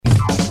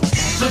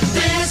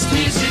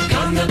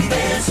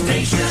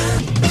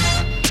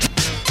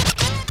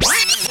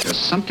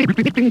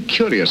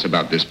curious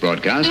about this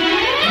broadcast.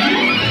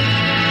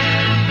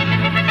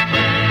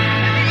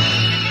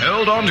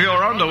 Hold on to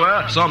your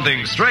underwear.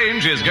 Something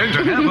strange is going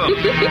to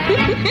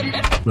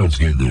happen. Let's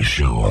get this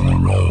show on the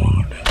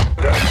road.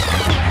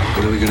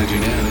 What are we going to do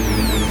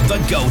now? The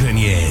Golden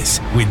Years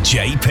with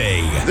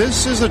JP.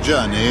 This is a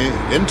journey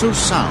into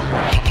sound.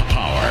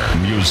 Power.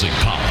 Music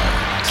power.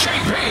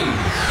 JP!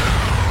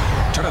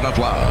 Turn it up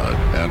loud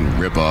and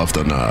rip off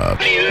the knob.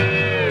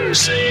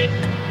 Music.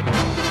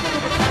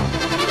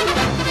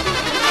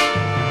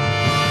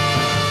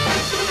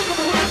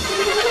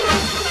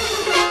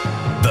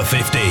 The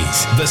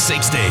 50s, the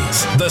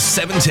 60s, the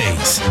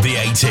 70s, the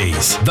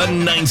 80s, the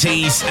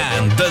 90s,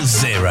 and the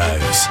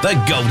zeros. The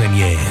Golden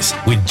Years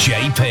with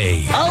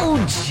JP. Oh,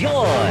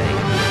 joy!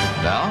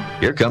 Now,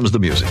 here comes the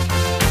music.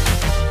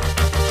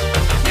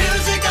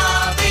 Music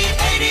of the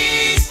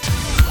 80s.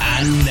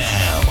 And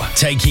now,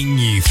 taking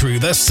you through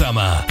the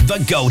summer, the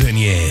Golden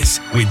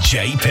Years with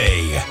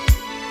JP.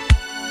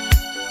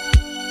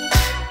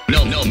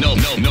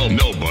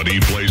 Nobody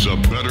plays a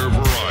better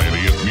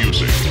variety of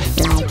music.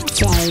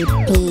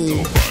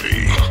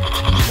 Nobody.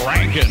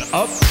 Cranking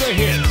up the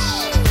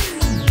hits.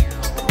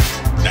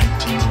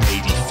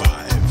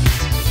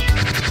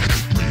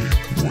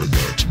 1985. With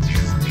that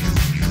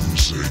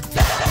music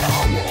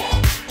power.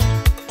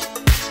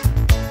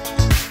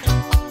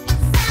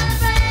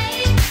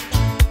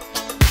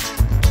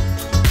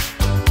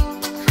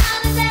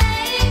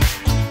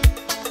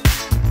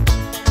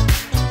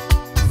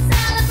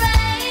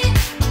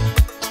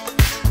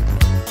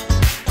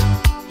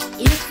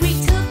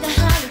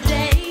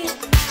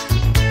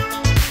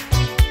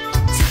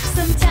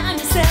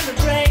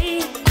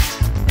 Celebrate.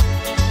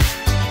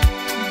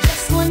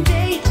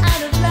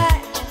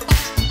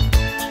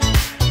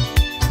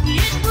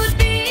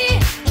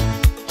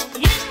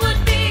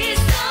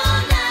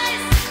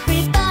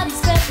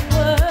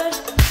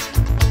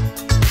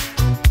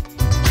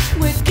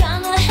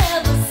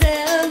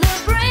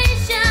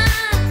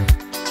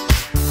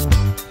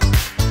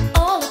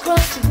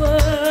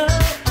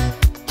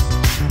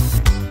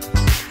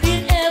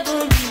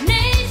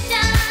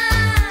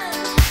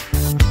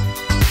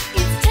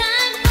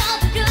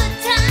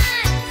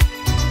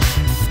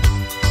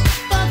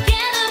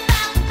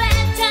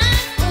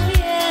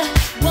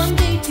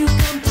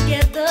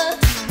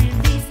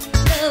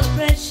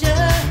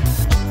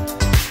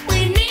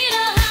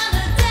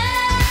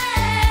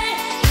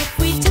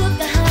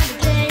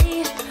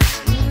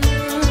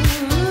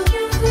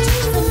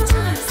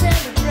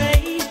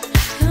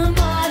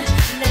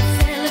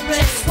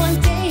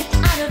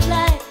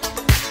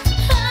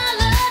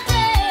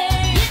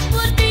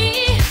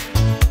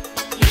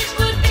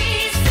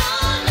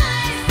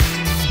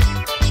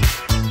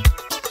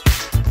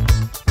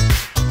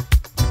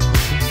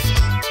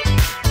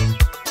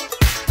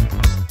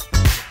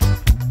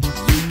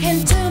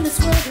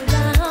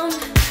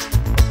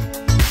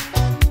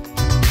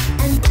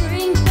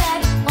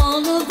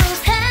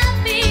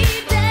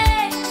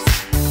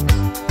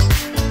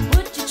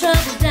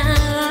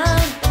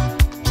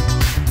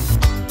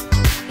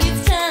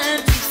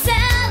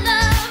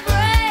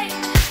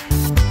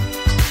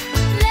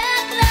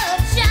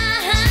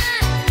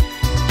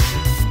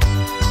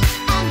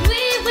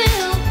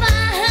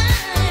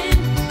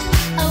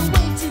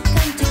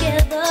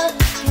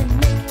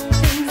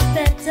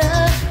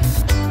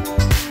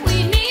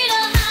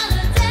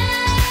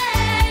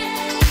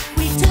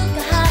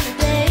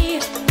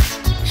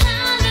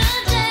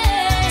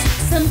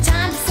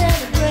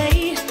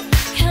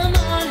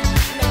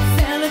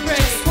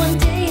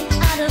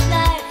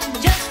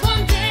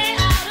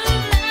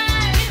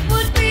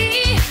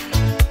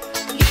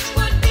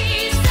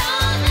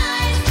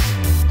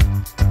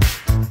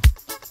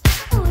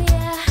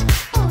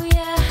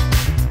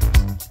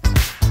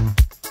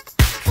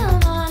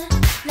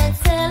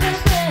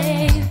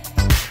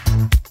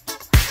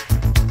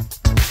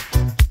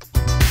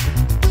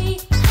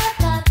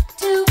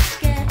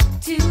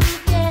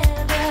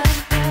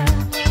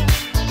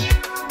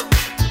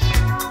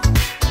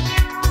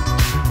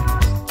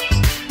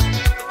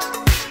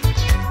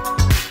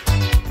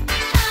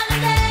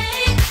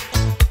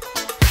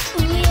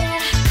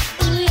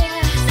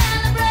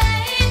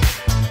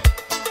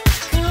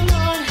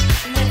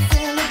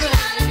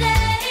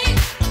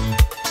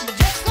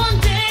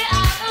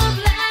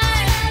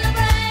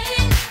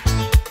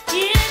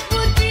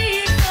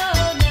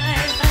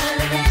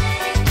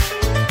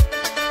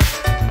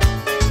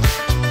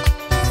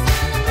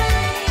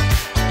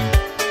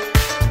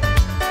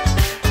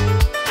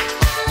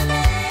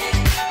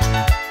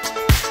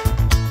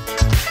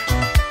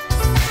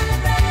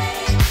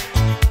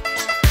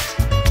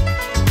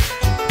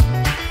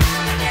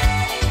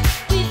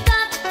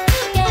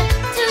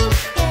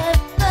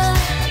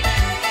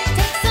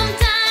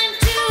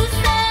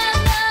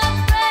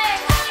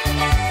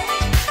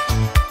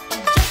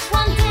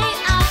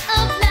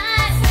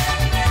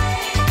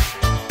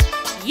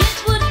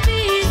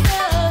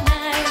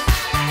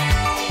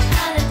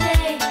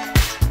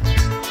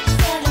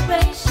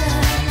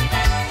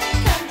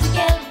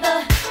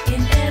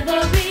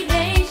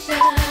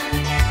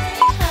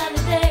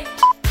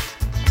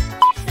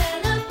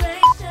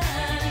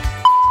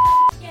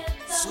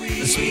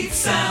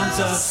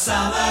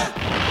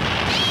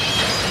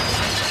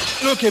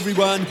 Look,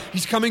 everyone,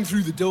 he's coming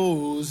through the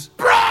doors.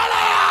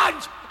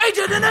 Brilliant! He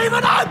didn't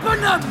even open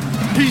them!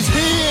 He's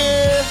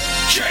here!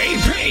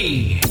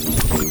 JP!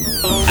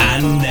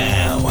 And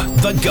now,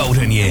 the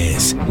Golden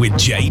Years with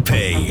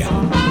JP.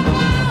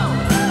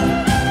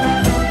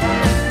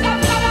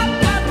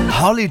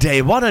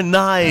 Holiday, what a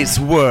nice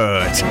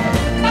word.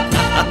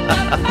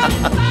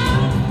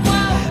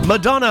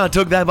 Madonna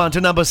took that one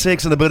to number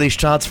 6 in the British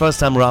charts first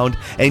time round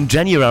in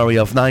January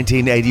of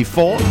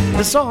 1984.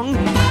 The song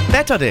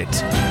bettered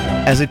it,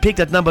 as it peaked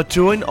at number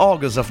 2 in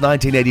August of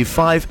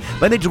 1985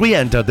 when it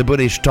re-entered the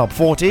British top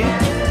 40.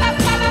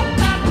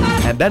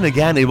 And then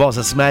again it was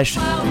a smash,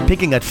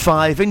 peaking at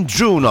 5 in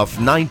June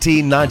of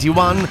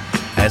 1991,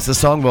 as the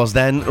song was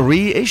then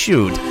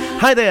reissued.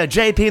 Hi there,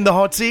 JP in the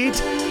hot seat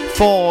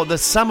for the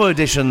summer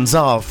editions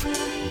of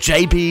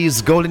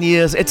JP's Golden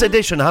Years. It's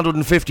edition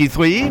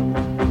 153.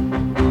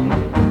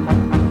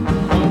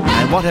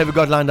 And what have we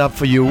got lined up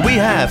for you? We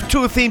have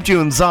 2 theme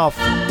tunes of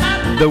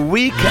the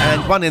week,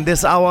 and one in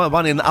this hour,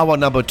 one in hour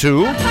number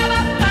 2. And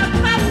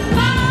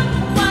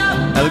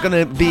we're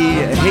going to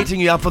be hitting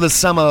you up for the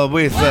summer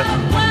with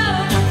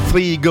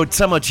 3 good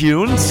summer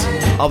tunes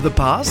of the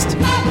past.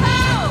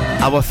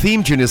 Our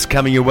theme tune is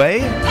coming your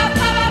way.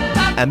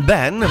 And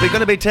then we're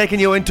going to be taking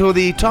you into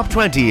the top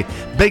 20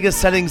 biggest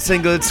selling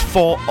singles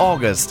for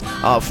August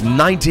of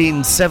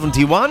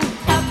 1971.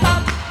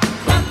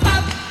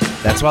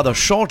 That's rather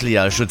shortly,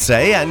 I should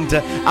say. And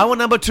our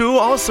number 2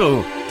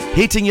 also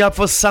heating you up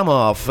for summer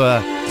of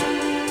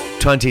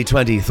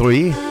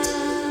 2023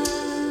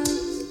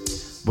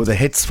 with the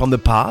hits from the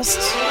past.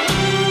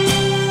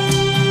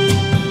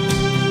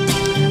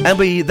 And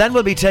we then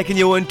will be taking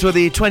you into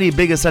the 20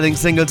 biggest selling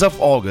singles of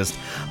August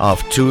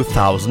of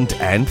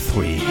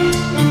 2003.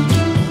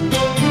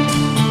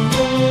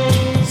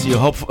 So you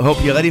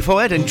hope you're ready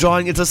for it,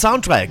 enjoying it's a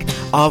soundtrack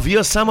of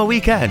your summer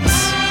weekends.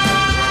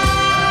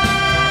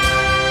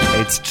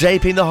 It's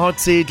JP in the hot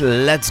seat.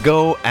 Let's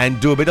go and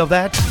do a bit of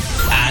that.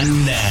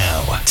 And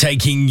now,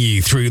 taking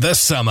you through the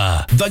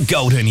summer, the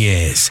Golden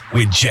Years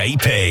with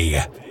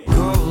JP.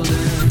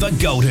 The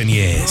Golden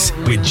Years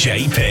with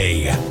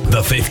JP.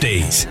 The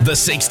 50s, the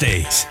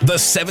 60s, the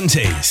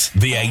 70s,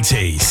 the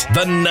 80s,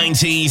 the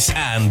 90s,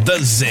 and the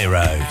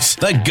zeros.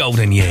 The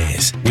Golden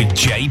Years with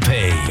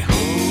JP.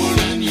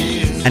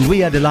 And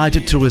we are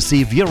delighted to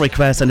receive your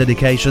requests and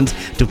dedications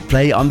to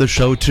play on the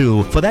show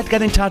too. For that,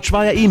 get in touch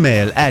via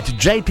email at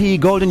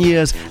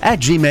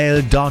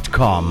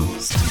jpgoldenyears@gmail.com.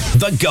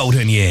 The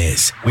Golden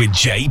Years with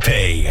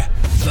JP.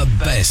 The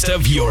best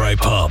of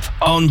Europop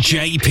on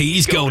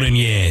JP's Golden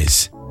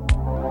Years.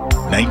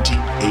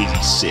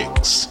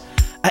 1986.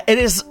 It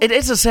is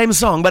the same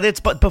song, but it's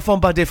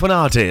performed by different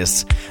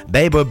artists.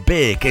 They were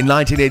big in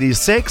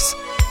 1986,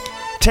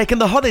 taking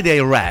the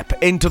holiday rap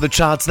into the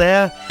charts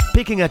there,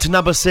 peaking at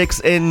number 6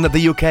 in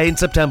the UK in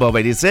September of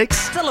 86.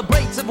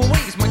 Celebrate 7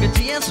 weeks, Michael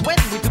G and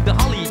Sweat. We took the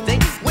holiday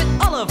with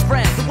all our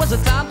friends. It was a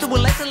time to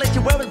relax and let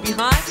you wear it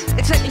behind.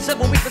 Exactly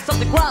 7 weeks, but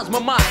something crossed my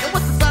mind. It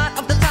was the sign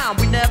of the time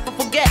we never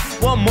forget.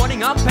 One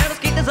morning our parents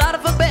kicked us out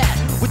of a bed.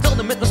 We told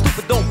them it was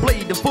stupid, don't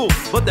play the fool.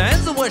 But the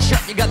answer was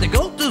shut, you got to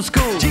go to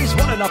school. G's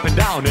running up and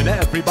down and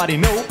everybody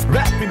know.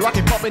 Rapping,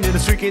 rocking, popping in the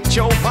street kid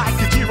show.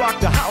 Michael G rock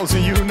the house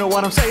and you know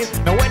what I'm saying.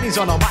 Now when he's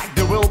on a mic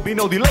there will be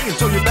no delay.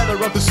 So you better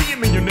run to see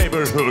him in your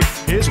neighborhood.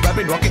 He's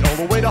rapping, rocking all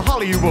the way to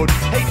Hollywood.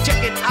 Hey,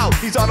 check it out,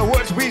 these are the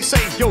words we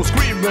say. Yo,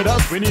 scream with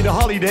us, we need a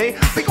holiday.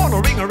 We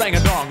gonna ring a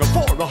rang-a-dong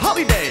for a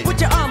holiday. Put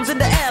your arms in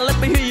the air, let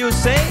me hear you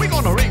say. We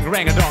gonna ring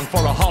rang-a-dong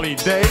for a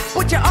holiday.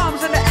 Put your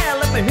arms in the air,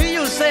 let me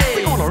hear you say.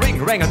 We gonna ring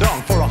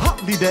rang-a-dong for a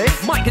holiday.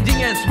 Michael G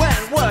and Sweat,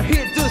 we're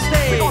here to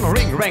stay. We gonna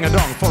ring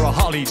rang-a-dong for a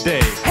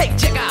holiday. Hey,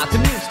 check out the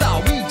new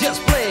style we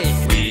just played.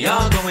 We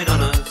are going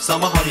on a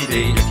summer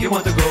holiday. If you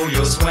want to go,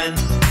 you'll swim.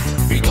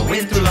 We go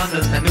into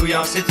London and New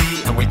York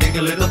City, and we take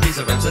a little piece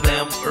of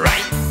Amsterdam,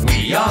 right?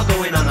 We are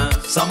going on a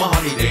summer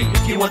holiday.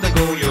 If you want to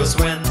go, you'll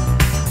swim.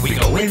 We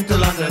go into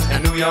London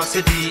and New York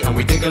City, and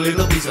we take a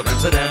little piece of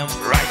Amsterdam,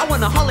 right? I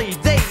want a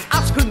holiday,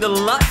 I've screamed a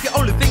lot. The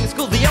only thing is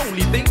cool, the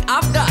only thing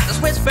I've got. That's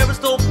where Ferris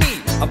told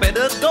me I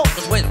better go,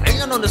 cause when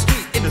hanging on the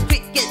street, in the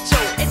street get show.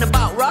 Ain't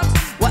about rocks,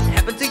 what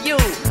happened to you?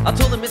 I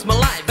told him it's my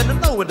life and I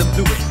know what I'm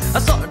doing. I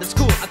saw it at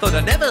school, I thought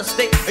I'd never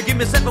stay. Give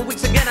me 7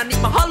 weeks again, I need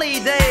my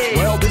holiday.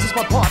 Well, this is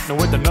my partner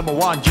with the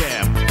 #1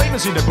 jam.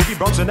 Famous in the boogie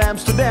Bronx and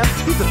Amsterdam.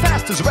 He's the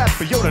fastest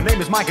rapper, yo, the name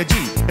is Michael G.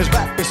 His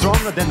rap is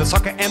stronger than the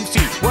soccer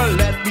MC. Well,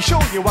 let me show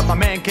you what my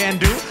man can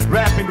do.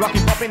 Rapping,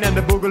 rocking, popping, and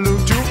the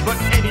boogaloo too. But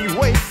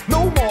anyway,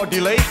 no more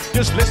delay.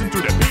 Just listen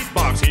to the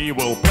beatbox he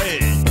will play.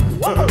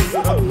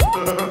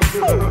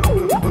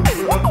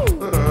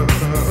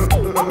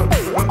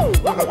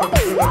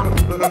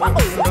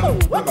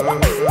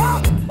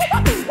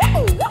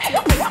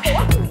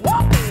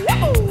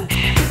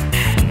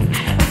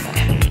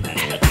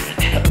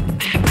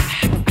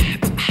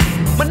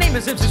 My name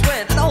is MC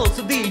Sweat and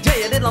also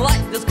DJ. I didn't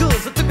like the school,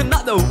 so took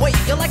another the way,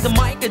 you like the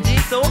Micah G,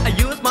 so I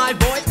use my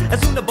voice. As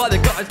soon as the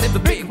guys named the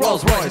big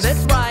Rolls Royce.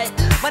 That's right,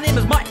 my name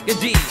is Micah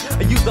G.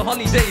 I use the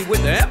holiday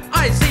with the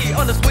F-I-C.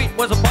 On the street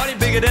was a party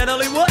bigger than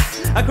Hollywood.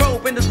 I grew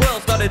up in this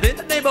world, started in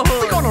the neighborhood.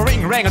 We're gonna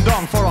ring rang a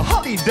dong for a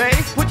holiday.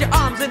 Put your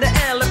arms in the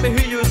air, let me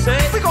hear you say.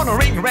 We're gonna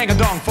ring rang a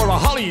dong for a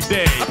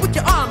holiday. Put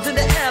your arms in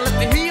the air, let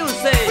me hear you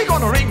say. We're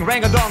gonna ring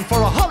rang a dong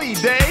for a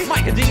holiday.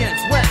 Micah G and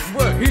Swen,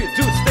 we're here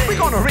to stay. We're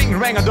gonna ring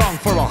rang a dong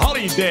for a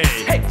holiday.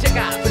 Hey, check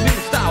out the new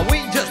style we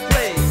just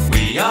played.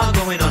 We are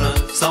going on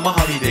a summer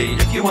holiday.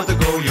 If you want to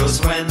go, you'll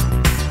swim.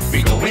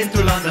 We go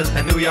into London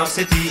and New York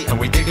City, and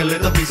we take a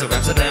little piece of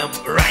Amsterdam,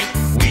 right?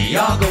 We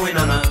are going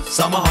on a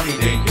summer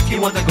holiday. If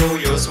you want to go,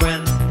 you'll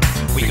swim.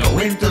 We go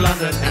into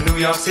London and New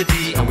York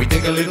City, and we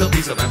take a little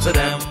piece of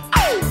Amsterdam.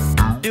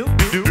 Do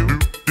do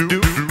do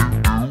do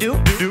do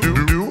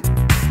do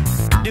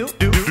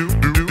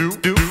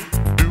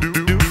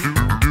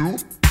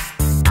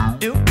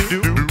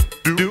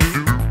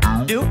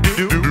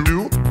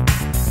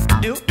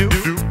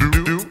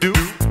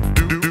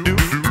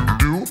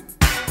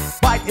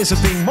is a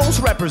thing most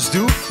rappers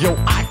do. Yo,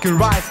 I can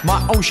write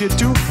my own shit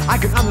too. I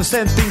can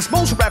understand things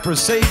most rappers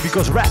say,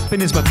 because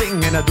rapping is my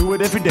thing and I do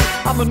it every day.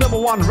 I'm the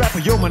 #1 rapper,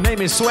 yo, my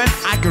name is Swen.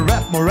 I can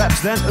rap more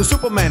raps than a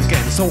Superman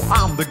can. So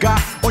I'm the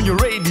guy on your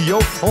radio,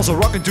 also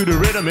rocking to the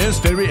rhythm in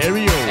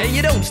stereo. And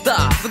you don't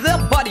stop with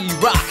that body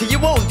rock. You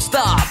won't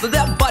stop with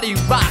that body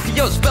rock.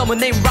 Yo, spell my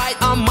name right,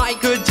 I'm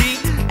Micah G.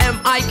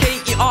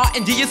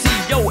 M-I-K-E-R-N-G-U-C.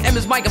 Yo, M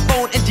is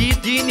microphone and G is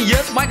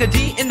genius. Micah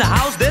G in the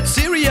house, that's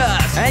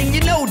serious. And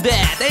you know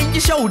that, and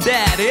you show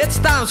that. It's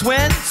time,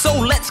 Swen, so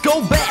let's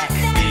go back.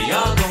 We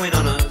are going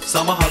on a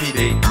summer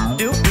holiday.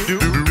 Do, do,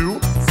 do, do.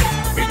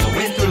 We go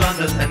into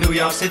London and New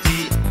York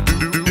City.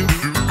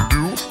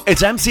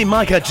 It's MC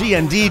Micah G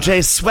and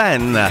DJ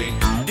Swen.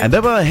 And they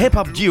were a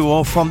hip-hop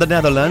duo from the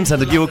Netherlands,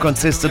 and the duo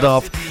consisted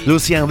of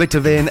Lucien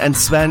Witteveen and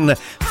Sven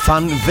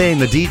van Veen,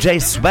 DJ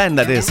Swen,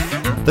 that is.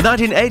 The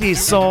 1980s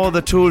saw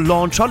the two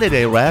launch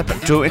holiday rap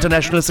to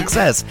international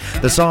success.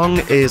 The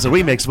song is a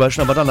remix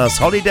version of Madonna's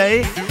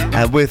Holiday,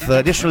 with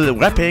additional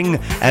rapping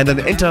and an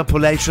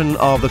interpolation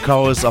of the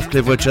chorus of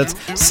Cliff Richard's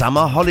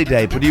Summer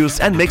Holiday, produced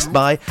and mixed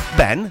by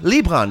Ben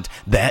Liebrandt.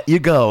 There you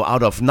go,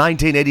 out of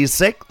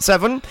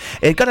 1987.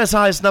 It got as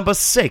high as number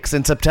 6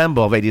 in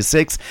September of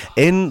 86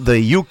 in the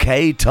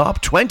UK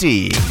Top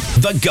 20.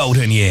 The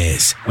Golden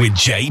Years with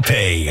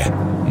JP.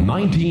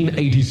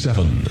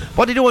 1987.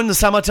 What do you do in the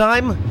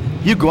summertime?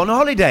 You go on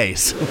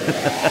holidays.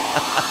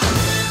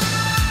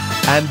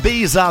 And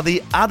these are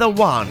the other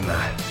one.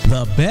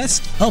 The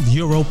best of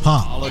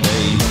Europop.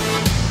 Holiday.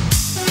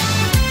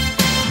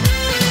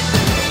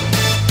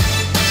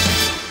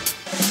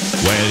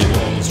 Well, you're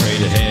walking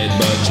straight ahead,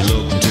 but you're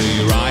looking to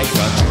your right.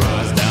 Got your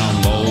eyes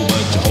down low,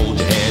 but you hold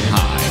your head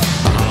high.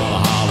 A holla,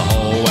 holla,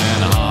 ho,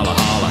 and a holla,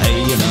 holla,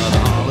 hey, another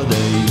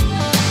holiday.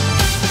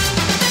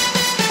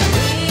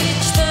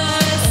 Reach the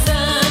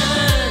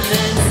sun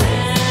and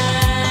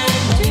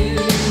sand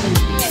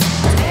dunes.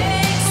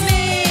 Takes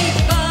me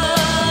far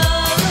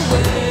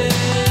away.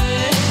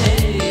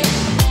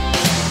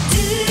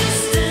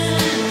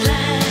 Distant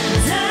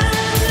lands, I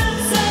look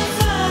so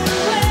far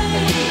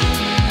away.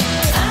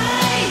 I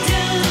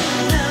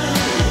don't know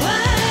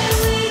why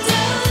we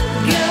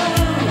don't go.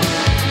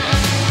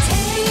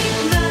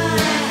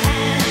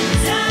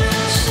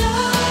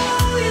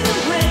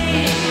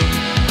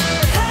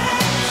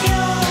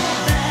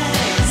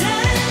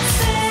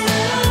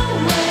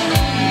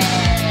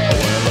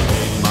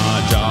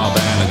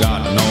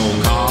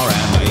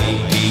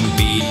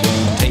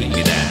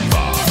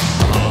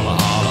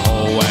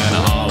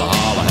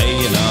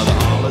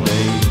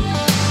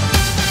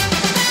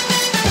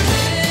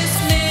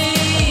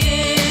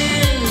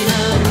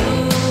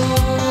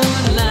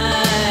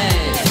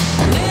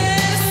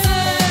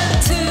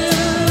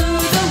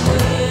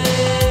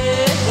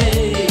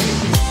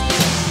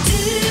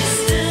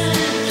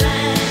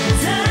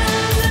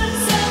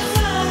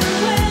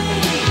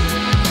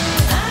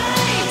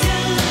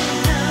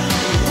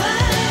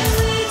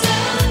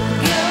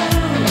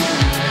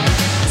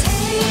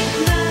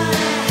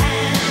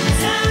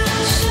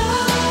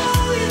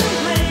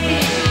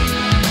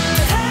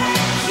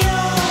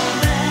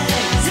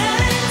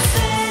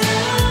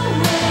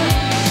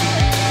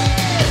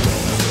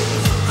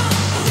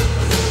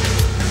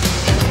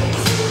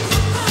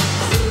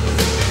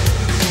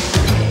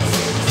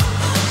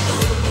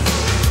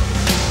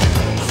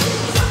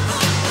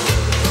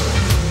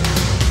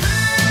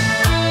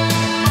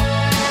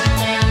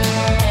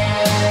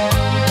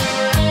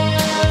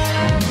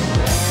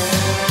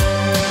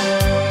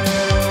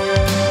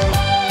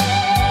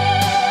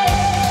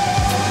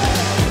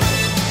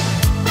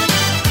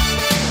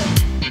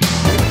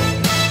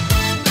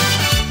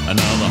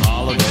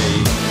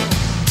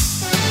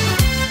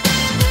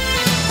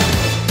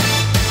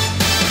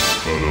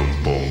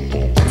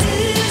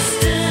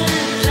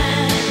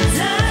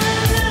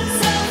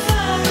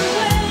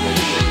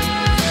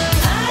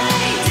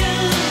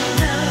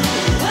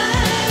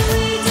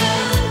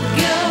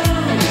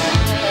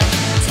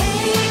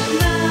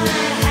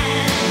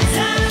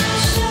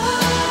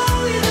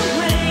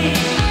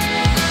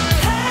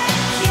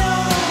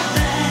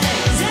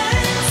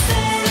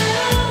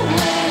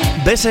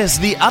 This is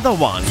The Other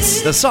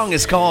Ones. The song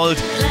is called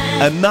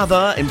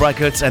Another, in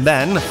brackets, and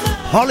then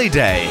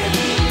Holiday.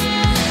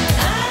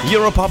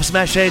 Europop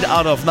smash hit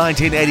out of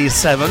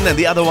 1987, and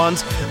The Other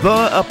Ones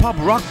were a pop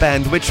rock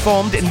band which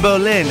formed in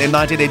Berlin in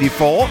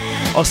 1984.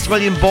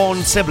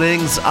 Australian-born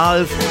siblings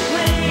Alf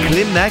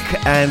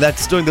Klimnak, and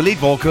that's doing the lead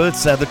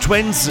vocals. The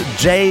twins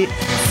Jay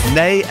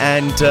Ney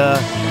and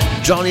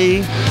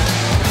Johnny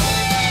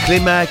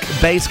Klimmak,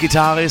 bass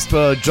guitarist,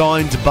 were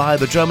joined by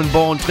the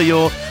German-born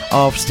trio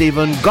of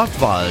Steven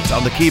Gottwald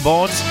on the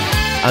keyboards,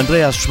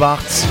 Andreas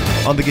Schwarz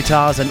on the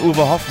guitars, and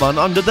Uwe Hoffmann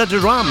on the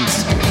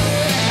drums.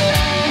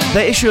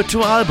 They issued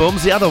 2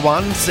 albums, The Other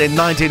Ones in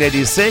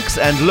 1986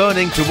 and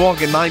Learning to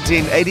Walk in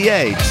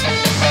 1988.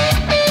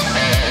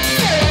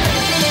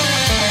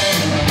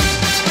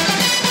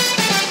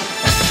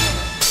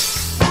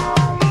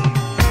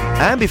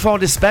 And before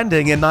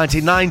disbanding in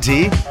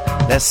 1990,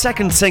 their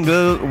second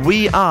single,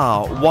 We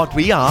Are What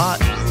We Are,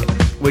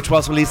 which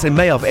was released in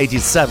May of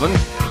 87,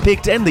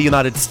 peaked in the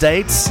United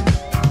States,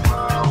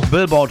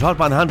 Billboard Hot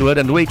 100,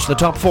 and reached the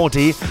top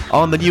 40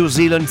 on the New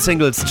Zealand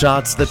singles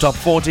charts, the top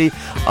 40.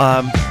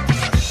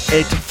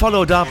 It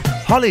followed up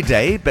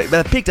Holiday,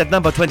 that peaked at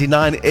number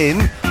 29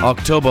 in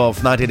October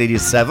of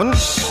 1987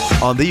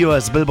 on the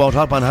US Billboard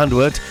Hot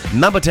 100,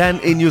 number 10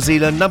 in New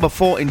Zealand, number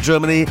 4 in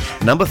Germany,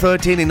 number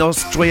 13 in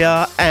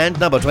Austria, and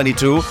number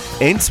 22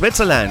 in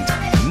Switzerland.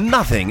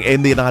 Nothing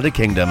in the United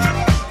Kingdom.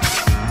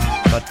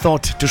 But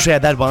thought to share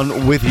that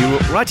one with you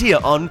right here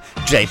on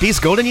JP's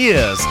Golden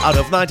Years. Out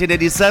of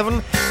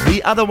 1987,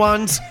 The Other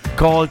Ones,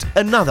 called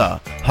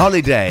Another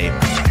Holiday.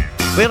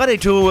 We're ready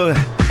to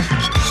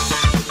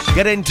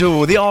get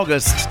into the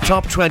August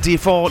Top 20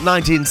 for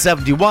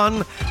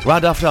 1971.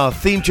 Right after our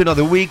theme tune of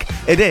the week,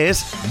 it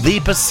is The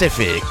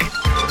Pacific.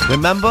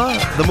 Remember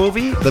the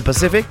movie, The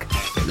Pacific?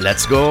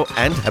 Let's go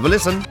and have a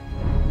listen.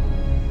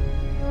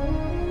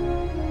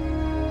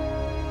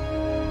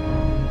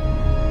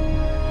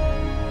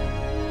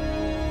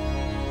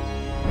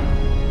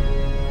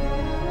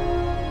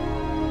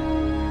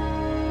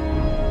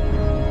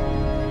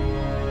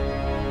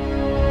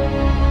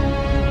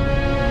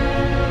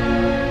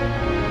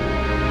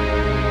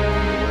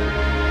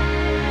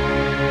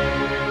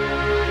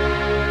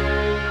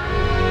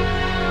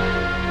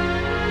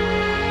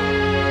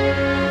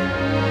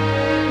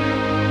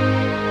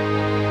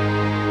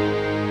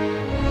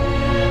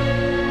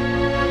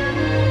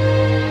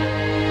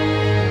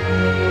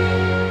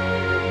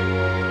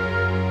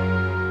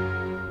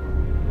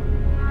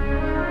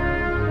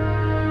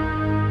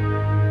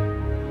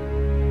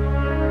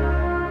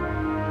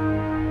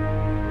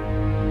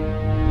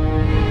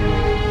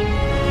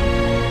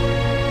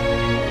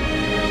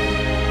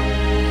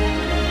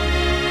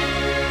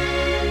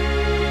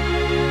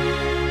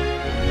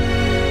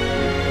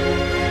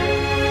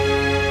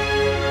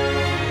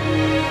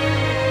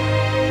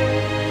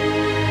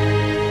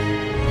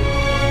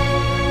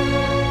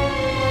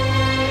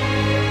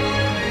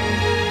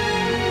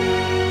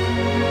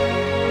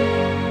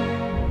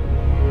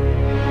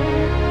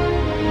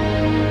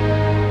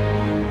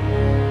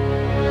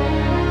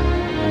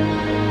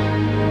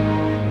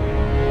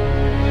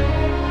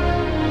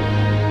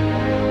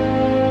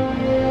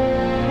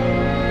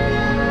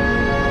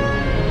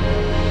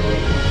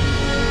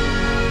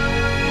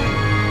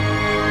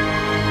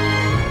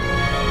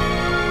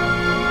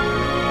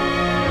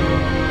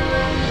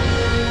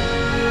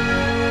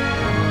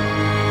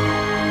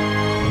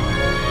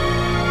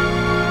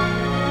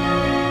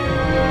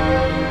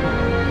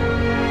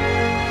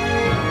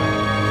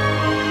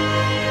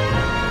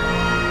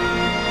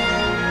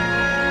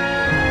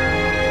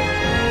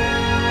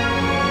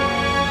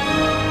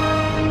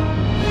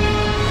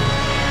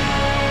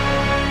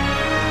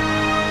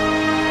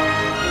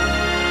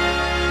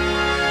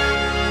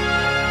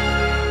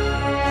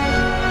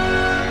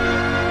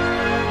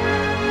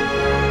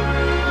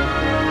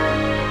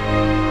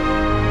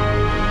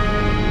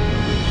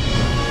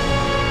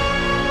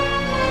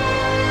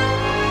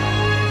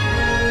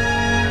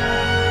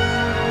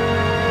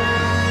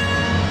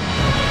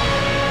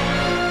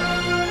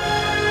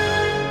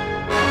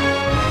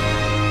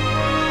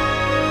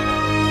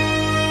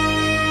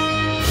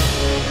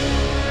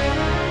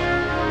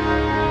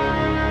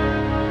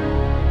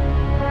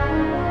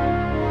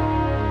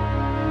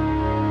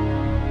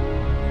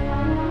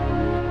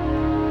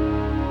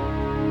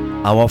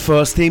 Our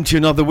first theme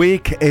tune of the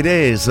week, it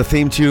is the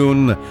theme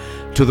tune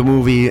to the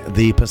movie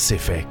The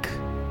Pacific.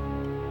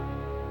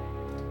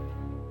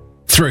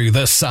 Through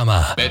the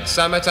summer. It's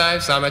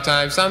summertime,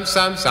 summertime,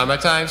 summertime,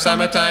 summertime,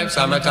 summertime,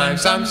 summertime,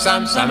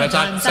 summertime,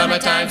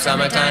 summertime,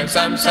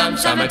 summertime,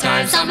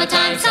 summertime,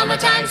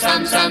 summertime,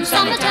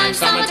 summertime,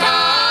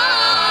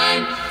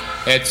 summertime.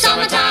 It's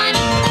summertime.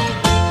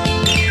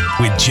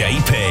 With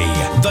JP,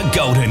 the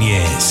Golden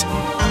Years.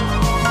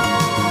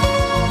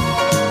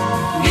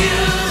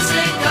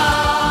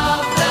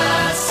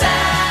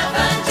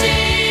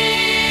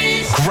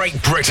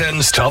 Great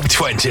Britain's Top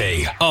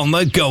 20 on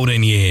the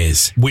Golden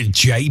Years with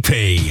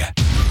JP.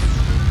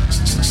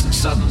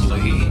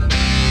 Suddenly,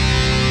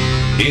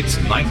 it's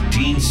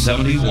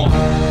 1971.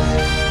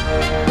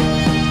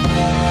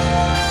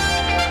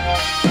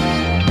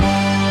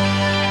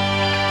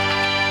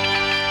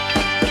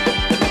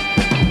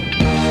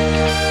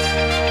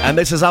 And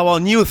this is our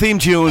new theme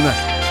tune.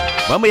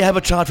 When we have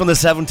a chart from the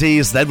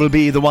 70s, that will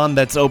be the one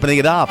that's opening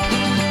it up.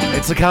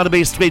 It's the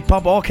Carnaby Street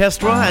Pop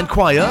Orchestra and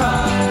Choir,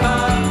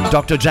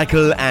 Dr.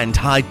 Jekyll and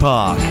Hyde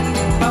Park.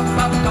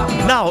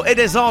 Now, it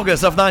is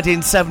August of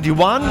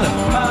 1971.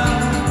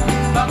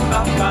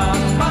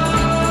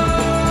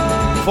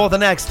 For the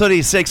next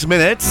 36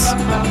 minutes.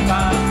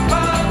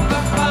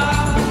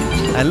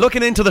 And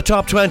looking into the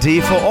top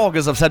 20 for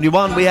August of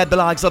 71, we had the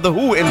likes of The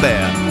Who in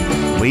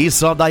there. We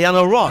saw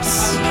Diana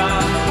Ross,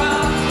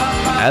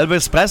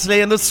 Elvis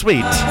Presley and the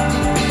Sweet.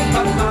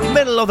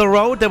 Middle of the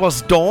road, there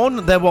was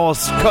Dawn, there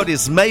was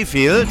Curtis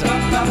Mayfield.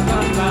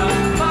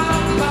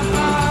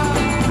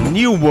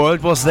 New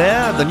World was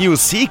there, the New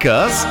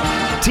Seekers,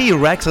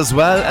 T-Rex as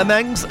well,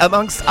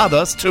 amongst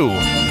others too.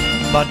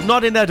 But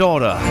not in that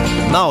order.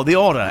 Now, the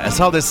order, as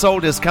how the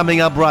soul is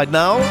coming up right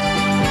now.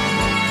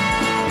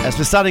 As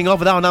we're starting off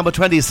with our number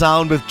 20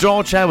 sound with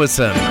George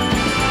Harrison,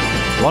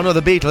 one of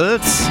the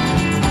Beatles.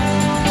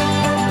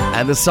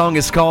 And the song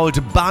is called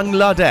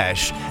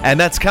Bangladesh. And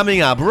that's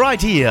coming up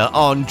right here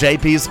on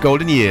JP's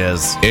Golden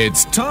Years.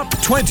 It's Top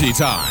 20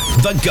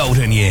 time. The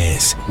Golden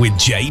Years with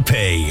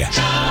JP.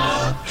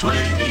 Top 20.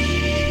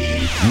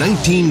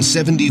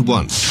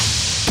 1971.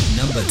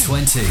 Number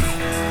 20.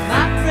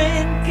 My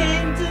friend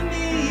came to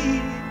me,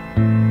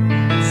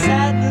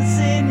 sadness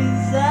in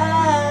his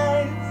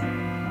eyes,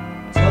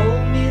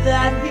 told me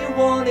that he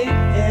wanted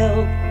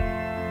help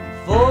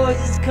before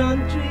his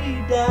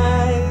country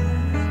dies.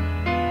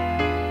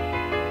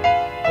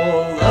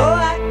 Although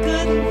I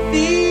couldn't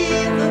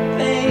feel the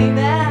pain,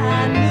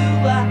 I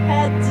knew I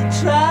had to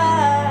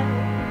try.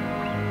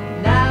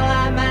 Now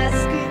I'm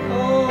asking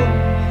on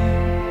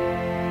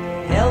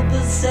you to help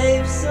us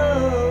save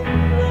some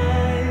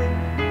lives.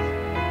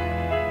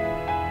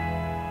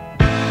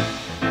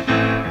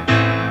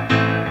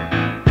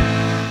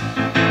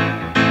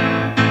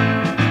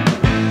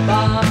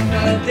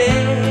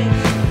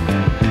 Bangladesh,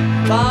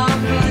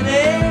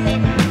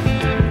 Bangladesh.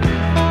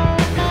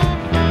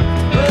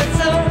 But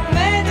so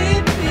many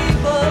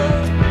people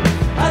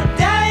are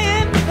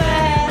dying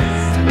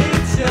fast.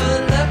 Nature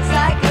looks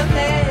like a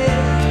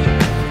mess.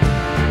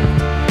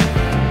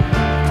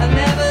 I've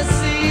never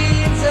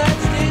seen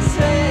such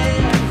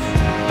distress.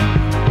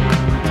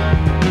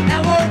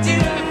 Now won't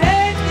you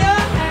lend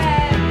your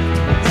hand,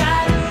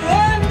 try to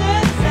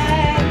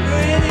understand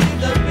really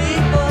the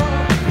people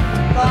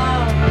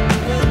from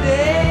the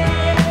day.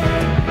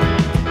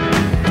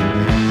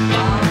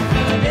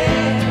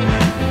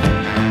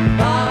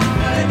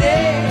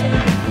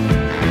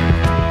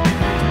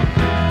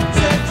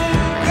 Such a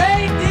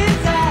great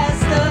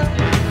disaster.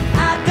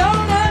 I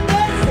don't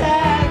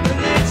understand, but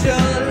it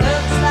sure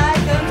looks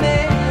like a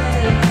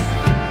mess.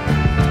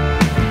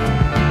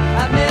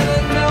 I've never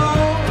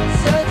known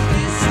such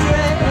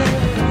distress.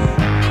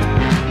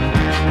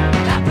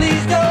 Now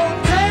please don't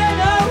turn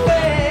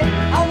away.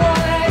 I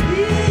wanna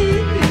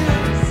hear you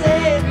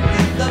say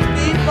to the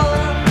people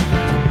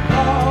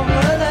of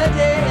the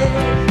day.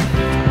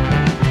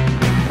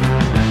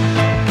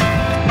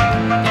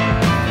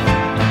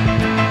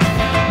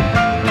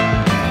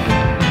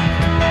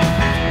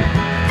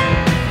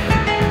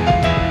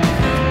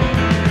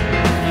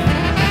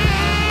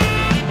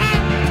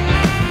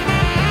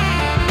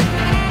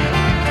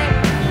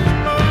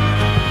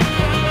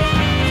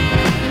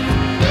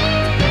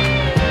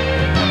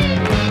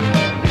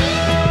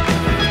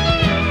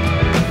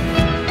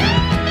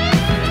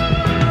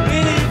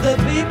 Really the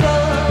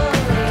people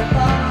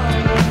of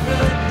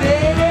the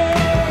day.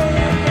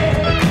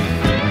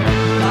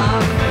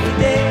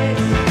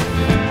 Bangladesh,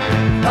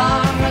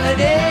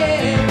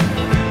 Bangladesh.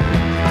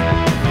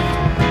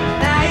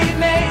 Now it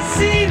may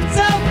seem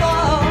so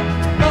far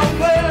from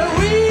where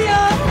we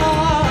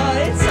are,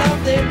 it's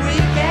something we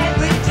can't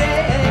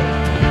reject.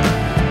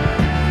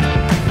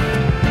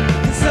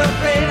 It's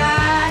something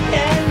I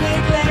can't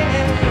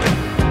neglect.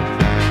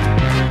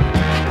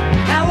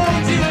 Now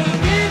won't you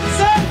give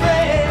some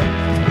bread?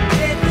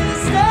 Get this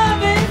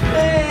stuff in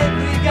bed.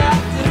 We got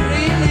to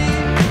really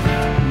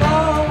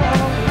mourn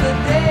the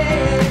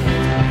dead.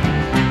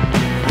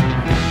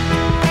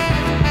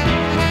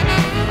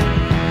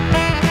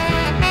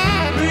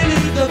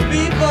 Really the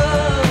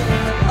people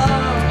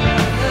of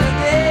the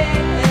day.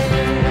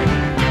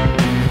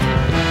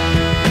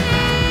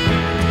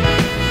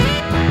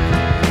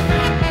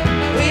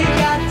 We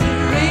got to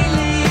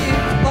really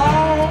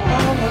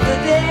mourn the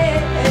day.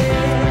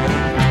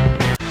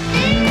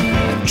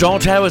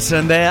 George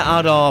Harrison there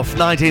out of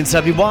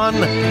 1971.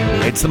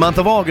 It's the month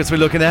of August. We're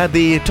looking at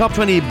the top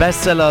 20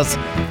 bestsellers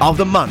of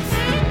the month.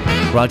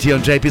 Right here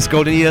on JP's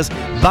Golden Years.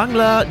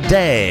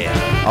 Bangladesh.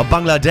 Or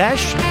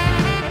Bangladesh.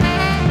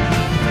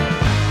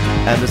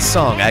 And the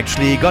song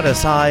actually got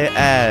as high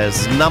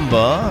as number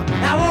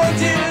Now won't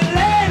you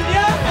lend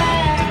your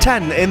hand?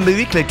 10 in the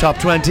weekly top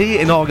 20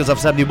 in August of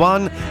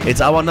 71. It's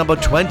our number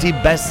 20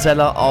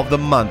 bestseller of the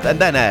month. And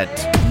then at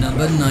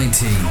Number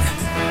 19.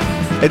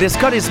 It is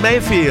Curtis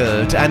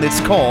Mayfield and it's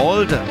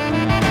called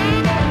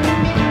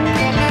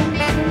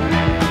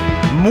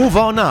Move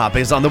On Up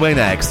is on the way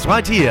next,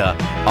 right here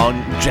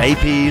on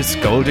JP's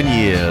Golden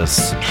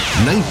Years.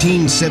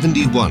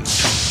 1971.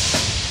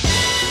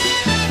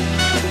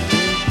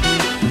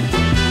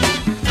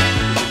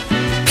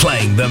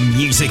 Playing the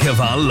music of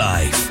our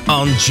life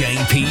on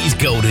JP's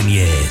Golden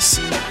Years.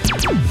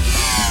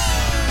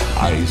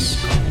 Ice.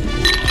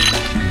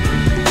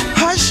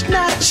 Hush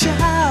not,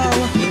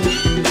 child,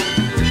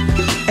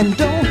 and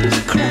don't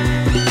cry.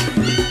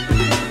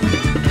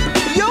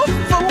 Your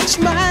folks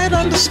might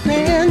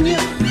understand you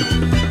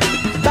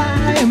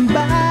by and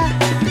by.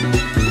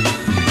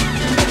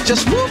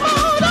 Just move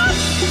on up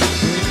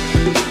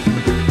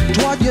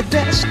toward your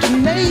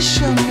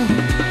destination.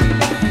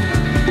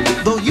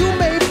 Though you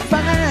may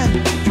find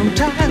from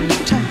time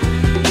to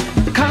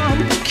time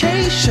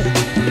complication.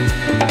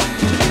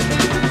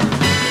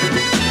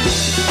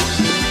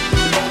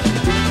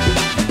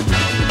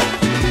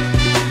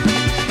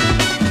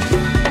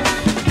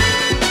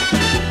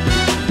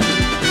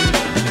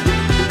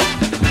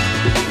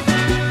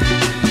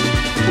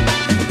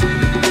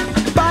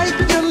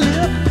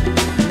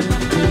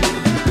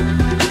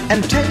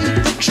 And take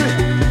the trip.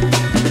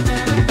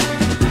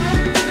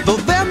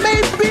 Though there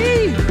may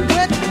be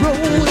wet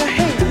road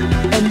ahead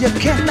and you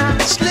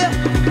cannot slip,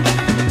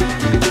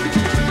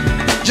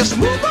 just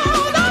move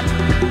on up.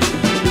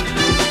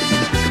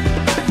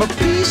 For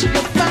peace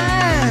you'll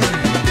find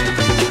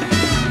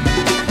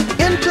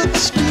into the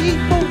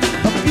steeple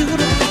of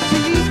beautiful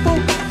people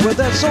where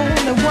there's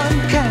only one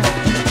kind.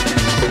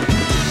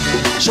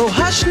 So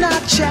hush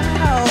not,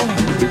 child,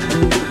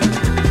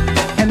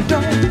 and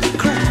don't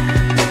cry.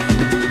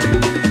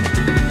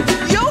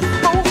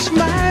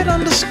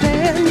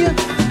 Understand you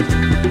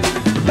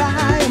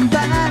by and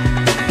by.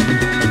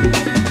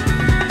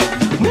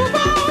 Move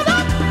on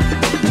up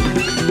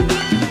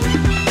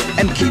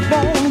and keep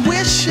on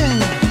wishing.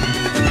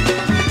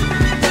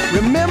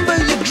 Remember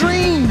your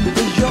dream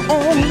is your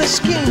only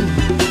scheme,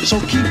 so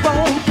keep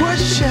on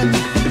pushing.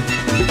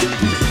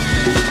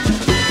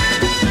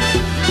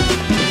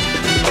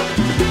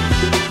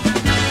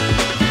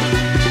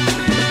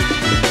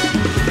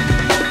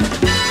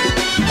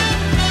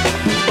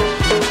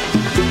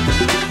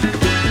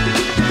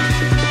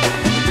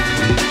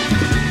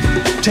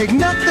 Take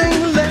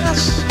nothing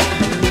less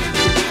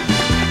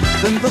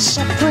than the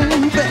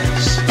supreme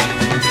best.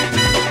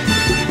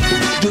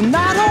 Do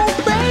not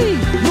obey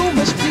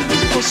rumors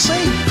people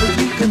say, but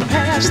you can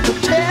pass the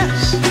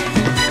test.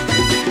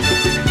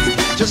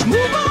 Just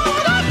move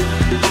on up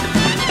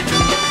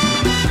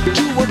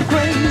to a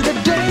greater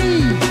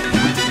day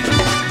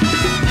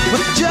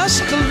with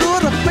just a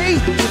little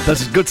faith.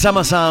 That's good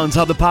summer sounds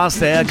of the past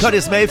there.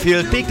 Curtis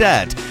Mayfield peaked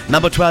at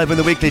number 12 in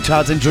the weekly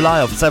charts in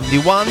July of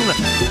 71.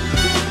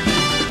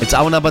 It's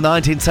our number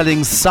 19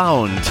 selling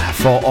sound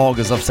for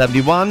August of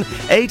 71.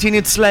 18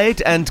 it's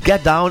Slate and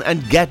Get Down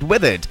and Get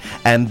With It.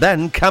 And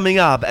then coming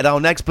up at our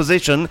next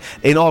position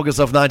in August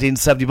of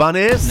 1971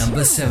 is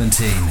number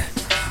 17.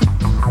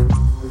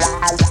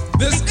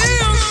 This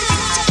is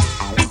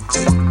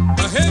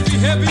a heavy,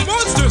 heavy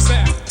monster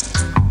sound.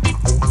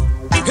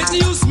 Hitting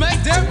you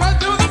smack dab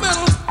right through the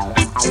middle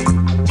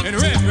and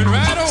ripping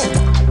right on.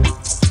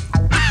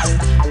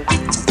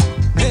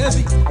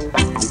 Heavy.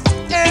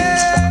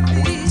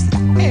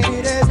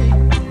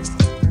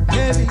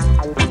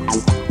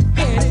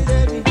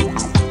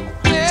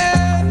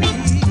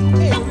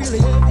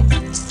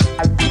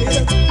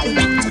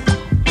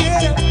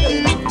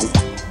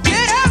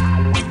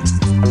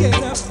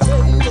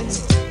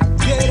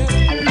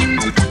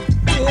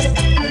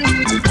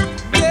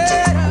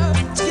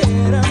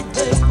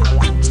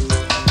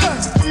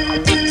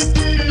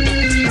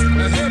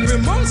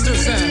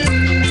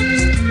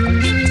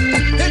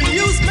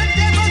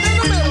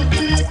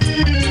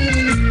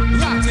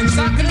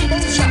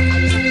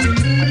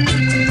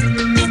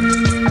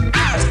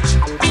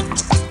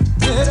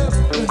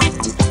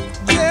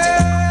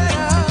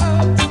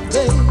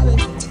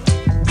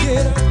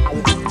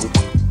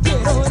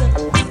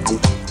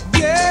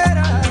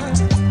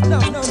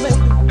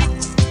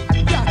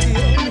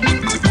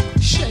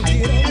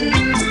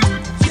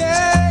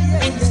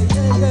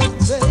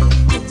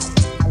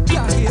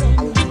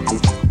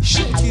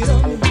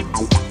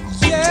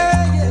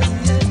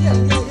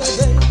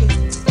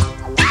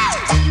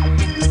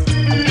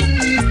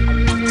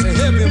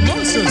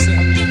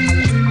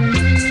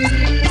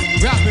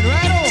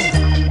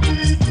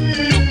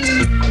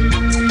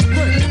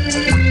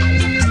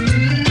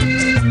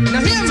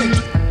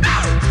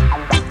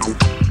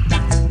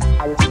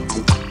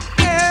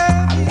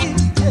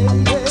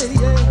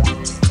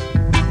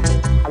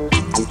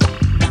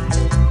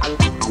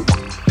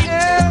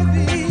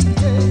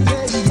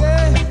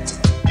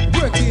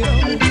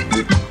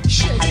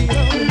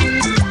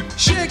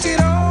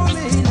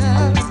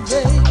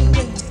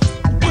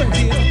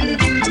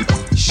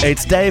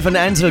 It's Dave and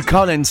Ansel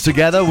Collins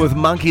together with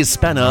Monkey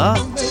Spanner.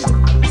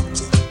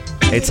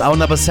 It's our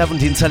number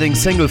 17 selling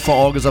single for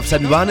August of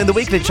 71. In the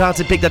weekly charts,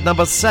 it peaked at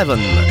number 7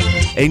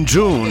 in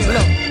June.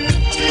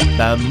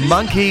 The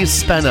Monkey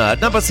Spanner.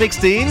 At number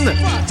 16,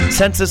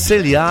 St.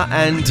 Cecilia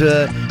and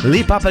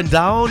Leap Up and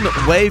Down,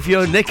 Wave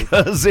Your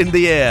Knickers in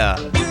the Air.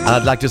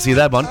 I'd like to see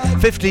that one.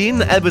 15,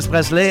 Elvis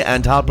Presley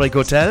and Heartbreak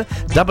Hotel.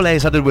 Double A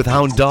started with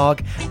Hound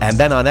Dog. And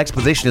then our next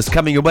position is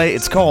coming away.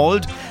 It's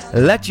called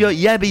Let Your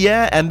Yeah Be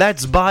Yeah, and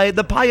that's by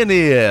The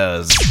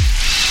Pioneers.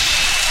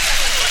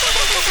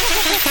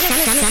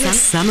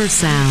 Summer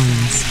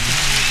Sounds.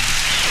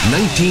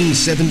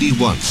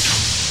 1971.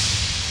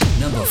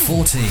 Number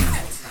 14.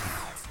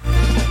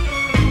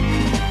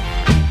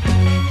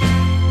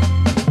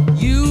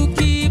 You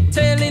keep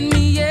telling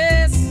me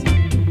yes,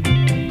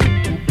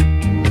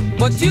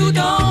 but you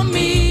don't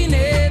mean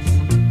it.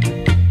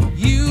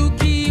 You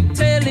keep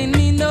telling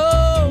me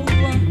no,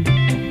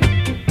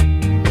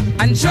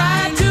 and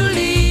try to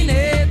lean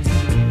it.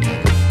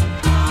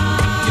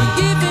 You're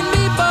giving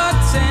me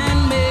buts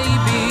and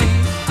maybe.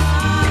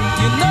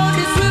 You know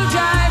this will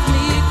drive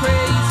me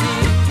crazy.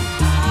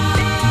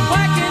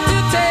 Why can't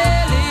you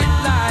tell it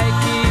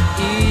like it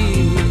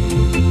is?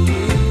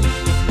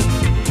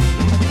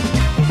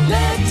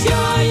 Let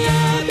your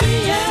yeah be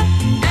yeah,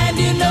 and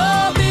you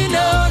know be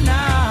no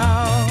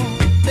now,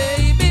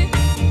 baby.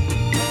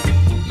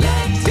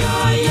 Let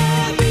your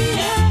yeah be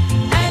yeah,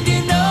 and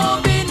you know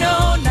be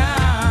no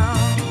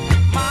now,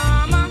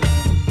 mama.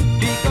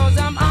 Because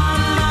I'm on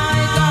my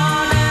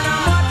guard and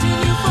I'm watching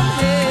you from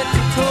head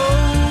to toe.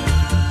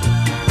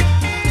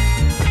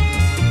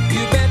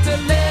 You better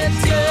let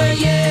your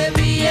yeah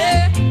be yeah,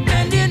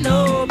 and you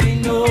know be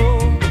no.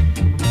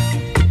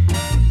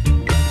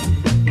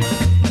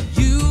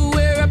 You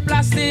wear a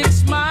plastic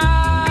smile,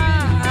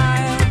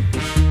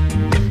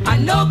 I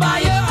know by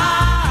your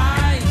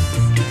eyes.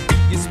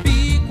 You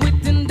speak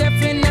with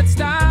indefinite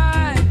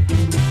style.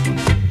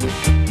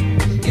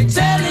 You're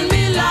telling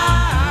me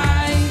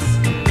lies.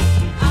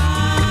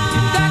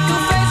 You got to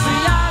face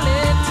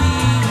reality.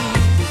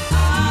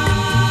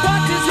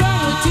 What is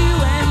wrong with you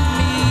and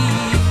me?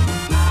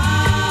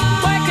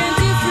 Why can't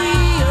you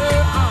free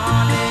your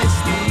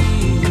honesty?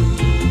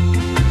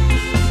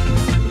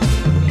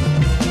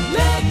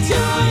 Let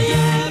your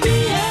yeah be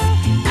yeah,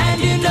 and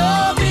you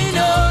know be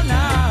no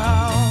now.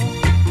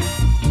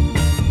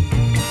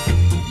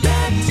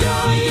 Let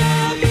your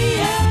yeah be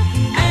yeah,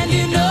 and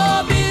you know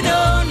be no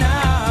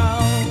now.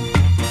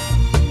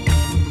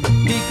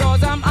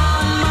 Because I'm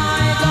on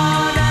my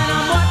guard and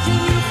I'm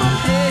watching you from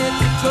head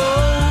to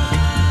toe.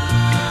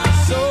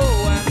 So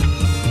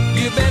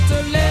you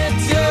better let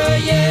your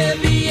yeah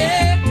be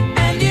yeah,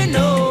 and you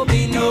know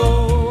be no.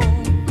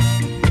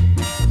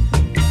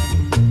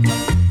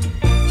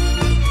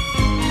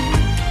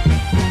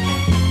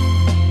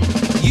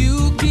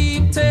 You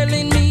keep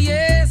telling me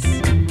yes,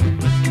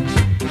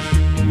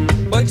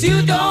 but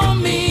you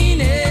don't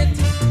mean it.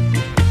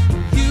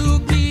 You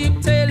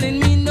keep telling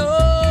me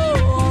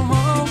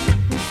no,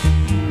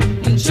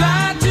 and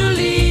try to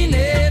lean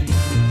it.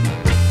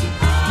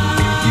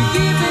 You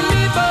giving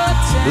me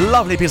buts and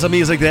Lovely piece of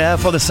music there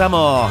for the summer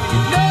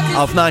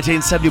of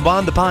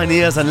 1971. The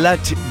Pioneers and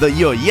Let the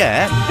Your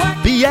Yeah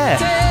Be Yeah.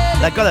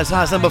 That got as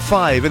high as number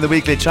 5 in the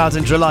weekly charts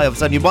in July of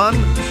 71.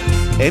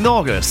 In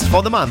August,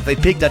 for the month,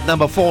 it peaked at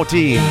number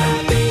 14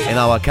 in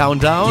our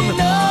countdown.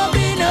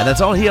 And that's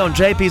all here on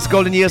JP's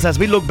Golden Years as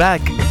we look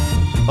back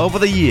over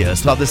the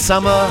years of the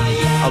summer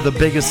of the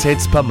biggest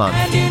hits per month.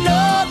 And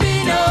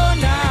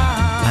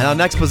our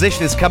next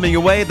position is coming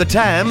away, The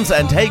Tams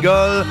and Hey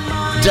Girl,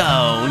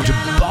 Don't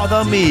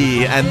Bother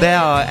Me. And they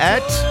are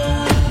at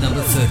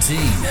Number 13.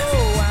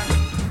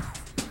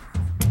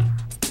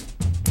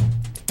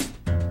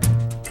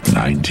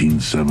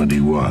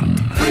 1971.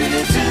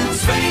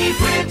 Britain's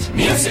favorite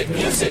music.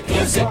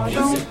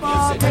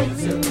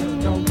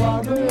 Don't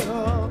bother me.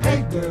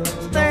 Hey girl,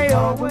 stay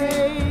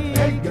away.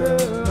 Hey girl,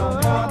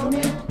 don't bother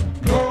me.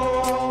 Go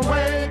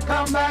away,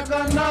 come back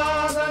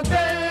another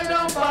day.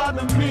 Don't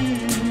bother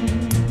me.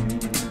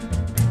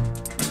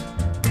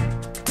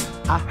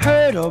 I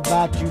heard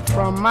about you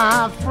from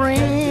my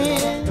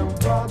friend. Don't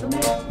bother me.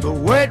 The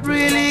word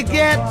really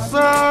gets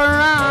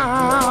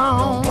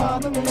around.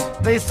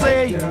 They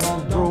say you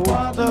broke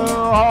the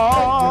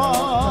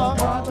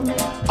heart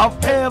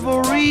of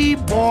every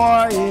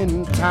boy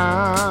in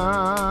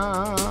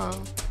town.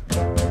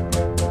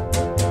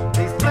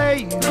 They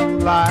say you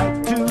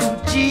like to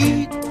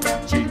cheat.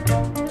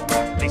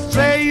 They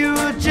say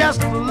you're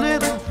just a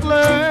little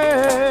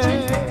flirt.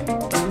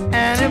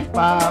 And if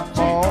I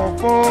fall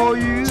for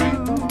you,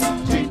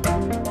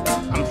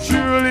 I'm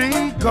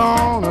surely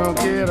gonna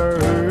get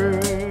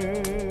hurt.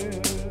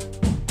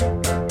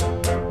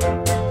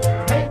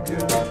 Hey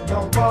girl,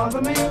 don't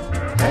bother me.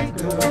 Hey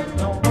girl,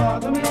 don't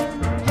bother me.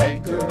 Hey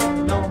girl,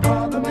 don't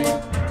bother me.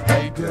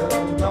 Hey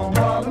girl, don't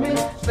bother me.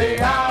 Stay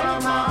out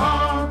of my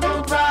arms.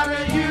 Don't try to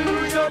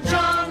use your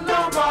charm.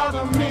 Don't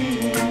bother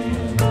me.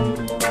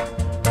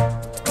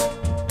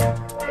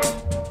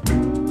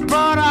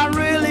 But I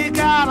really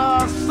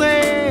gotta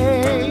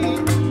say,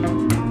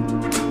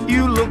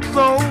 you look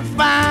so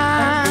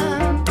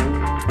fine,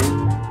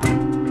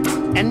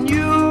 and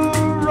you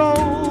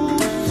roll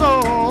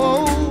so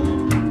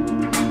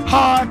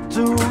hard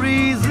to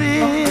resist.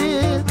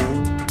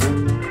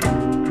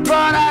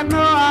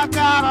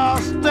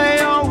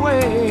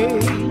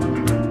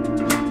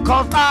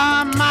 'cause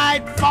I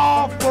might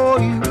fall for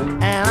you,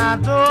 and I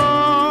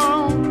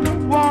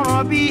don't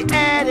wanna be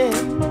added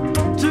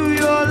to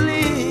your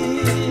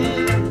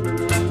list.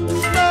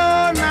 So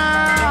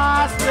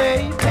now I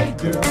say, hey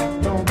girl,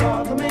 don't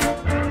bother me.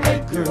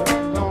 Hey girl,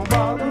 don't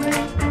bother me.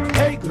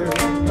 Hey girl,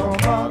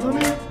 don't bother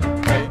me.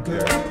 Hey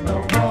girl,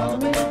 don't bother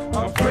me.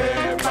 I'm afraid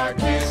if I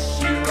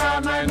kiss you, I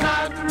might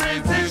not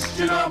resist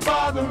you. Don't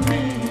bother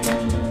me.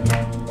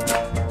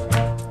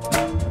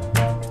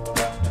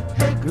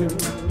 Hey girl,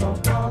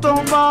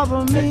 don't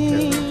bother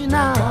me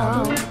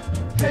now.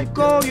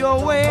 Go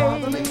your way.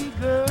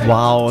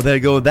 Wow, there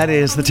you go. That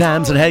is the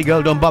Tams and Hey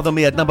Girl, Don't Bother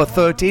Me at number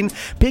 13,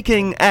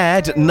 peaking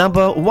at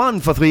number 1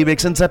 for 3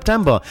 weeks in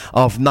September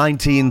of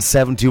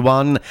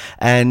 1971.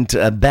 And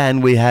then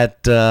we had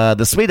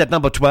The Sweet at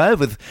number 12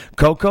 with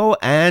Coco.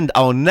 And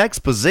our next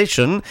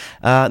position,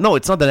 no,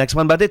 it's not the next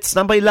one, but it's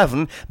number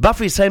 11,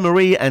 Buffy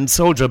Sainte-Marie and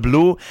Soldier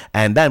Blue.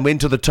 And then we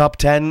into the top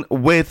 10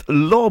 with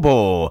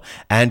Lobo.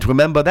 And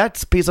remember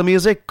that piece of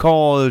music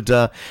called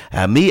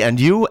Me and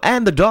You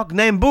and the Dog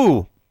Named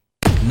Boo.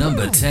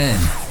 Number 10.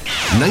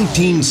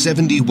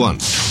 1971.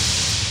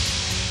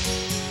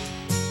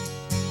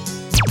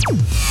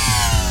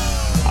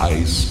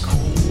 Ice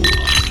Cold.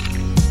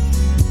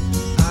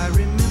 I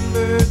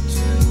remember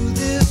to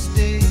this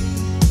day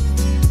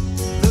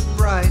the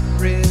bright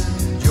red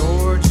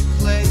Georgia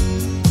clay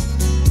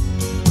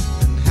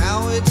and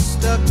how it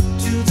stuck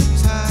to the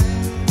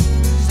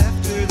tires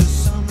after the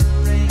summer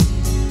rain.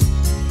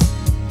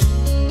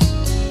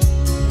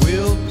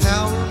 Will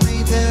power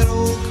made that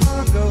old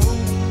cargo.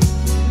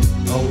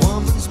 A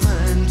woman's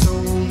mind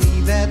told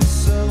me that's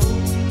so.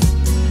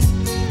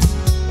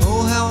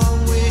 Oh, how I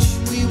wish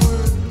we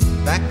were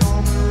back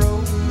on the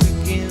road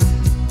again.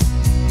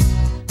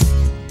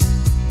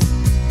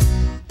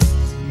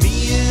 Me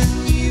and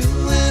you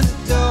and a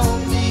dog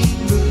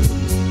named Boo,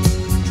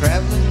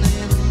 traveling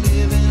and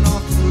living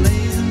off the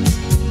land.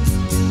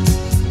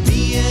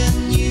 Me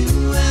and you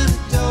and a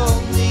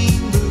dog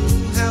named Boo,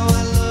 how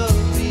I love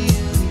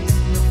being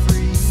a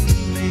free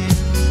man.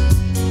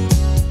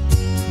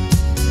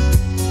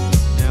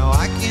 Now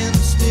I can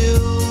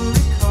still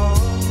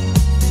recall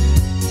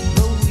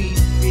the wheat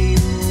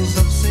fields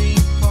of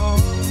St. Paul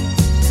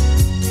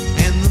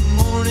and the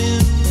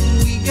morning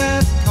we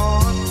got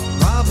caught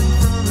robbing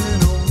from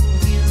an old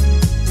inn.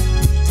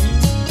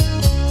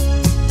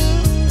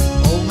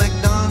 Old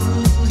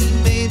MacDonald, he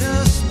made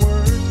us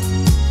work,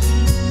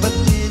 but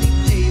then he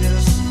paid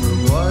us for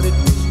what it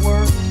was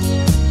worth.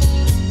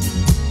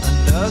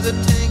 Another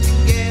tank of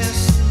gas,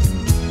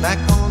 back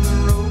on the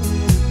road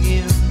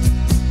again.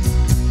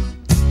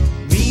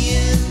 Me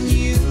and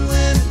you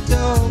and a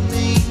dog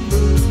named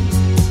Boo,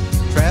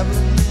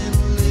 traveling and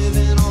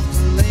living off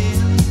the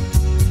land.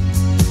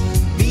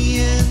 Me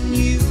and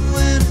you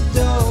and a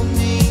dog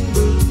named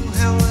Boo,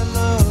 how I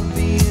love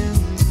being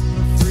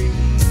a free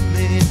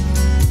man.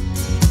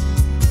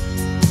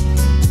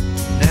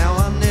 Now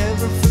I'll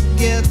never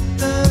forget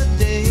the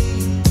day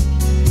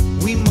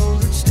we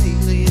motored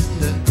stately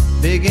into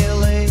big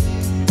LA.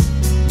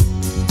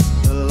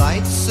 The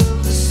lights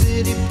of the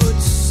city put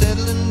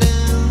settling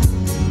down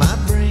my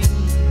brain.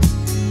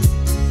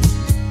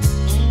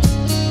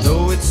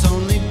 Though it's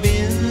only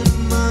been a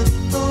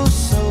month or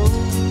so,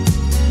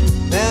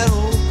 that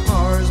old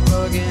car's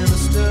bugging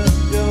us to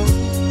go.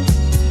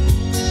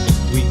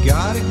 We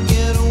gotta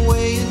get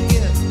away and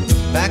get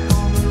back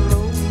on the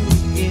road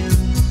again.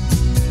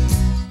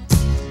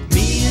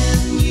 Me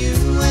and you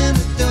and a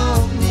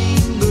dog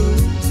named Boo,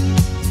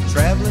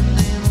 traveling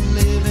and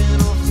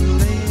living off the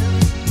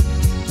land.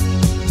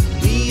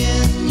 Me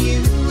and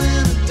you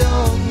and a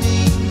dog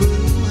named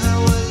Boo, how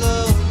I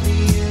love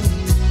being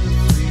a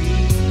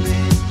free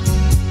man.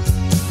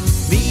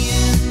 Me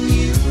and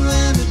you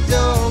and a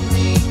dog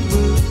named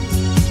Boo,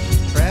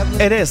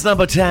 traveling. It is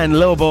number 10,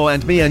 Lobo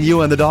and Me and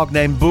You and the Dog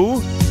Named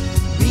Boo.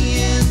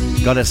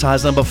 Got as high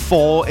as number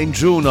 4 in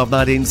June of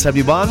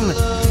 1971.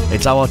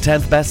 It's our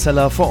 10th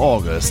bestseller for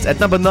August. At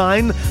number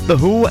 9, The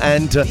Who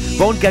and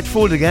Won't Get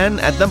Fooled Again.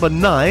 At number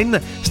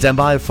 9, stand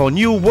by for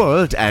New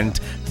World and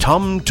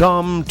Tom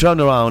Tom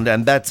Turnaround.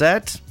 And that's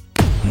it.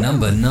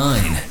 Number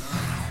 9.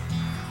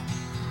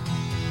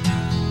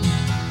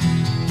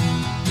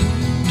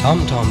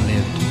 Tom Tom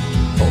lived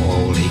for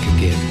all he could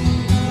give,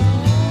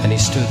 and he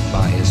stood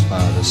by his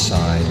father's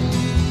side.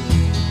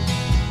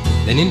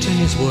 Then into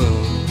his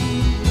world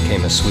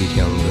came a sweet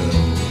young girl,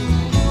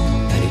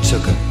 and he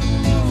took her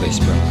for his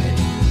bride.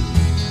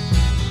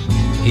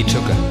 He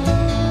took her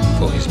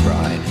for his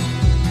bride.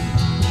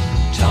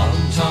 Tom,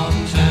 Tom,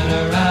 turn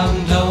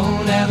around,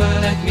 don't ever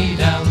let me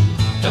down,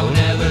 don't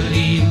ever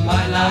leave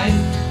my life.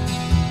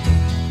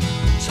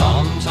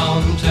 Tom,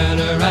 Tom, turn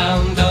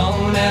around,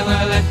 don't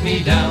ever let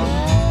me down,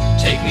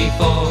 take me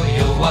for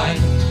your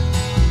wife.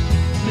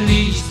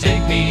 Please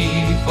take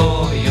me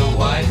for your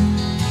wife.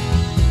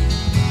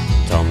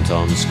 Tom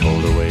Tom's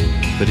called away,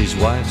 but his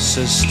wife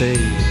says stay.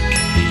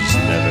 He's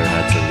never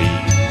had to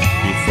leave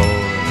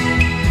before.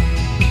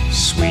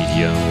 Sweet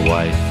young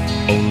wife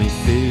only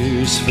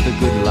fears for the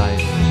good life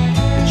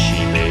that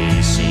she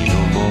may see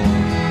no more.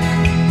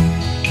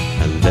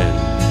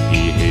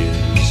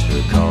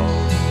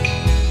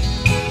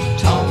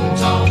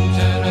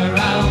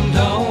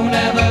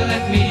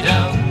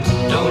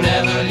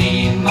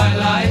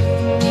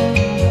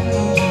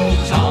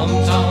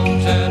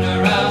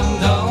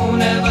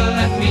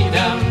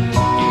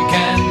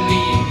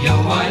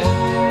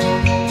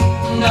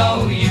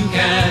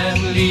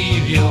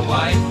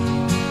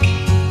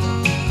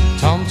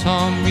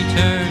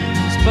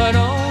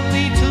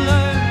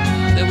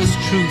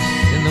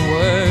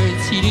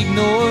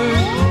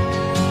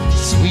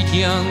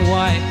 young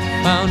wife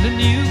found a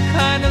new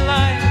kind of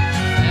life,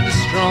 and a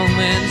strong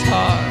man's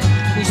heart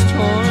was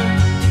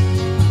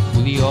torn.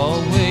 Will he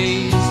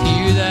always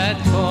hear that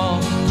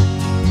call?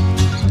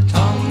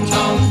 Tom,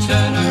 Tom,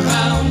 turn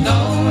around,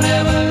 don't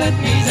ever let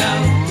me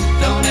down,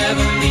 don't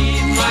ever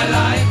leave my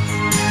life.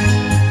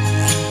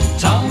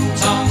 Tom,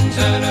 Tom,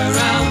 turn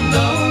around,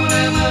 don't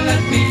ever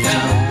let me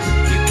down,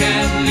 you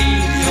can't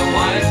leave your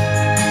wife.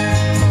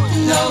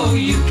 No,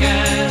 you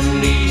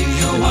can't leave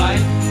your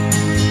wife.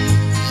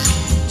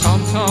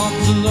 Tom,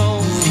 Tom's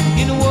alone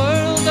in a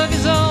world of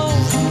his own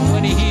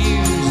when he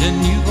hears a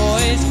new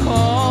voice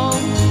call.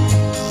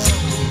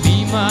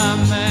 Be my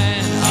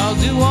man, I'll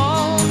do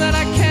all that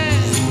I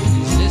can.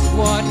 Is this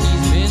what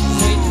he's been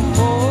waiting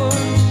for?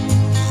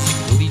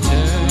 Will he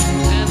turn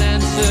and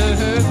answer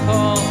her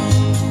call?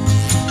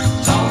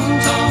 Tom,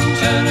 Tom,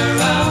 turn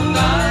around,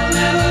 I'll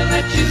never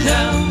let you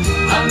down,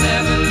 I'll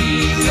never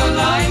leave your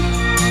life.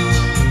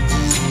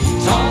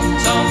 Tom,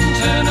 Tom,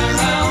 turn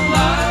around,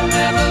 I'll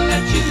never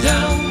let you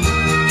down,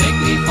 take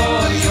me for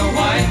your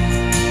wife,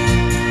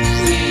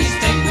 please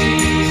take me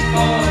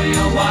for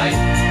your wife.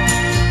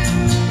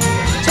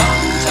 Tom,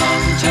 Tom,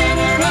 turn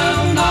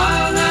around,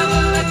 I'll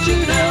never let you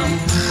down,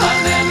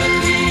 I'll never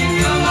leave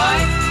your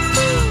life.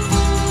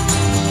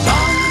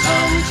 Tom,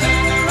 Tom,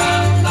 turn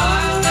around,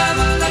 I'll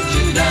never let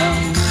you down,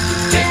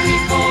 take me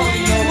for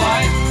your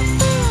wife,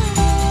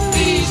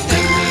 please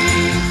take me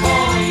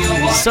for your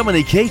wife. So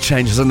many key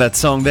changes in that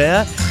song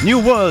there. New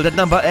World at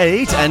number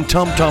 8 and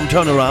Tom Tom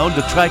Turnaround.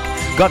 The track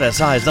got as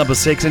high as number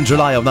 6 in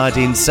July of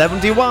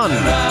 1971.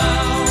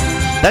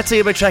 That's the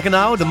year we're checking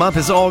out. The month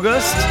is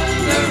August.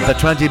 The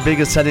 20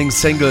 biggest selling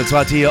singles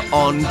right here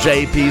on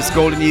JP's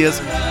Golden Years.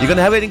 You're going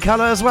to have it in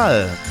color as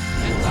well.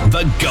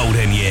 The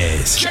Golden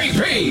Years.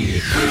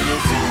 JP!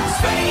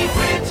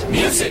 Favorite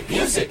music,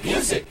 music,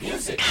 music,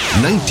 music.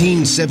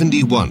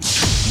 1971. Number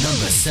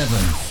 7.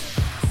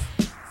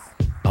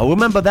 Oh,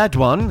 remember that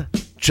one?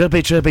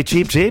 Chirpy Chirpy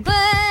Cheep Cheep.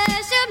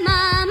 Where's your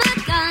mama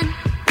gone?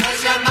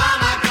 Where's your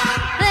mama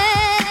gone?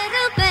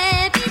 Little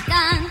baby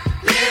gone.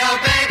 Little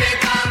baby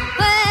gone.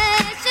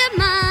 Where's your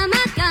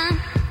mama gone?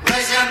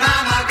 Where's your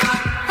mama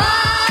gone?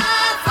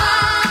 Far,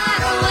 far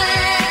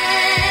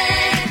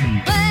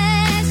away.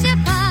 Where's your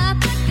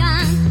papa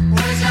gone?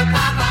 Where's your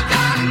papa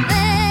gone?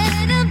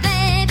 Little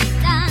baby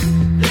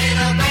gone.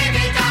 Little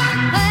baby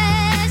gone.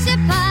 Where's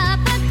your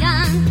papa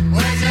gone?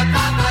 Where's your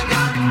papa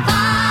gone?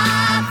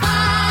 Far,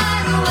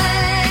 far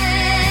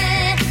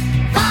away.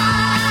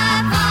 Far,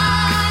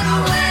 far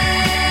away.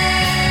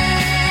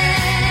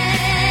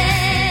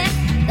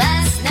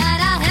 Last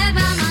night I heard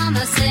my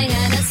mama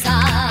singing a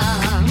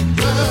song.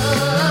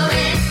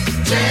 Ooh-wee,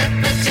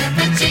 chirpy,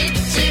 chirpy, cheep,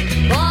 cheep.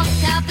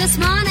 Woke up this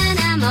morning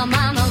and my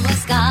mama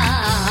was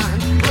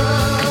gone.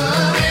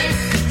 Ooh-wee,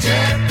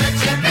 chirpy,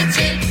 chirpy,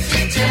 cheep,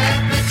 cheep,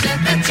 chirpy,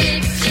 chirpy,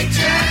 cheep, cheep,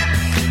 chirp.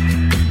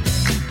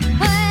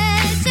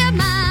 Where's your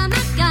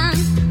mama gone?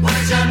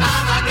 Where's your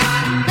mama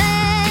gone?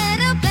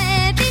 Little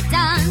baby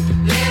done.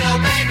 Little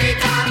baby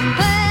gone.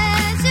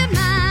 Where's your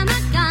mama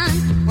gone?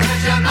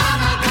 Where's your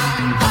mama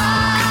gone?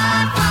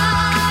 Far,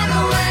 far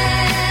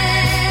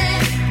away.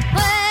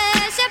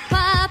 Where's your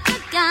papa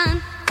gone?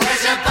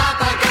 Where's your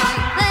papa gone?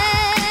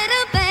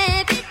 Little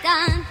baby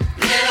done.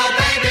 Little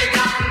baby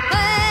gone.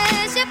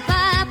 Where's your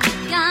papa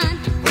gone?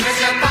 Where's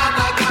your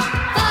papa gone?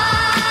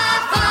 Far,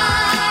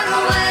 far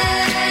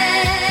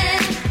away.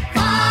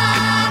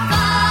 Far,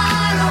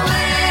 far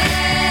away.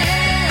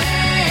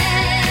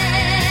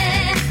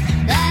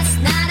 Last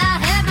night I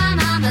heard my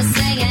mama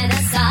singing a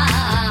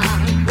song.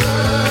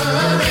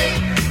 Ooh-wee,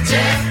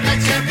 chirpy,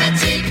 chirpy,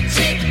 cheep,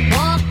 cheep.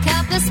 Woke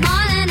up this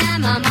morning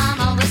and my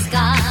mama was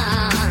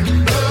gone.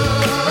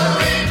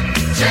 Ooh-wee,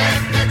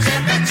 chirpy,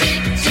 chirpy,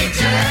 cheep, cheep,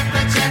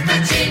 chirpy, chirpy,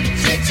 cheep,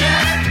 cheep,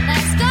 chirp.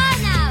 Let's go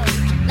now.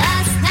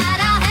 Last night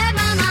I heard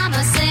my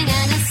mama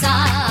singing a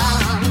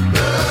song.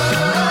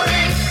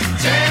 Ooh-wee,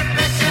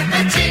 chirpy,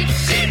 chirpy, cheep,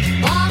 cheep.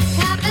 Woke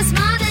up this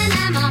morning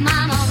and my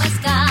mama was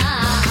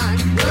gone.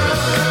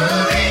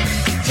 Ooh-wee,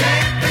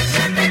 chirpy,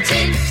 chirpy,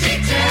 cheep, cheep,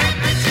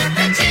 chirpy,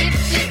 chirpy, cheep,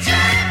 cheep,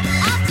 chirp.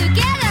 All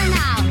together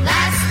now.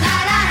 Last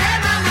night I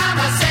heard my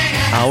mama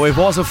singing. Oh, it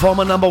was a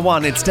former number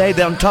 1. It stayed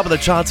there on top of the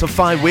charts for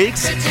 5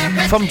 weeks.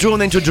 From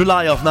June into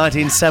July of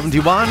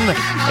 1971.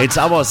 It's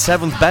our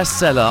 7th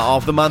bestseller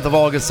of the month of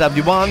August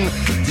 71.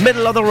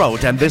 Middle of the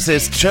road. And this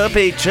is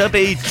Chirpy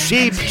Chirpy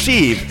Cheep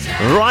Cheep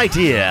right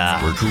here.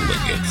 We're cooling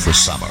it for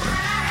summer.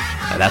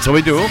 And that's what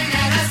we do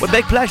with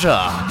big pleasure.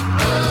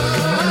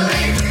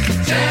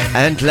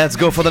 And let's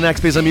go for the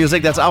next piece of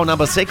music. That's our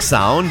number 6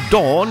 sound,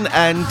 Dawn,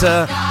 and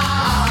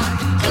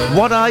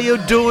What Are You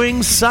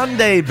Doing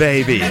Sunday,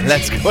 Baby?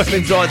 Let's go and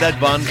enjoy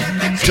that one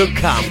to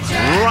come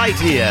right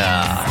here.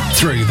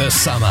 Through the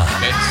summer.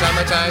 It's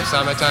summertime,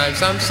 summertime,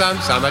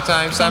 summertime,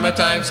 summertime,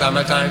 summertime,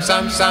 summertime,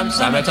 summertime,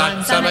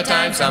 summertime,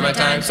 summertime.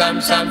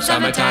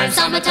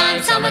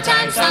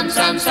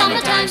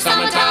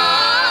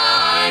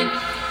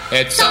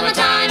 It's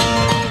summertime.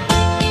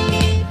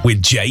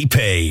 With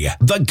JP,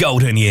 The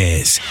Golden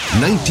Years.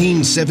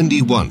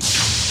 1971.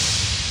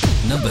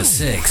 Number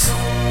 6.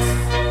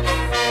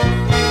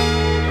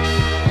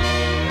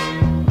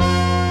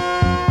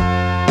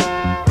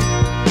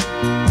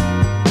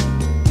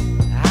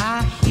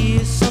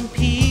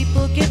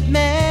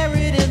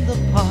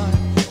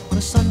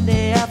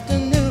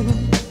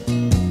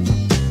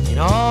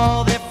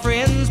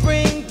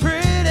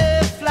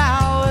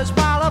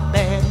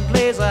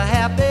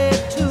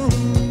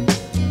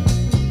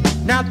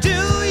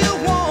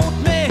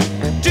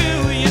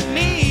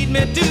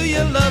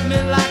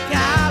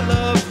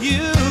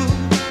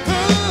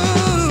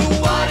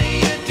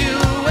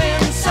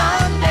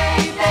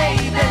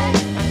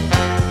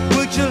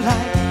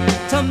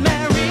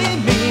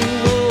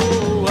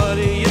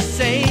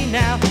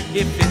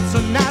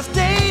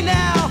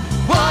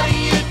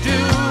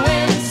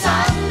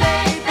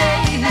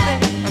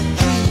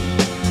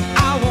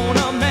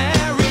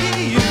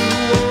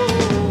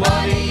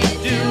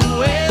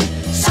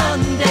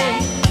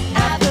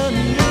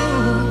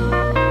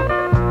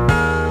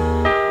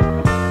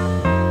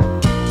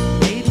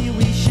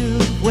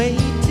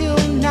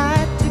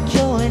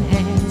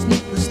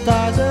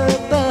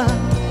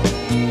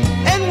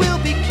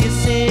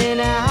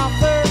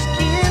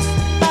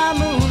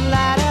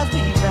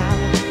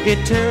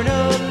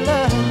 eternal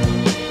love.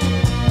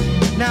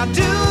 Now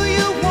do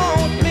you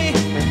want me?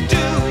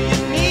 Do you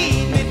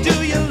need me?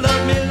 Do you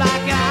love me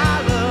like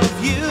I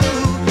love you?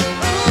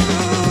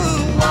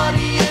 Ooh, what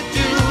are you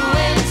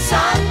doing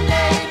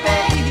Sunday,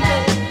 baby?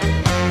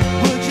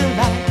 Would you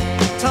like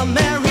to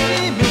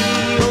marry me?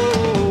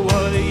 Oh,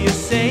 what do you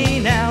say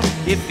now?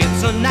 If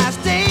it's a nice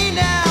day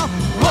now,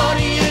 what are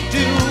you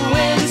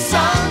doing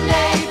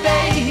Sunday,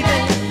 baby?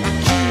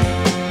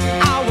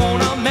 I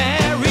wanna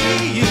marry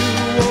you.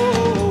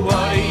 Oh,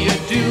 what are you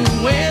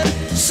doing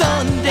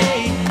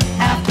Sunday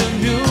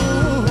afternoon?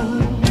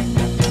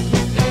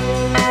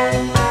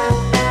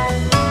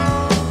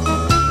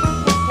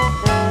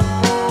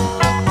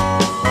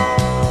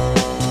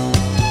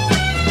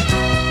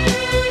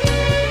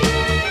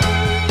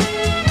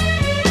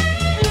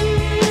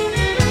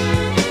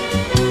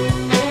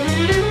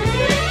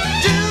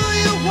 Do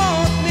you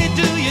want me?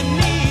 Do you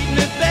need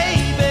me,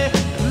 baby?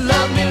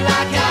 Love me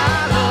like I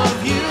love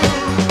you.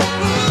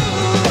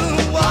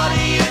 Ooh, what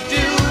are you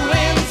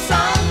doing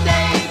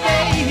Sunday,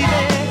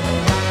 baby?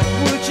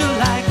 Would you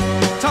like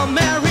to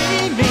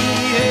marry me?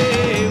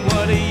 Hey,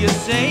 what do you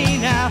say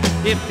now?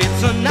 If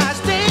it's a nice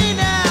day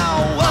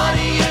now, what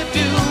are you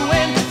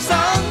doing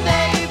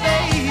Sunday,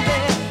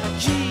 baby?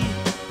 Gee.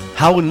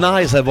 How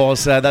nice that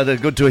was.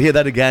 Good to hear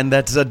that again.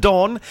 That's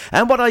Dawn.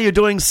 And what are you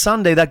doing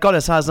Sunday? That got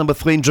as high as number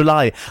 3 in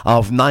July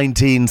of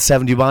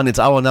 1971. It's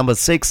our number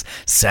 6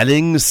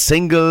 selling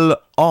single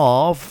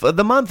of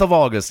the month of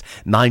August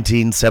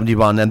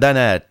 1971. And then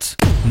at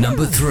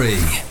Number 3.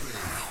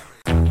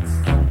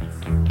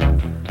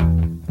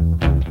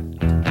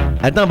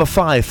 At number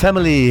 5,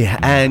 Family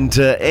and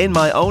In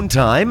My Own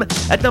Time.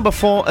 At number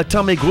 4,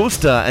 Atomic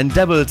Rooster and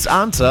Devil's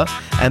Answer.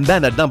 And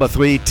then at number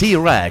 3,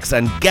 T-Rex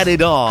and Get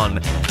It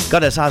On.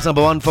 Got as high as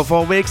number 1 for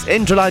 4 weeks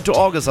in July to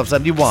August of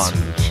 71.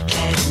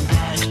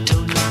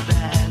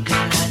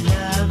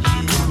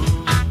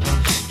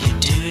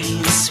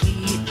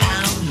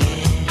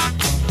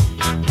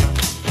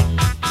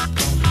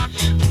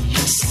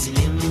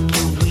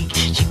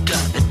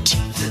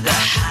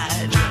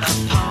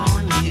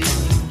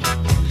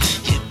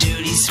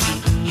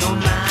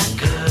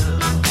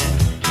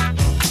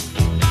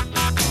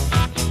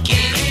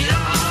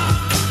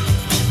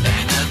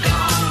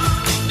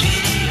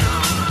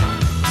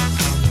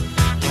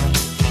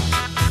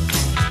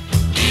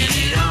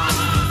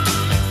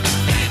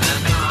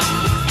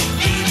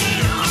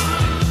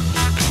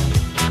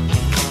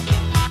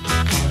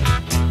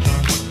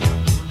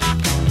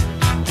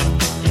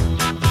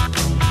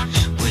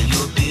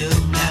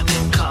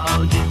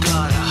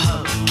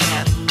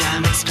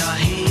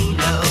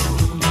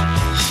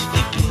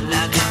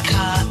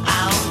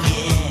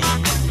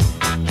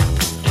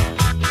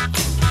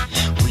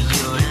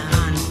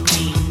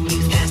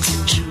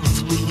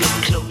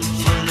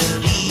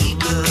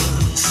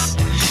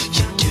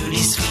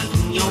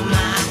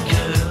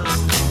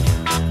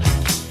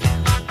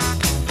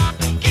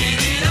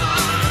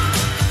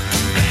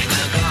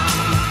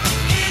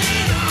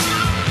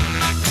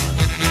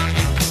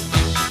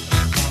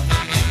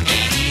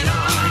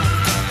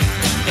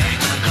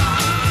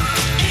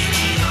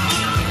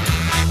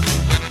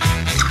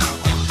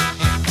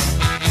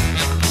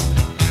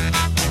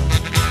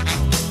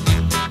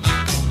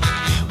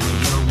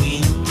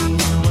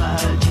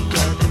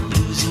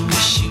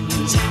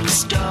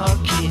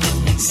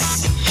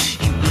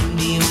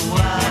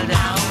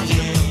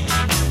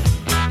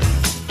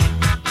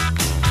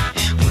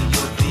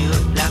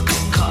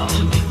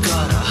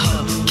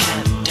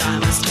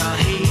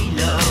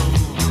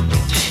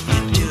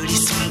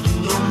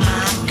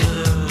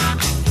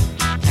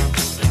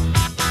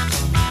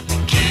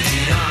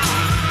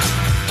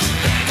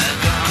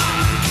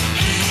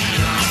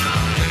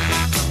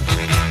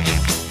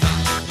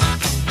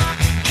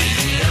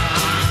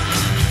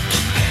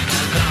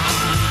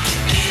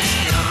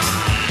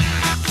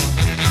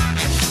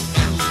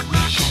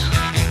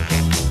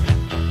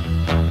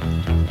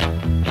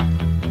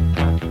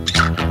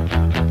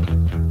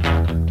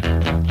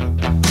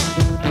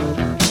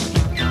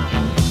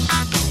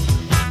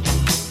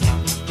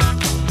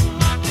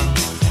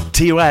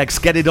 T-Rex,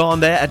 Get It On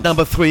there at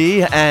number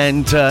 3,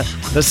 and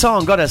the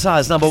song got as high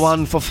as number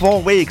 1 for 4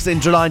 weeks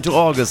in July to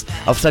August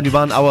of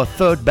 71, our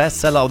third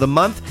bestseller of the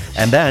month.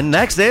 And then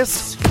next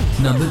is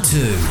Number 2.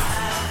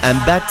 And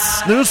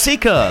that's New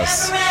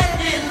Seekers.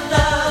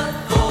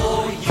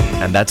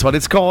 And that's what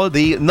it's called,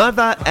 the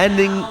Never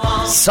Ending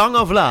Song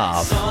of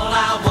Love.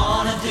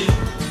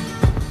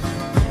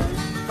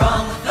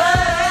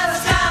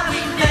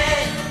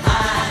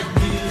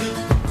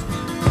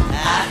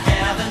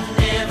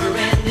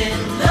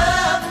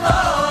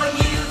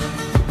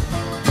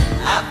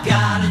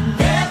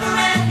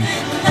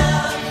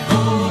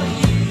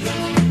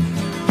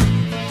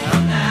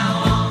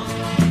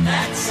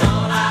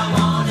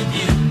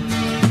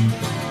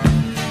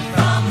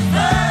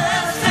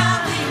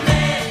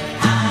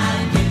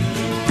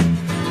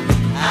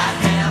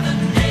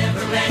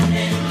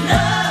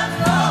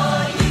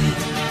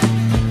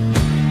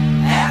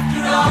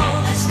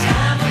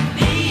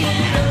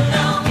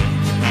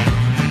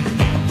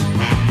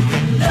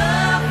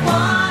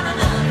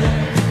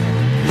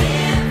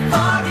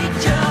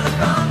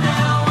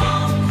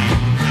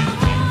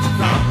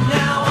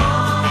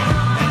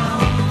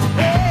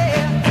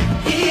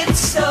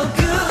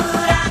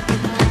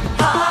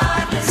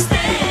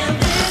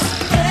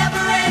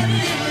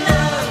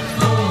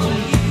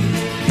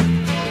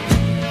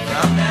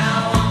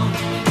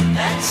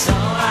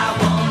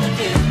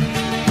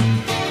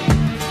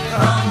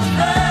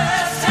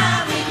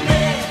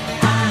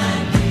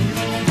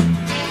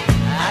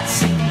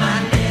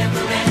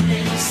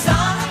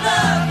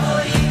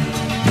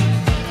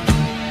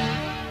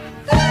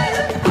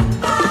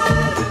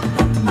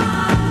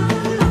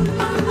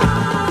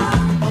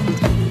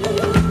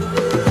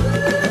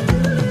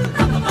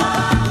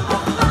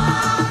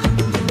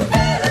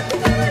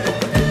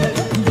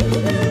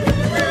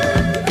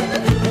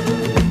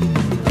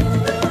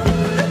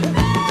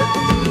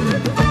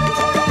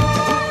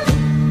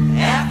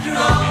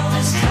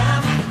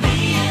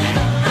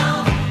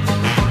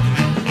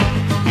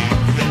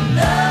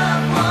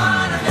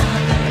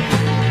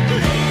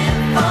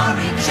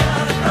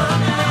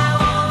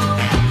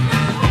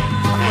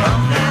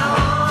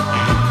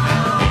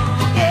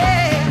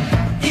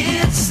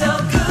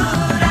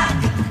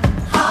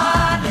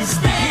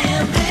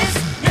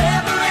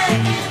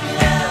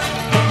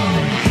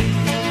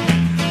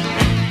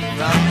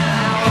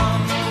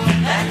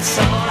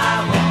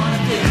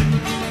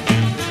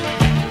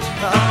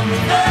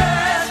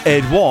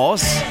 It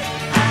was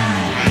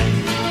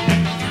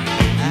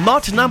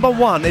not number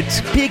 1.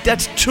 It peaked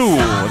at 2.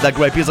 That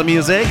great piece of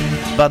music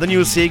by the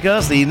New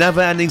Seekers, The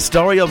Never-Ending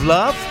Story of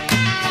Love.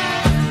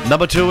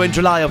 Number 2 in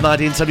July of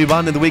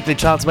 1971 in the weekly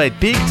charts where it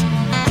peaked.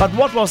 But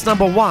what was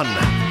number 1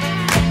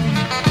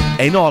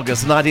 in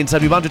August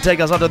 1971? To take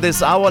us out of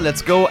this hour,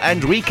 let's go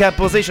and recap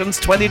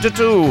positions 20 to 2.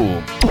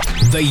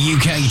 The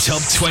UK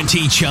Top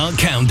 20 Chart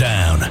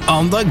Countdown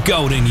on the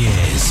Golden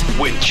Years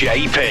with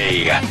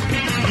JP.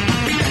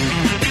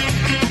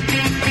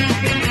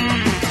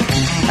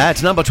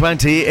 At number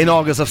 20 in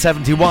August of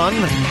 71,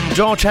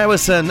 George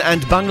Harrison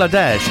and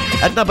Bangladesh.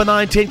 At number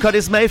 19,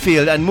 Curtis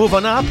Mayfield and Move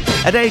On Up.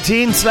 At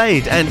 18,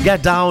 Slade and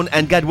Get Down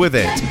and Get With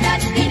It.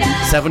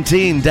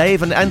 17,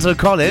 Dave and Ansel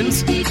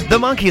Collins, The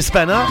Monkey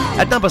Spanner.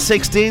 At number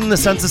 16,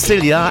 San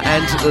Cecilia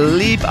and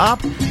Leap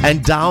Up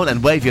and Down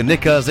and Wave Your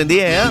Knickers in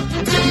the Air.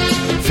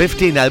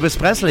 15, Elvis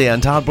Presley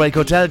and Heartbreak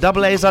Hotel,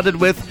 double A started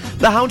with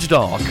The Hound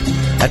Dog.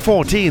 At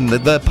 14,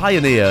 The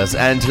Pioneers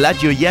and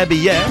Let Your Yeah Be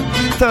Yeah.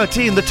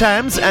 13, The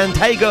Tams and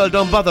Hey Girl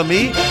Don't Bother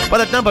Me.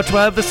 But at number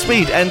 12, The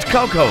Sweet and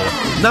Coco.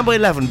 Number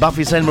 11,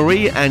 Buffy Sainte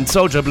Marie and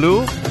Soldier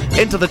Blue.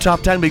 Into the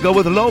top 10 we go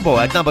with Lobo.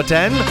 At number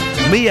 10,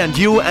 Me and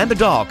You and the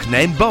Dog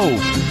named Bo.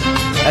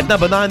 At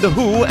number 9, The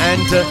Who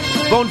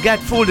and Won't Get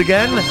Fooled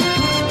Again.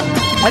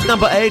 At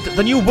number 8,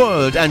 The New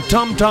World and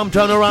Tom Tom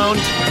Turn Around.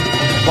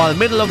 While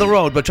Middle of the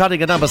Road were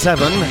charting at number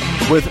 7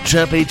 with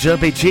Chirpy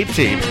Chirpy Cheep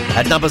Cheep.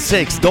 At number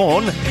 6,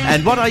 Dawn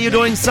and What Are You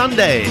Doing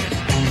Sunday.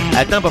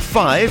 At number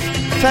 5,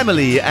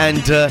 Family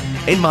and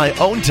In My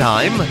Own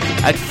Time.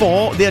 At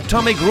 4, The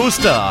Atomic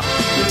Rooster,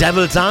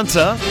 Devil's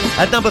Answer.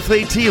 At number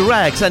 3,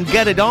 T-Rex and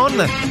Get It On.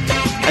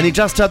 And you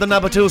just heard the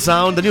number 2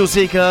 sound, The New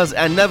Seekers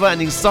and Never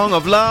Ending Song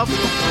of Love.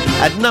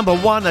 At number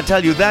 1, I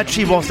tell you that,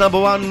 she was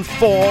number 1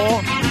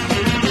 for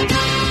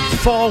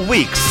 4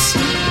 weeks.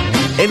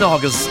 In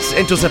August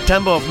into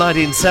September of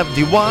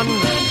 1971.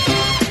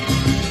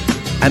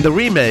 And the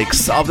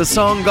remix of the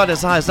song got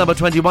as high as number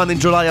 21 in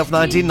July of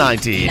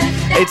 1990.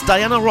 It's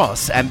Diana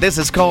Ross, and this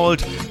is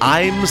called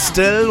I'm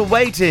Still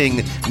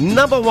Waiting.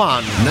 Number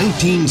 1.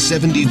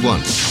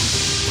 1971.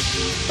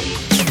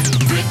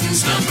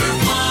 Britain's number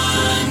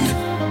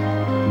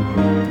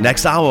 1.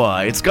 Next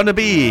hour, it's gonna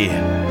be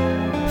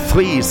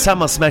 3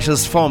 summer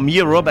smashes from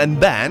Europe, and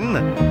then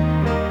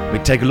we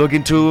take a look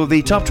into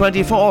the top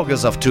 20 for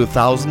August of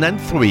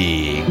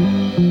 2003.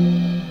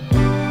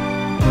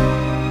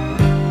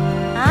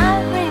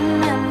 I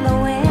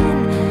remember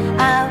when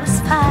I was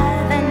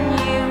 5 and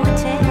you were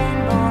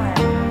 10, boy.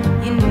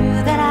 You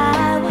knew that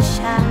I was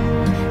shy,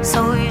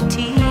 so you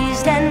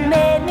teased and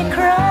made me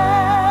cry.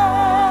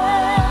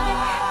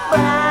 But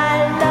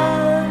I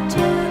loved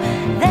you.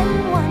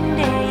 Then one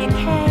day you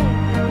came.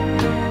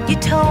 You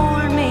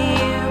told me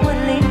you were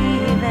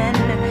leaving.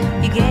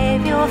 You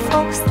gave your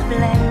folks the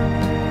blame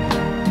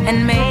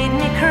and made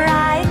me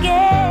cry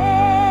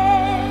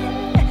again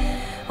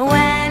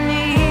when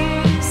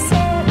you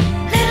said,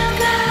 little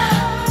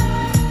girl,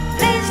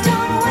 please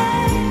don't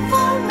wait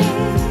for me.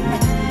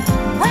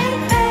 Wait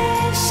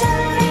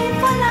patiently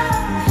for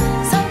love.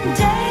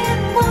 Someday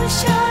it will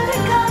surely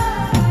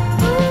come.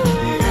 Ooh,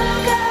 little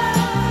girl,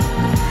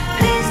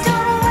 please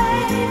don't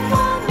wait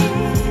for me.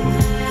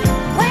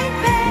 Wait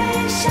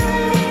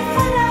patiently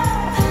for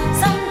love.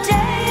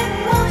 Someday it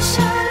will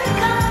surely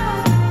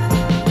come.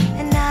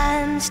 And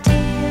I'm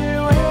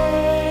still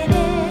waiting.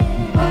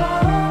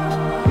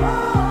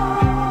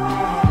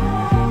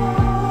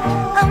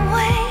 I'm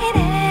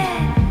waiting.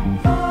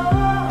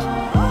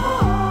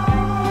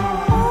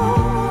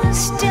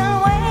 Still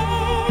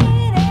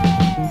waiting.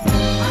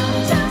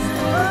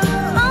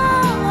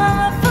 I'm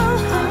a fool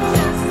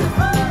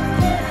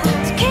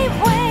to keep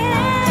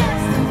waiting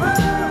for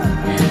you.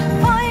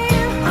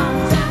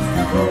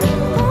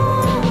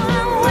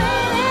 I'm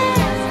waiting.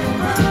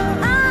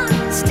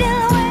 I'm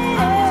still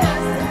waiting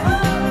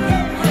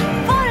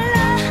for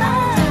love,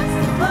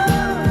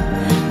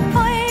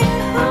 for you.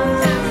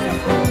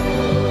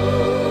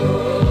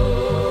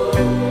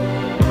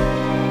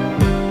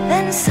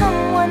 Then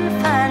someone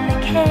finally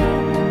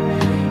came.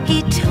 He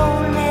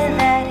told me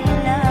that he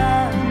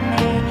loved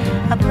me.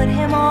 I put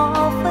him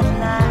off with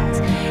lies.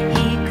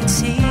 He could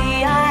see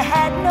I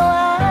had no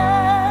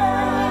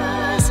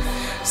eyes.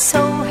 So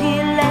he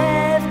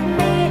left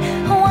me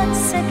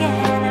once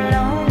again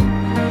alone,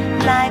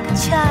 like a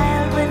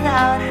child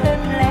without her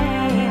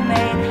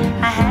playmate.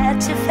 I had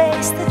to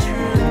face the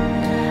truth.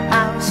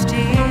 I was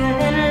still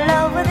in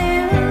love with you.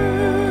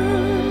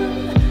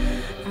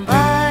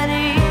 But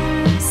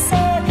you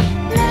said,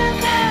 little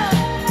girl,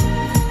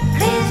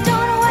 please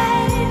don't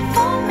wait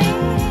for me.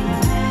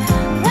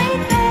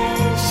 Wait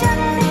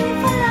patiently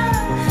for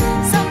love.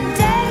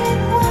 Someday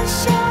it will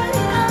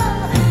surely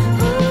come.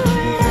 Ooh,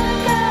 little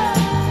girl,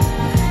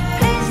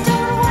 please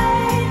don't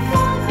wait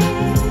for me.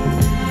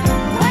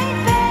 Wait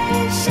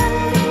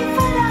patiently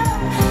for love.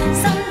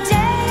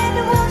 Someday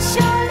it will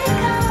surely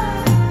come.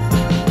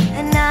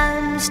 And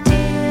I'm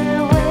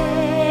still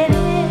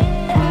waiting.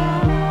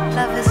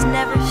 Love has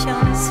never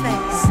shown its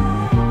face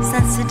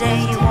since the day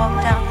you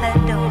walked out that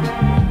door.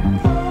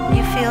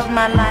 You filled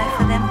my life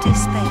with empty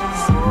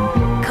space.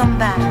 Come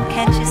back,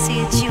 can't you see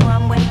it's you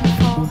I'm waiting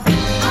for?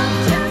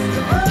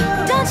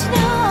 Don't you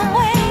know I'm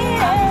waiting?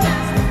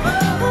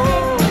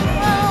 Ooh,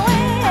 I'm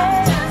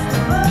waiting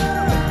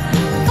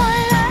for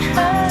love,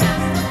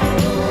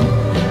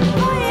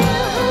 for you.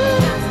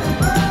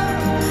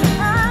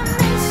 I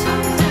miss you.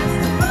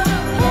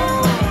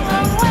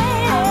 I'm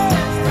waiting.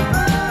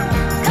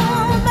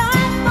 Come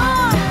back,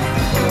 boy.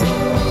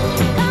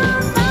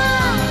 Come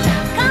back,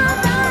 come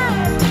back,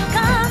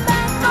 come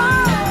back,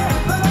 boy.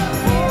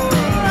 Ooh,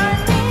 I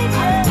need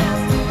you.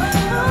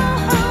 Ooh,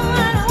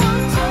 I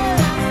want you.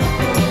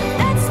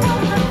 That's what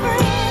my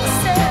brain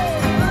said.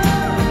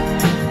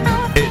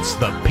 It's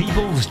the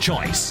people's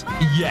choice.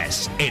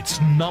 Yes, it's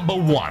number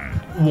one.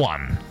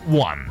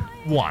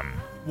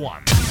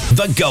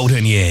 The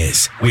Golden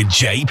Years with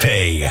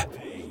JP.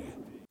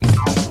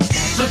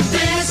 The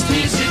best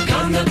music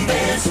on the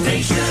best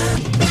station.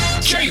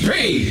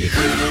 JP.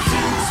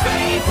 Britain's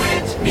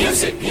favorite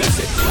music.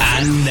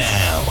 And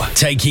now,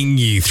 taking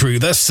you through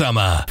the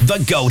summer, The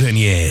Golden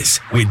Years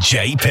with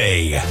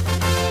JP.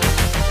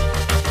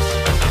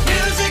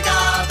 Music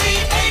of the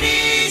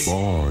 80s.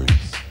 Boys.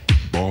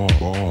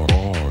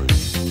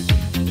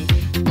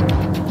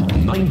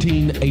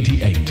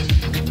 1988.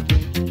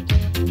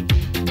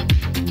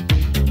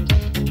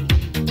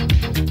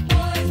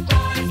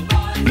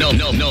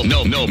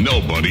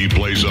 Nobody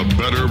plays a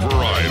better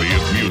variety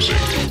of music.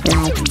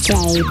 Like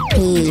JP.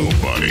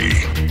 Nobody.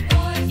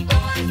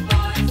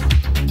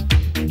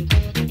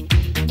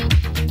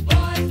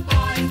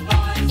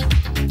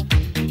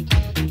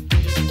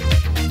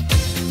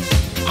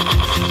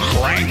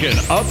 Cranking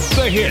up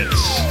the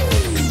hits.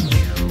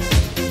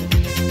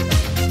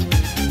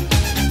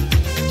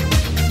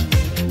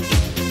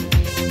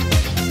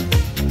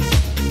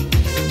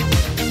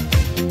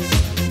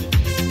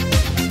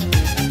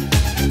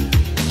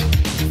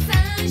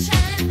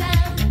 Sunshine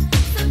down,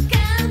 so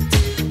come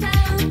to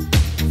town.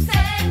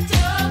 Set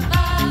your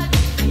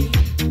body free.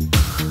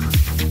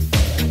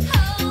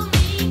 Hold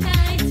me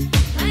tight,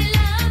 my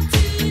love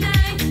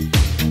tonight.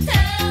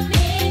 Tell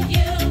me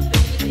you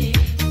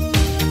believe.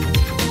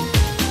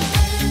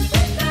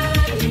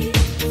 Everybody,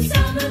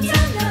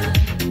 summertime love.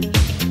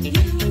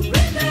 You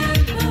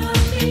remember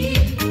me.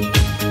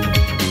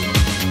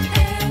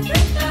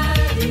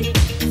 Everybody,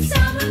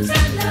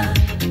 summertime love.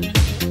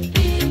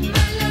 Be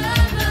my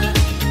lover,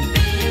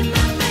 be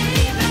my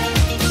baby.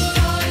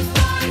 Boys,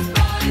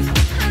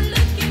 I'm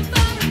looking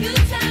for a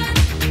good time.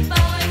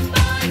 Boys,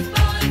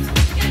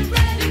 get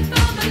ready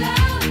for my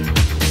love.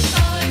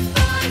 Boys,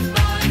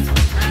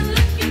 I'm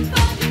looking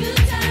for a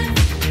good time.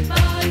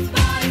 Boys,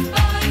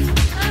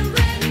 I'm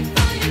ready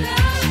for your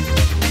love.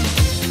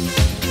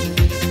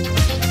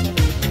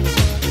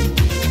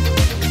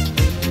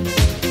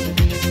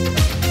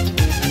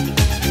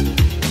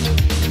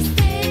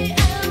 Stay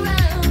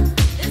around,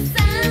 the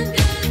sun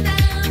goes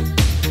down.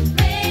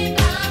 Babe,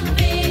 I'm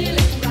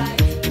feeling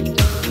right.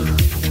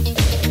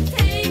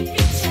 Take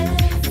a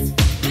chance,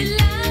 we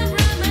love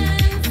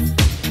romance.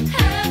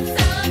 Have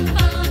some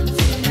fun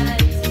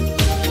tonight.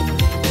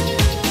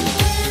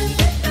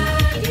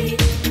 Everybody,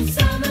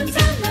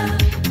 summertime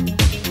love.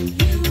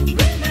 You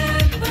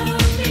remember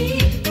me.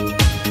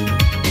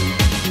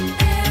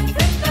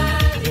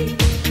 Everybody,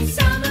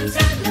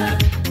 summertime love.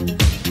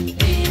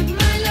 Be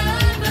my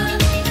lover,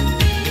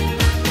 be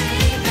my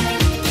baby.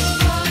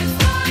 Boys,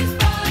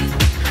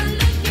 I'm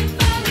looking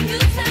for a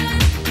good time.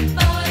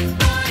 Boys,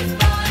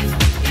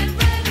 get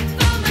ready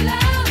for my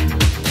love.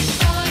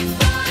 Boys,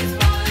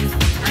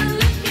 I'm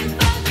looking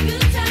for a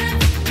good time.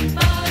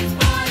 Boys,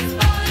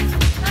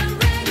 I'm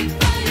ready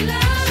for your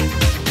love.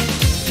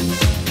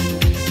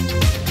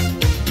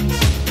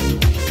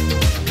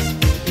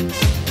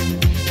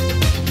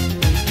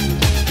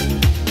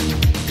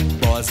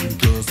 Boys and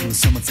girls in the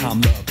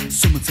summertime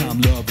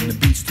love on the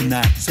beach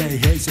tonight. Say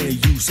hey, say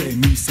you, say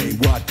me, say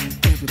what?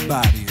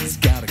 Everybody's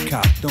got a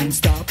cop. Don't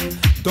stop,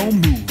 don't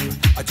move.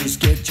 I just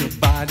get your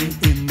body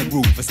in the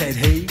groove. I said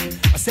hey,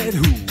 I said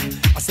who?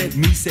 I said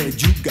me,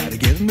 said you. Gotta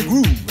get in the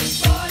groove.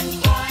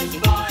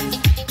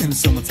 In the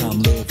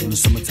summertime love, in the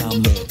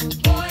summertime love.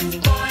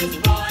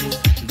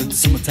 Let the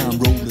summertime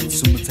roll, let the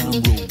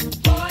summertime roll.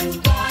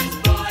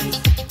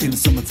 In the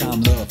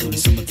summertime love, in the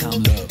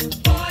summertime love.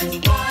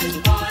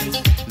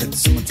 Let the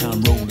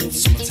summertime roll, let the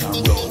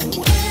summertime roll.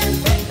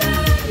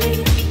 Everybody,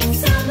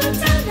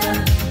 summertime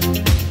love.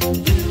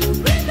 You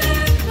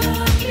remember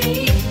me.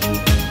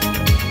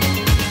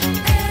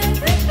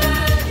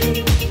 Everybody,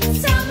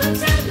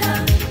 summertime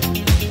love.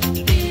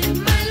 Be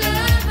my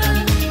lover,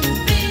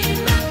 be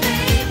my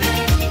baby.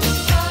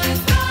 Boys,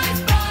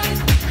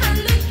 I'm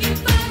looking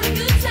for a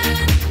good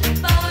time.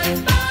 Boys,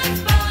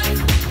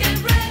 get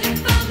ready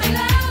for my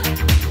love.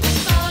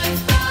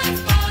 Boys,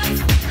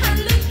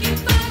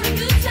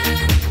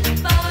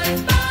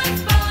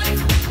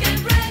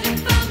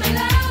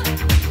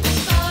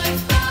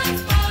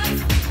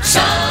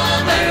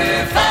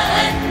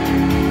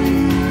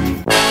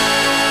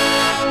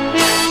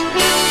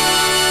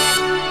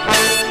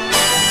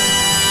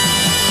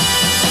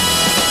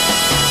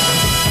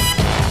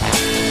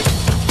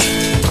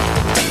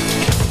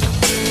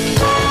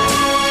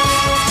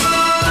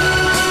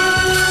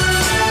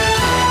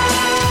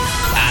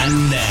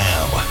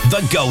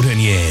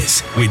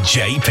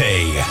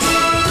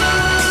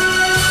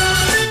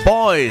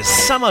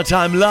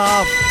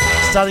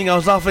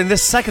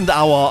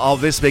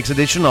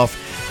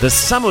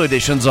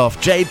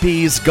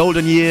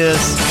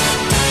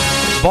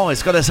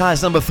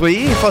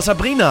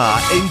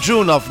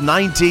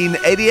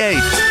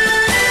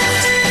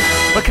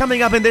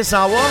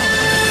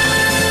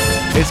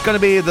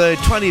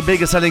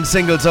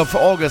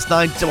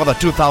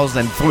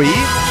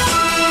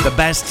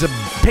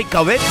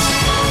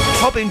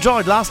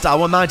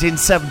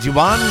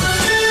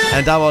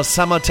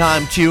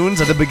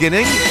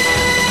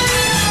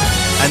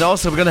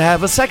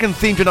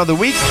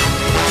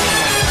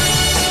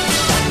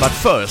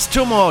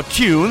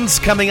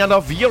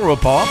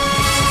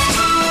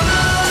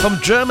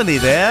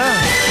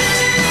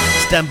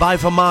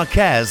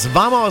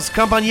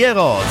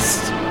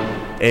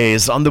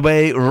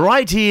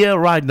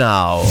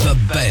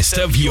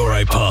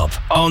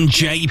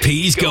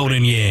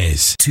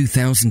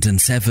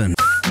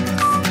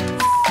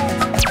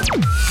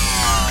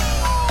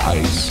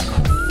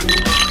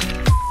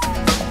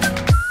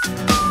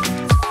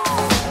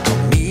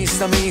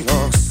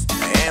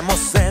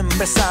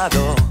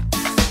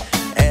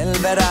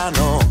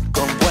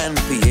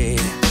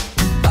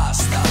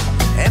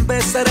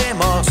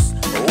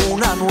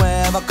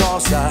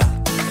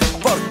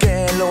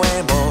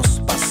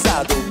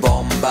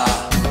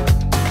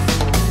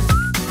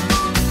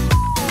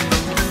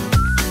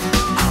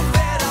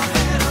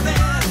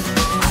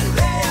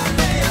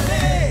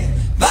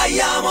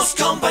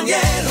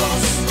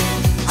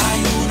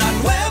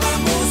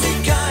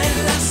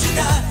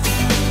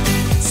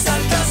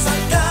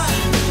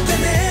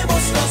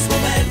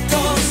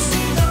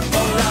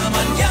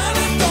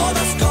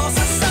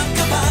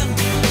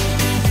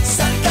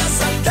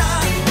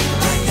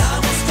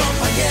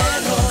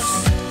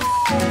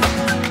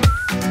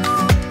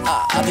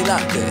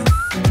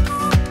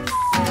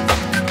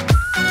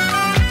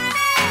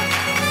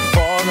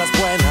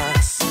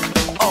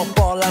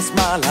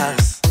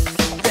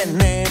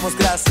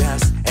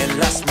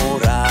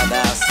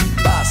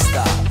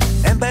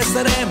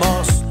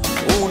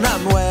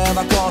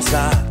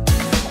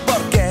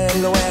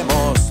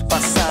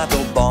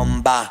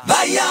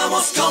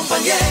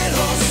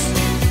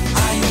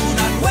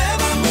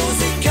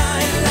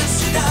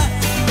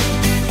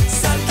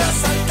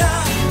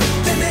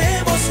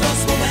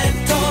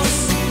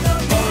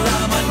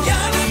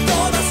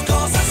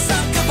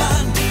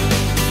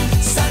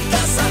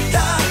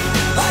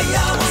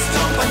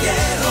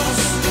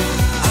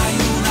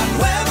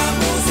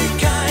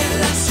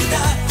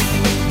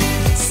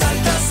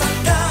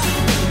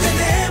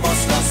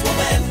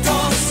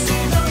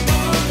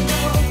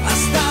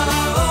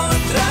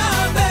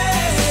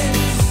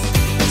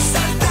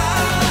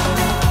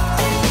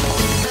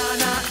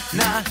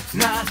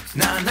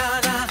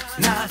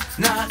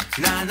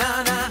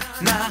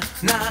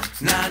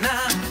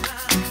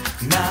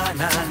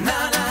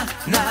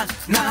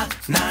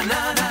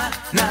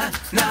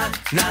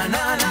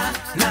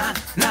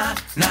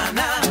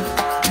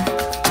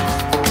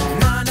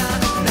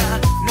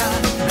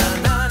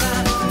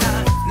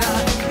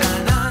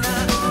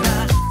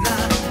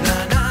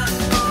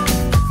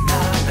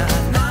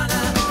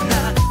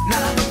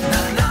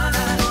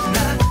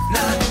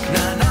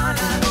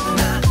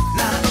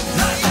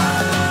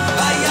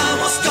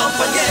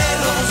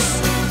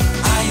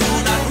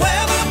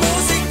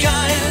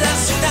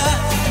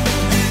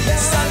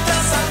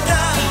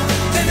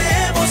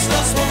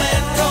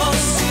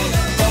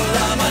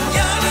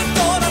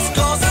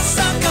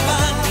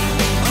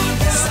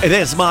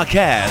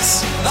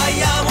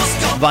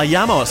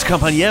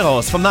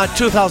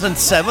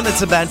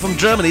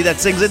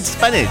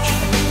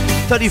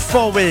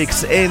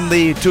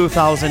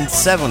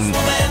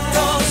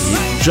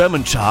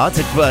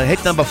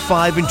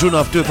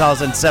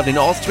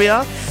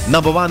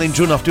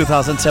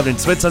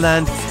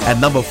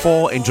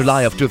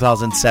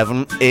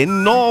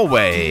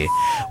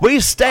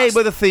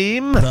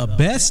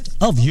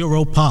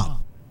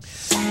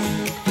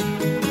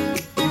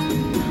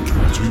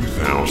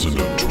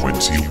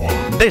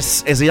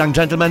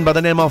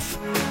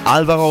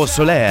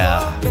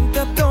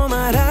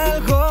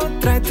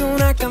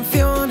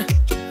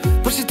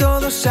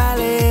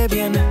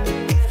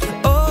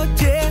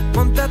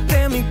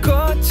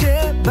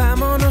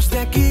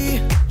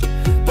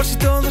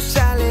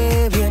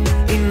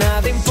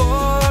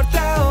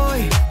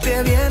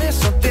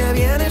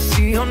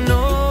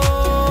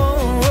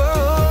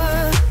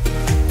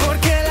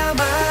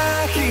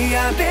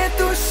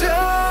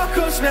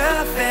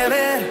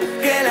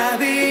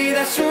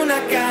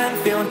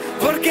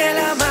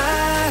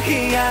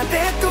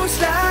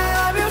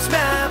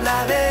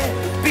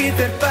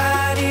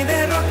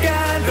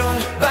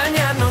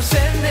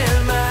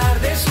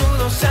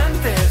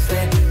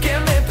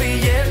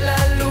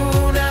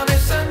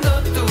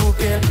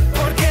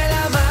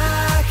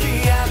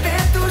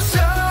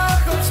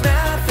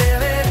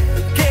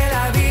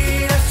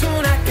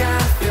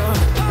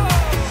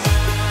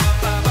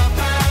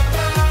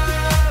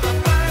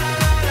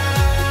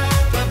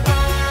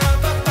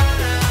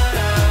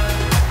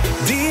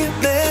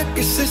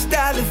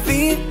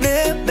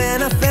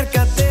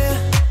 acércate,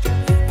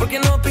 porque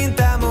no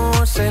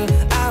pintamos el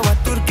agua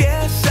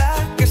turquesa,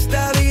 que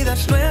esta vida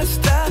es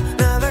nuestra,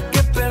 nada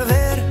que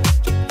perder,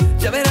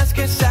 ya verás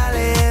que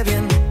sale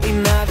bien y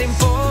nada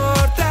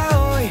importa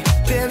hoy,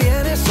 te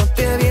vienes o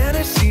te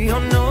vienes, sí o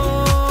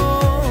no,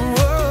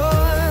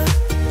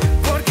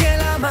 porque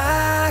la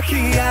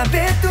magia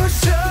de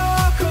tus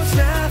ojos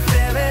me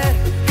hace ver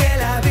que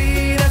la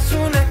vida es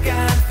una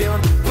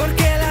canción,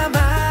 porque la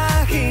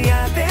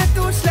magia de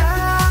tus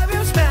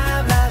labios me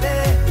habla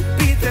de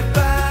Peter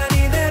Pan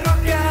y de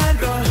rock and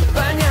roll,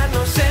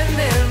 bañarnos en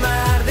el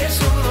mar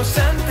desnudos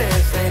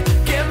antes de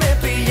que me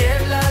pille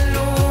la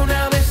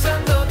luna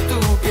besando tu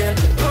piel,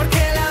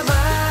 porque la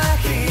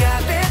magia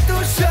de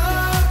tus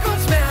ojos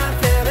me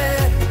hace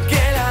ver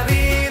que la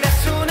vida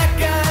es una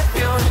canción.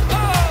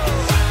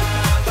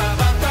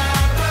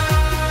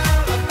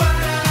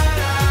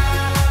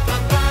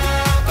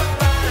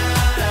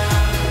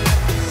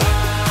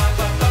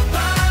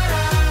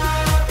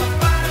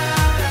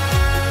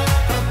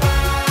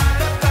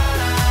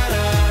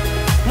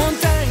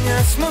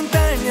 Montañas,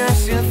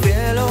 montañas y el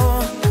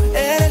cielo,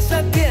 eres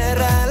la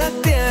tierra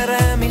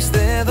en mis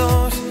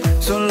dedos,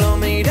 solo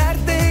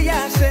mirarte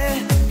ya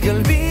sé que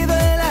olvido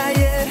el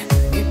ayer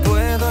y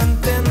puedo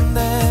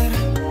entender,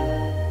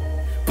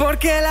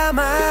 porque la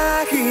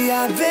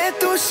magia de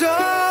tus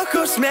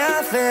ojos me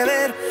hace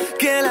ver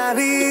que la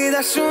vida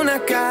es una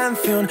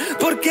canción,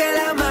 porque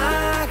la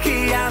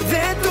magia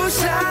de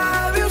tus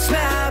labios me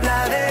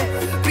habla de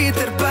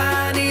Peter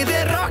Pan y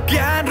de rock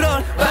and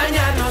roll,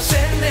 bañarnos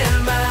en el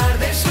mar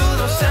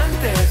desnudos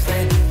antes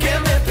de que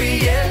me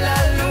pille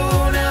la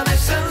luna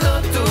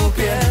besando tu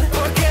piel,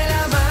 porque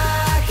la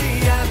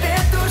magia de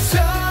tus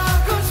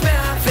ojos me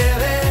hace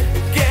ver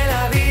que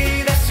la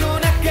vida es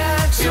una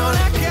canción.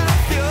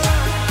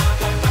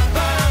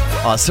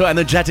 Oh, so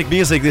energetic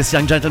music this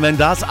young gentleman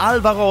does.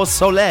 Alvaro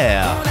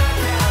Soler.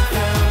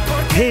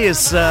 He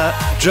is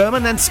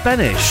German and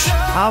Spanish.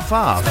 Half.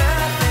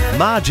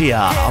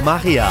 Magia.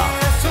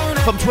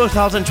 From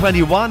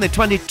 2021,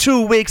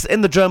 22 weeks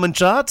in the German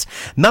charts.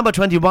 Number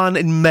 21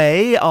 in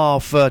May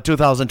of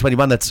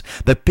 2021. That's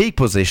the peak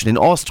position in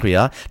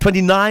Austria.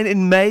 29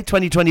 in May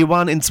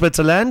 2021 in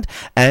Switzerland.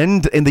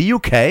 And in the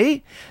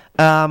UK,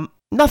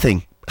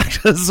 nothing.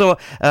 So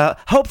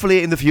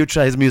hopefully in the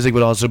future his music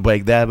will also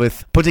break there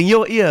with putting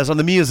your ears on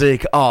the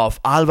music of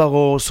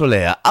Alvaro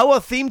Soler. Our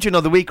theme tune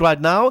of the week right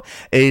now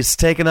is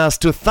taking us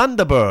to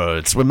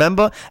Thunderbirds,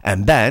 remember?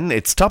 And then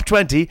it's top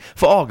 20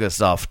 for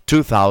August of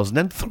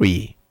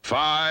 2003.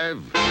 5,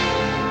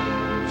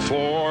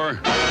 4,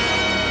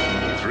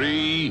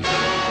 3,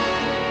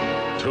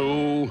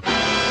 2,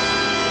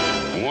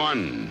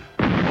 1.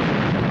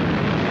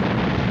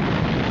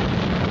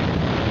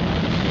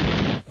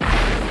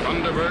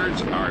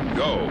 Thunderbirds are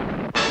go.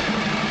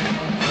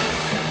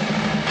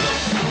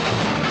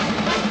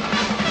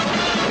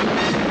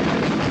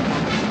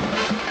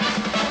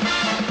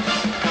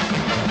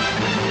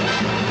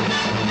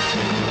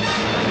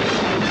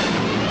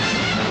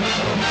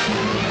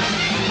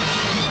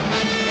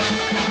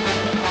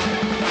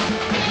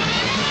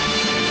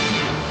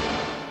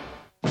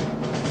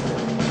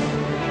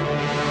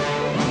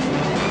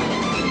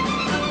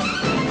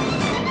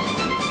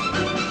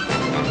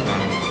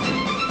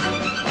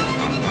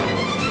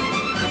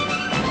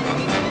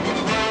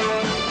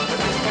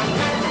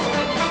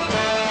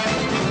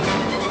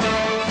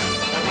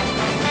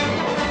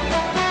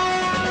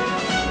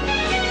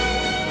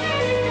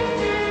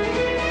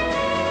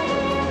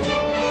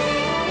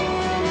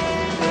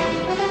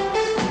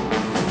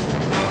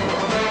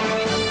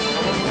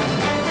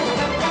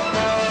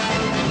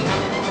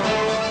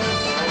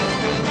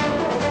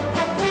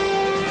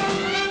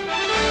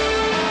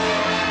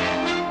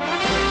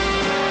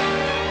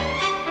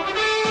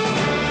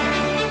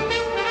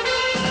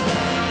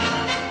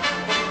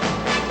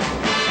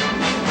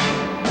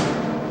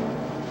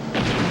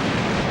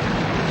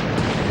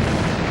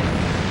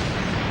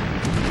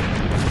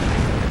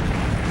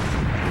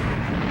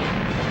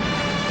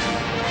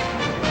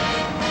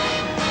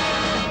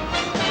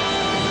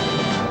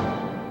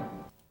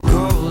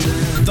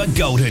 The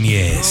Golden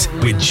Years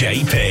with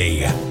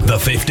JP. The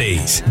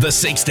 50s, the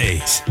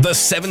 60s, the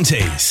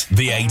 70s,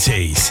 the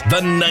 80s,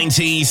 the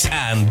 90s,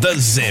 and the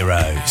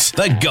zeros.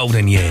 The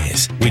Golden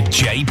Years with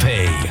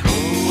JP.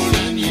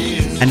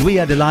 And we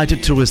are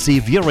delighted to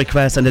receive your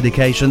requests and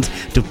dedications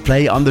to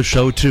play on the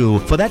show too.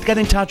 For that, get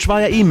in touch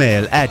via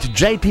email at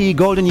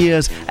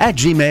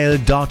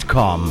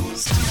jpgoldenyears@gmail.com.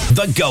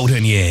 The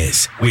Golden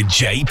Years with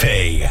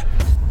JP.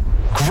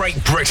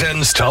 Great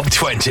Britain's Top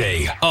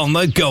 20 on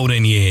The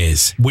Golden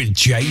Years with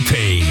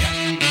JP.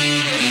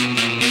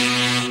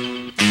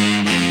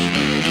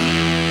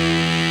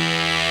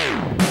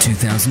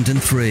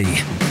 2003.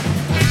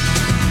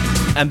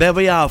 And there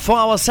we are for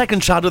our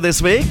second chart of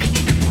this week.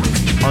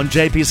 On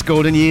JP's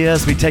Golden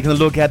Years, we're taking a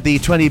look at the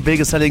 20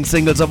 biggest selling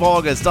singles of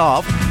August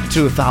of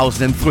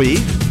 2003.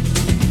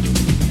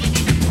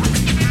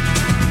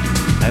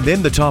 And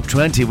in the top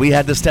 20, we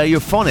had the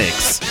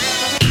Stereophonics.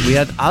 We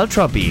had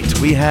Ultra Beat.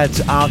 We had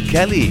R.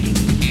 Kelly.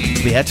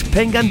 We had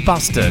Pink and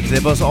Busted.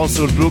 There was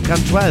also Drew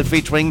Cantrell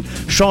featuring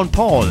Sean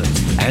Paul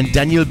and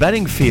Daniel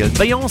Bedingfield.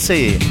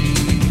 Beyoncé,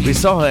 we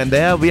saw her in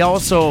there. We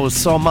also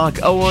saw Mark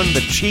Owen,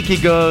 the Cheeky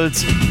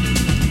Girls,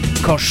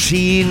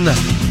 Kosheen,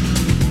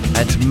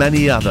 and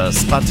many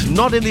others, but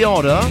not in the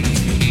order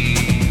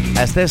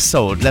as they're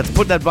sold. Let's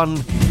put that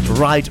one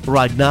right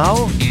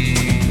now.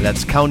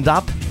 Let's count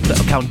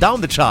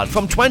down the chart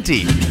from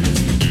 20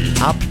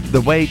 up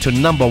the way to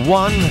number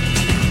 1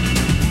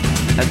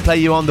 and play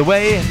you on the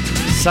way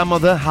some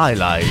of the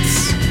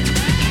highlights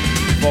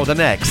for the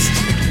next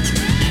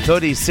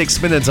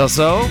 36 minutes or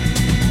so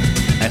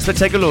as we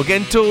take a look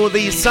into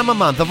the summer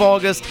month of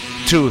August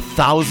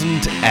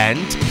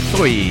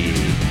 2003.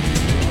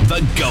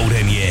 The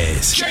Golden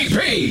Years.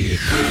 JP!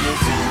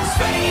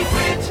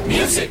 Favorite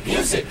music.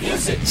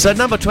 So at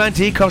number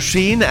 20,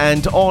 Kosheen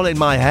and All in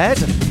My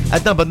Head.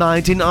 At number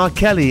 19, R.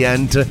 Kelly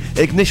and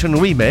Ignition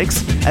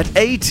Remix. At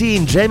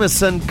 18,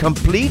 Jameson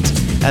Complete.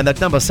 And at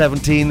number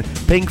 17,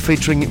 Pink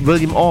featuring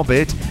William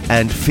Orbit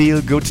and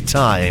Feel Good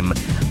Time.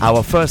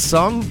 Our first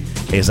song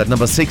is at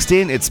number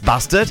 16, it's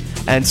Busted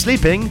and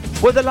Sleeping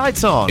with the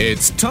Lights On.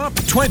 It's Top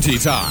 20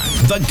 time.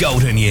 The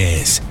Golden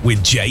Years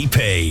with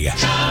JP.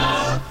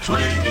 Top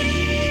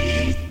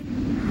 20.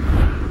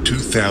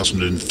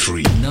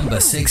 2003. Number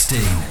 16.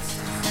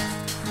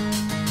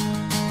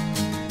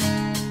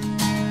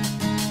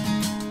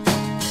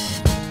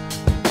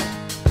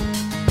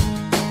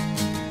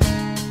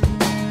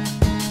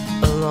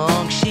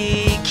 Along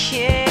she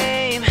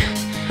came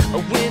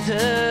with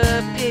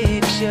her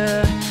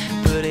picture,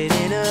 put it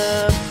in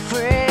a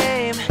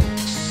frame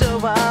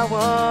so I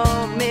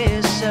won't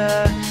miss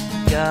her.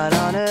 Got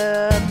on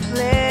a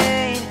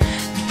plane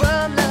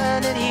from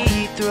London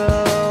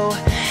Heathrow.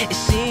 It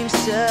seems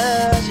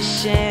such a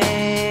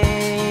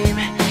shame,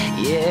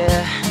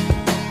 yeah.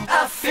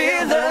 I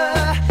feel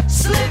her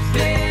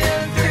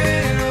slipping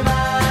through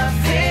my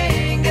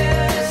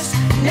fingers.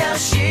 Now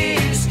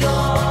she's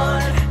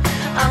gone.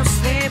 I'm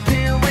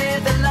sleeping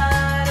with the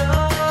light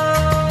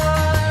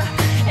on,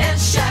 and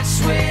shots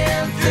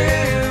swim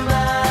through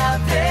my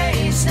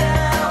veins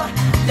now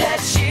that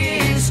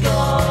she's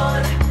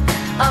gone.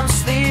 I'm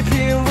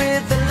sleeping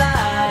with the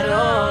light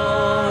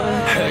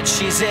on. Heard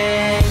she's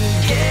engaged,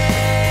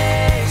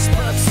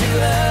 but to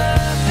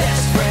her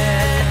best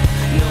friend,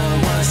 no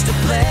one's to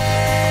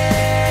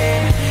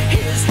blame.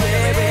 Here's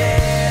where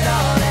it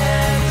all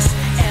ends,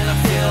 and I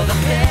feel the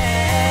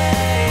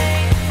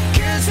pain,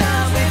 'cause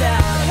I'm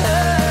without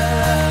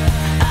her.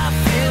 I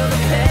feel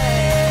the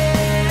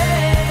pain.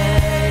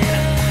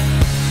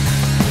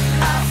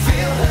 I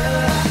feel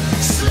her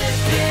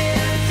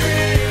slipping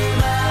through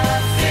my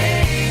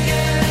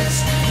fingers.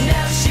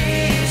 Now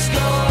she's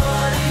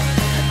gone.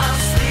 I'm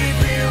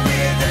sleeping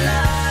with the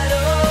light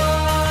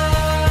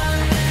on,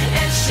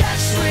 and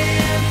shots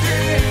swim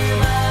through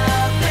my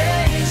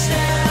veins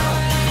now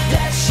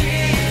that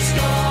she's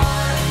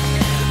gone.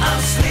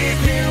 I'm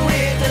sleeping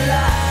with the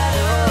light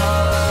on.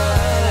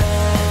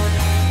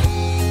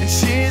 And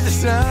she's a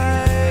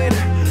sign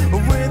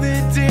with a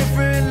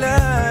different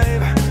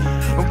life.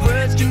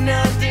 Words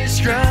cannot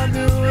describe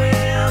the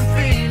way I'm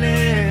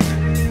feeling.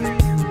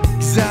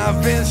 'Cause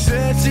I've been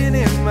searching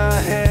in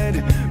my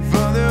head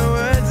for the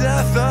words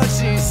I thought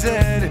she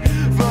said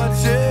for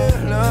too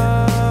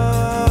long.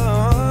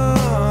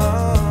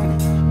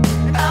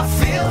 I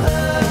feel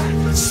her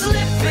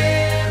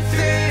slipping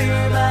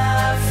through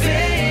my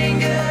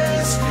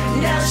fingers.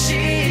 Now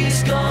she's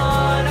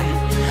gone.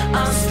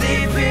 I'm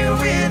sleeping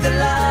with the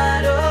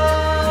light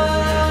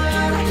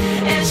on,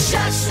 and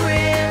shots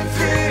swim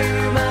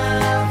through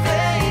my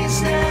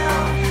veins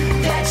now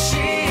that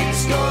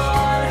she's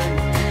gone.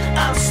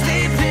 I'm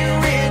sleeping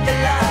with the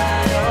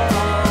light on.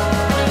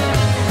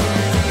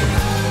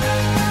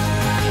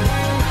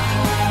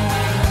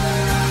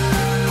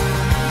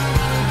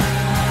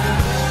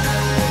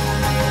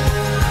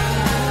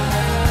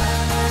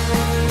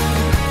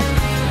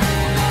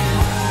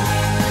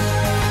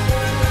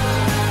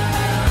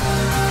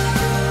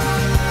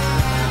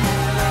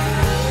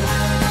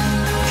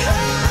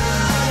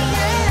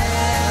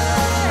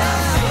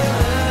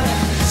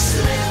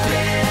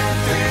 Slipping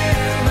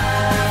through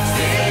my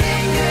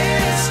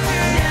fingers.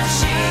 Now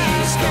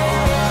she's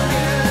gone.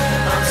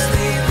 I'm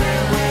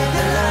sleeping with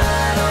the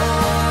light on,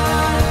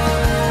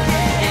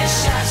 and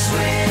shots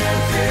swim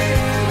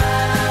through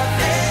my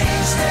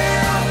veins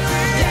now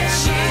that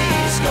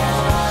she's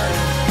gone.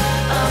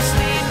 I'm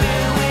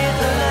sleeping with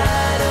the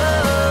light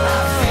on. I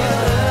feel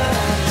her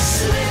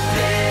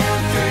slipping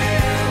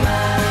through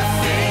my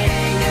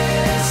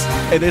fingers.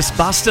 It is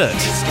Busted.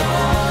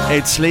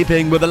 It's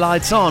Sleeping with the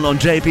Lights On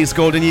JP's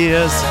Golden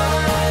Years.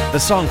 The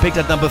song peaked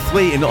at number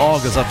 3 in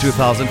August of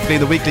 2003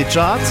 in the weekly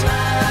charts.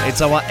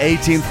 It's our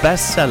 18th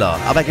bestseller.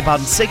 I beg your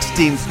pardon,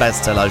 16th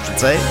bestseller, I should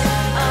say.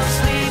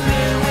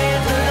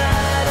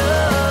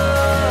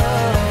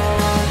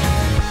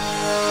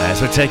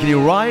 As we're taking you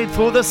right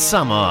through the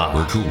summer.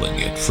 We're cooling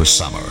it for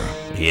summer.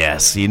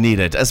 Yes, you need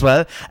it as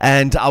well.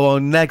 And our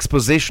next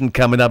position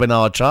coming up in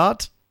our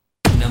chart.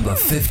 Number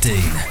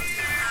 15.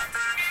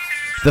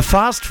 The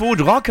Fast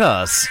Food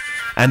Rockers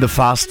and the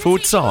fast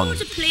food song.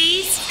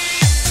 Please.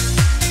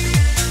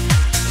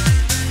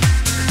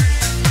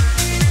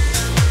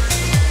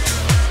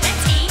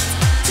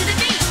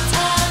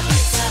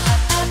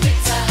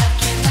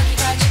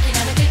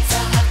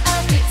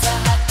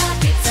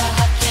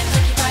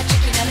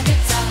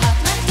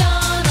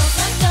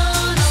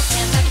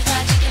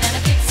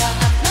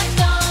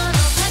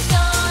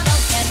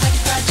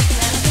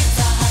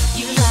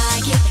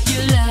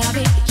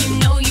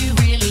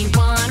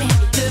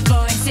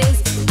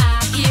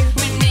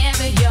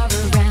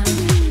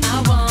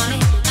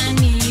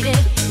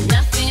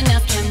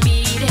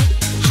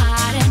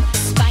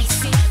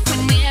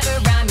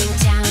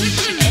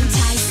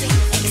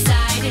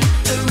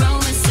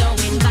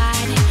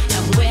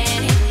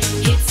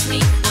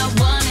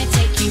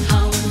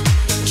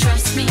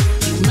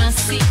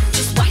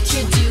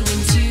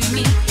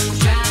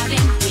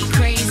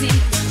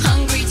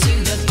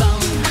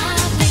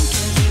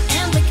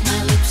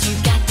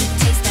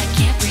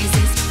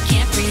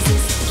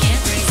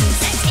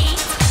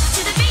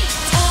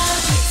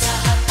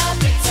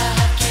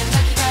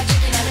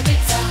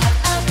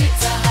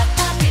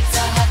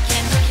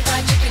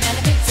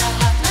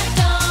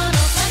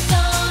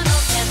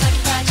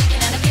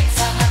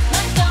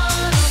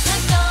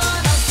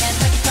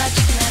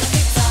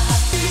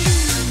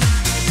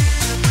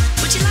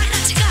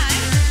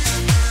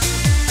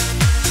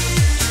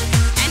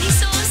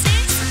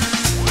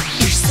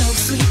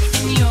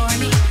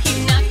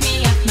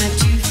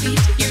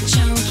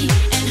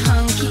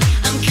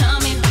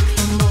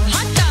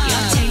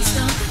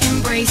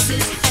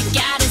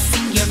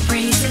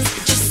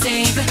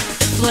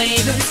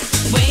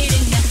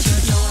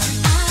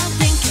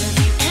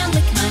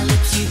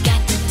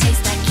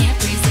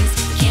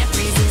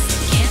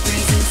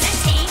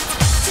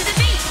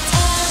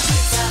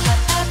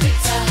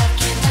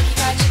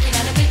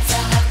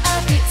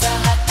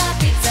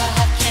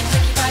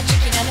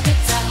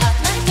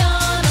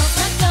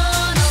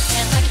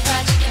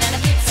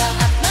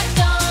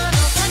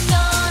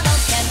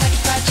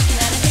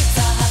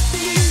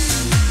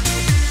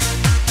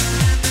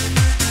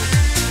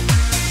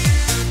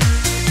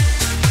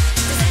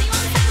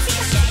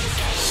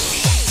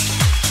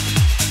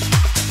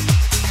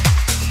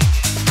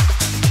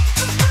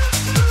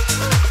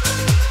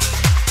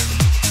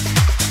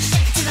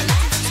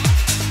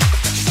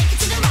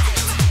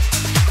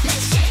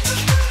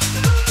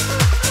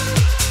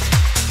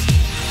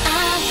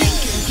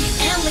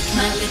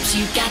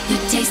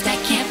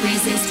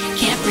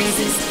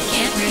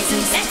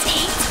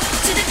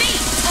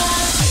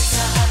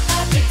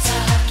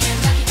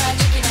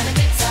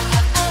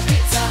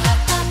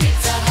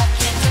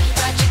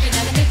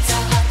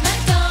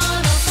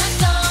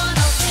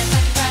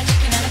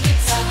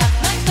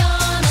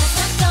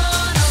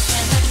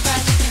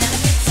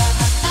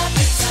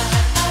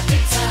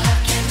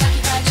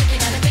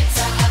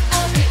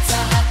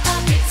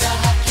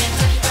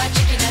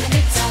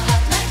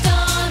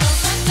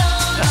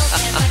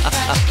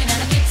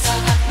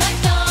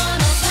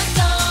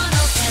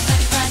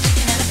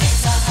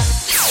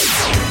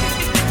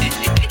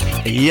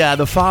 Yeah,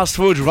 the Fast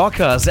Food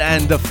Rockers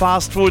and the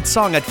Fast Food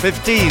Song at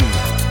 15.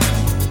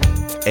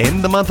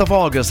 In the month of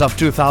August of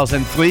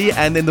 2003,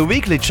 and in the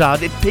weekly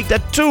chart it peaked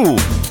at 2.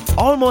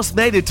 Almost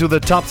made it to the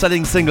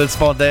top-selling single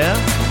spot there.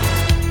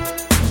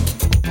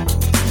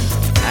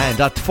 And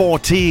at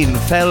 14,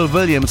 Pharrell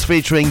Williams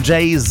featuring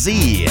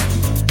Jay-Z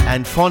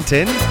and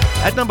Fontaine.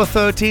 At number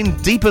 13,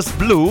 Deepest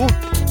Blue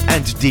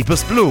and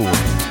Deepest Blue.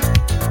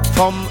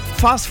 From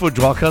Fast Food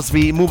Rockers,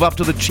 we move up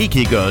to the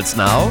Cheeky Girls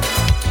now.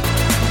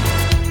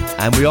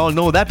 And we all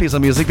know that piece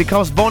of music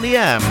because Boney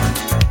M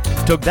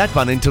took that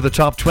one into the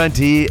top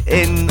 20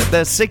 in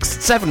the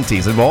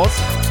 70s it was.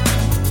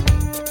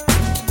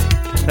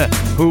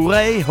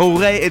 Hooray,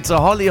 hooray, it's a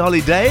holly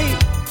holiday.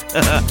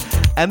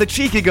 And the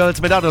Cheeky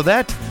Girls made out of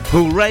that.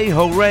 Hooray,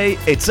 hooray,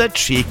 it's a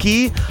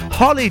cheeky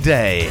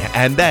holiday.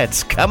 And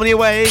that's coming your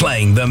way.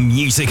 Playing the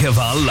music of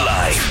our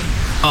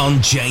life on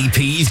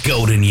JP's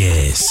Golden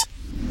Years.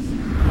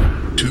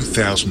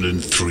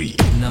 2003.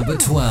 Number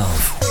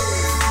 12.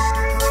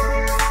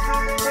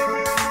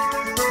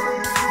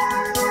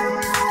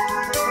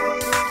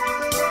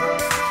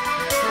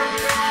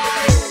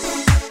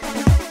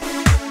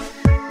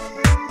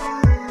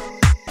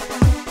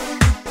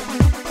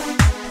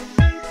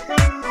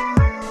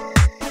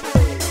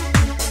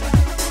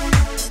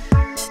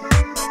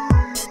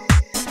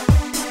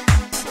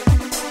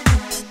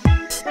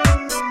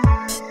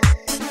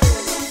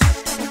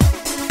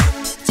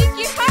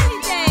 Cheeky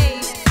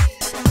holiday.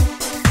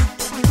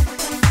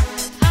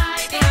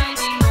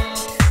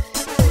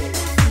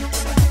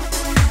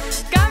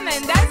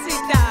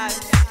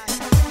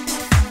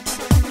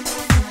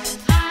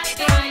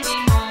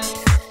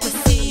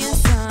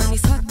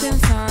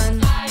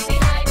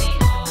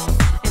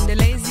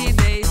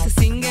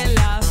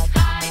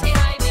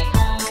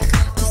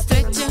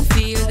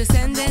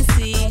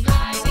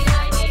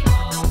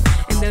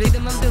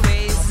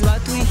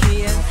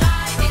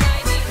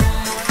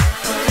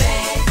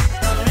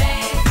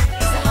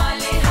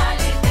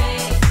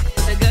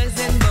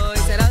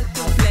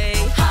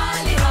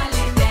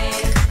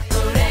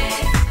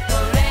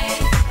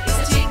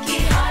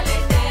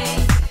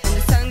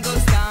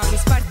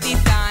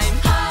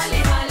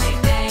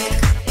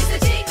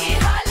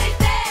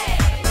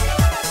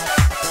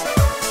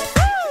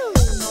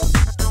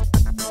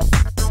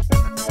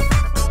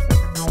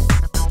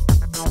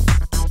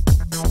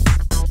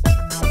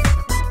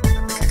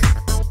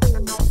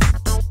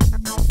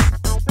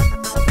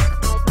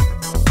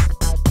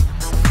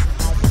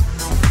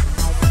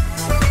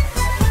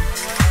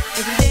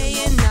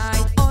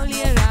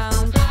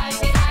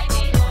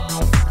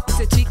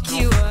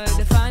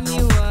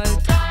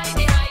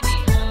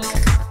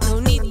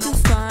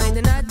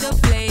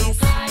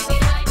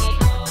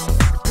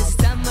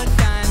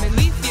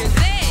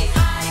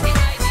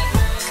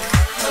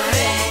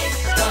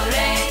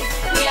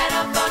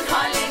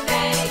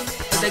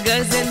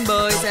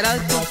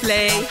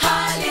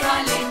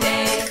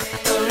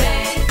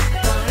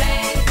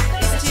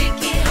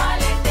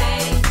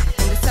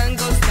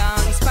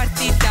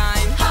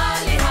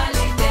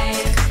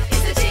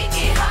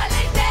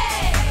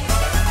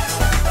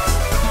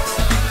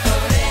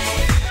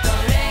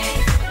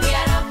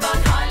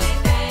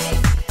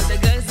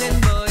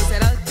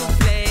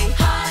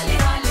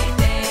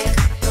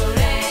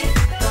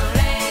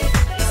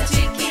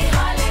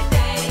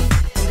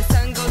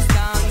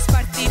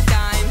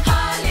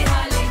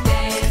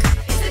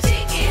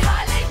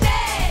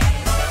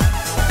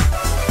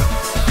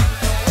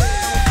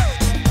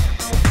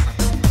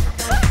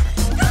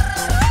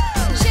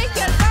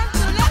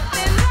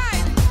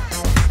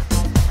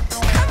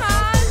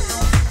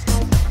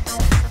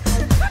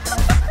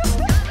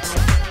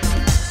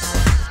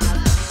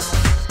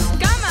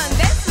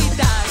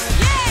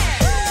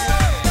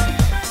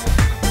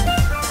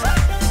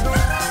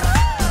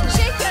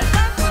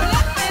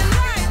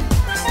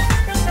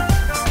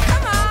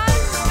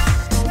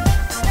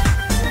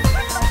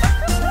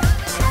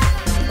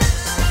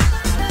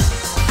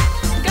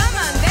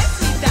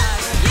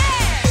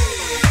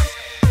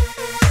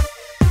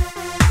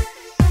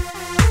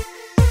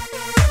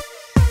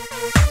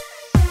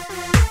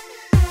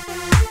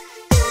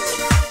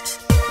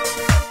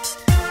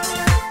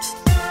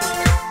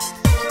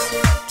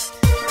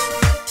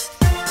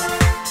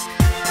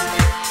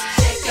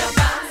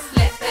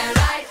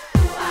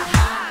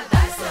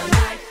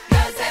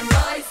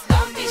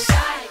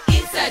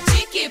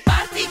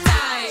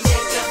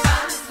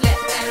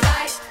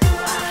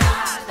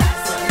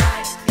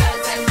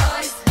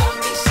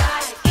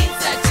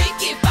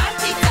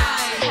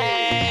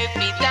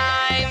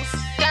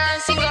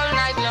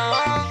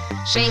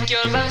 Shake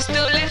your bums to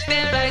left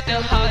and right,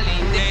 the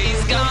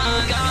holiday's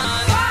gone. 1,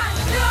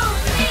 2,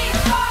 3,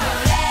 4.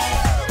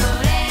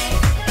 Hooray,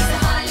 it's a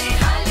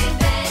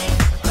holiday.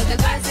 All the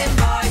girls and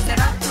boys are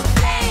up to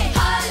play.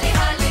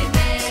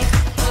 Holiday.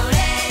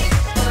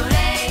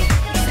 Hooray,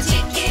 it's a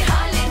cheeky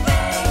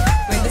holiday.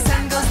 When the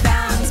sun goes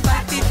down, it's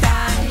party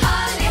time.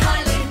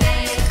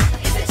 Holiday,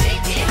 it's a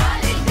cheeky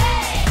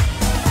holiday.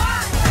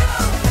 1,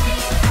 2,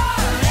 3, 4.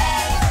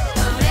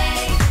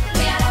 Hooray,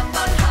 we are up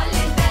on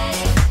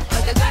holiday.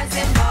 All the girls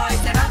and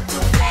boys are up to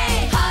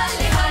play.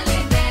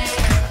 Holiday.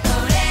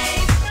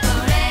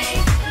 Hooray,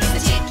 it's a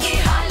cheeky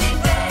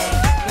holiday.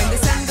 When the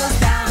sun goes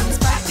down, it's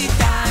party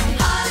time.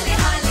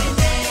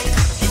 Holiday,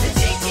 it's a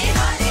cheeky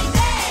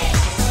holiday.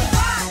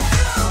 1,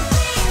 2,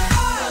 3,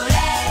 4.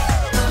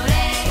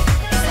 Hooray,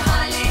 it's a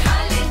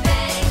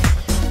holiday.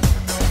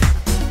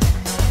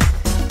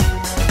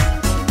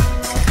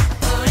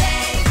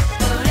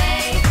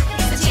 Hooray,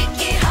 it's a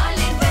cheeky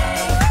holiday.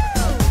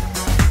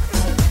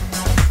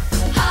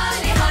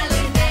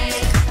 Holiday,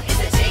 it's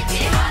a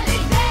cheeky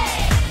holiday.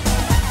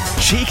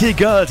 Cheeky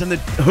girls and the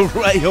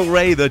hooray,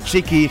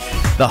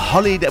 the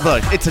holiday.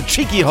 Well, it's a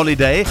cheeky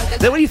holiday.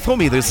 They really throw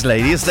me this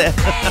lady, is there?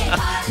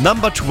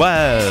 Number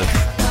 12.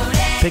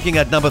 Picking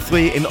at number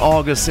 3 in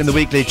August in the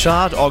weekly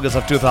chart, August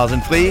of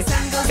 2003.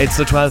 It's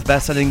the 12th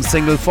best-selling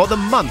single for the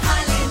month.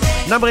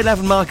 Number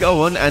 11, Mark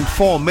Owen and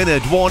 4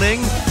 Minute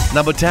Warning.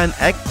 Number 10,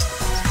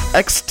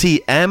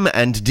 XTM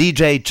and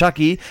DJ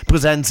Chucky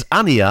presents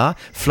Anya,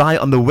 Fly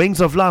on the Wings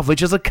of Love,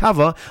 which is a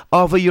cover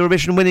of a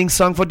Eurovision winning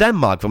song for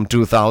Denmark from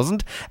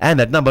 2000.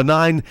 And at number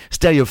 9,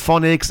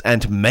 Stereophonics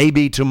and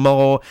Maybe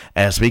Tomorrow,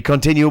 as we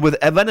continue with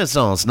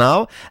Evanescence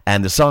now.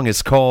 And the song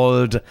is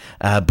called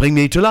Bring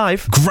Me to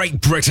Life. Great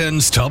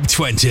Britain's Top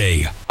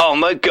 20 on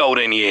the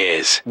Golden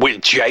Years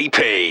with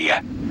JP.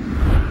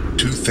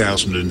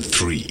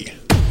 2003.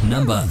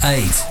 Number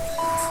 8.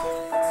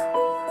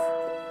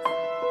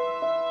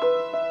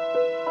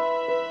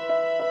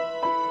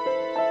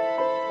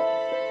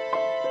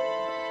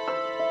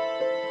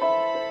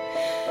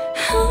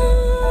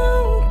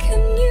 How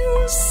can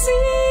you see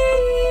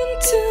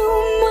into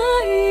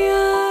my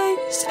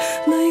eyes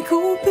like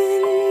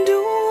open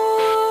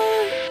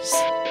doors,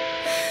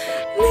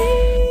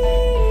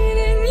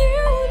 leading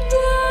you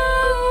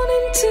down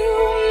into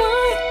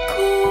my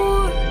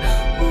core,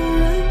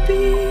 where I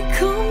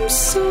become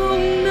so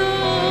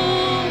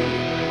numb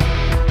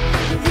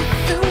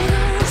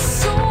without a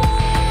soul?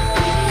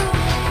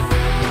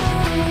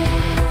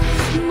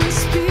 My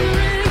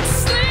spirit's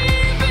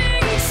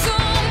sleeping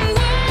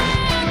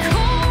somewhere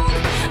cold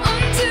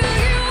until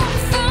you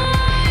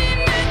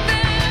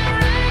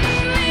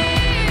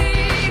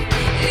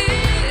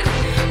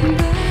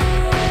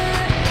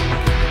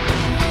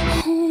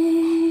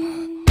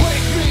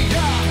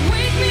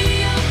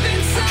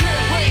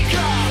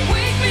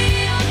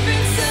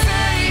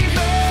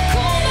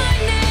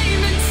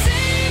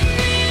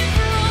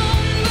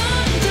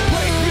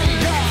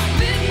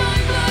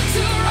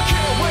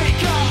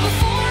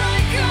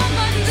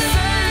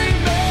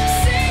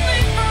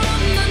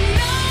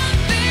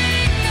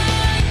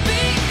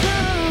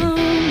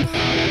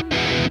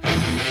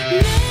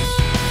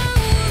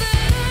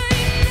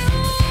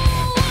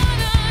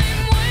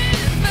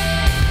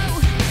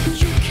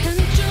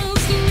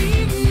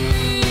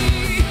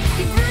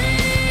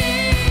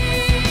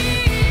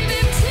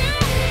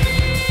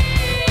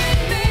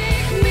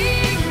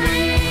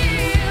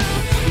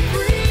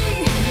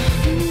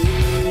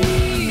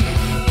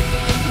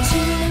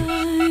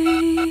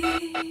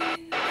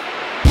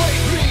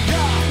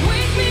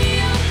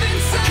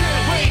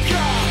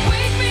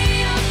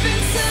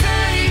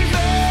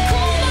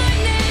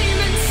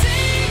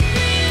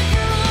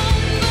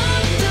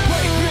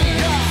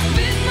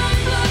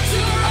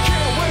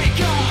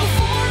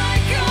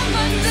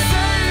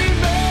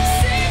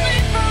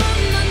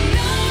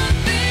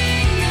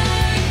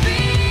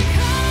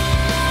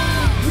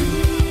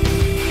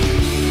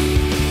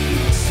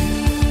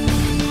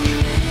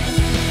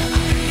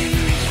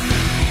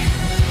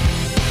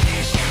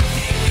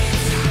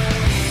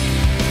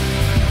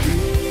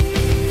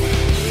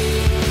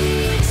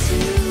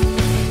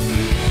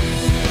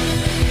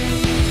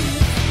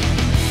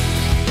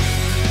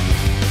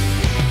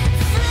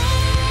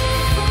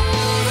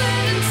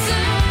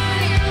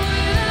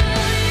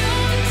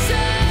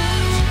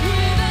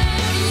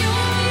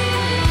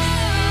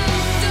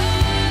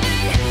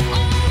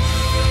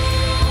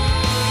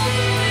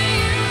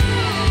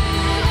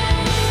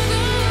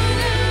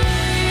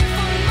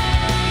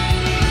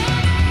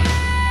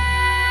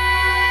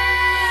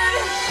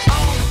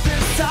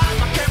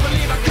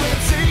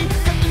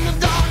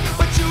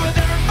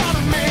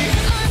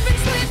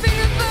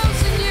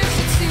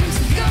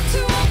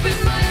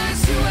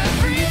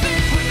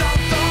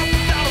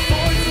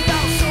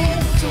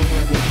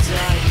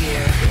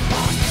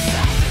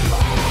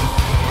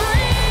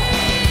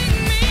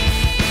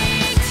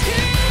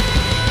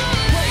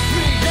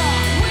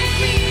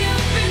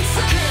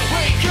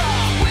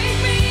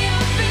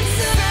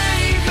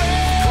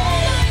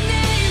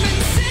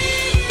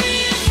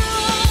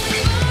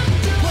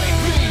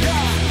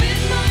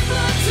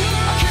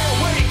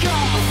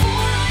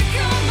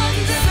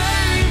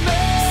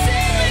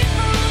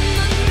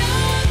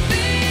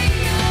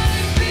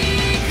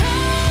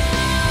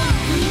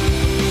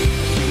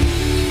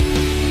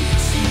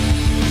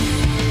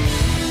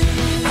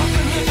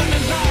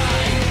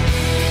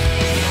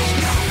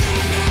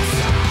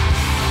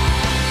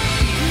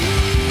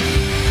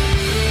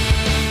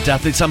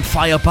Definitely some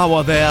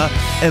firepower there.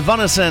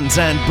 Evanescence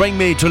and Bring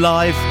Me to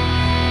Life.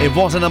 It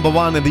was a number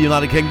one in the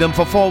United Kingdom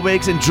for 4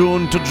 weeks in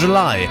June to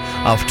July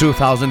of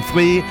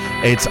 2003.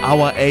 It's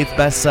our 8th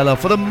bestseller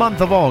for the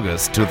month of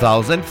August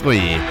 2003.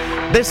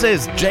 This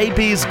is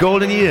JP's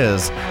Golden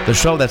Years, the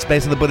show that's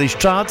based on the British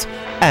charts,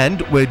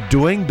 and we're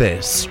doing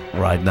this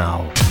right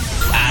now.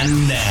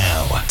 And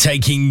now,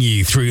 taking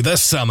you through the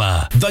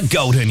summer, the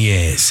Golden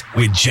Years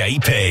with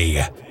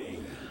JP.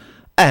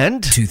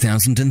 And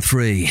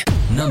 2003,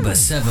 number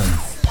 7.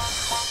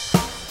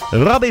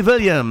 Robbie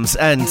Williams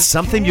and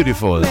Something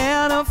Beautiful.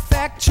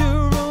 Manufacture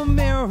a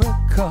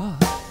miracle.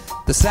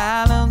 The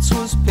silence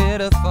was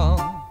pitiful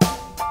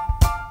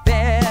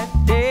that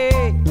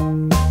day.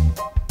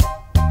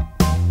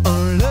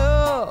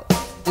 Love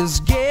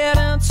is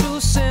getting too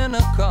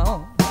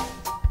cynical.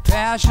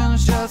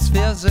 Passion's just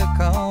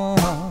physical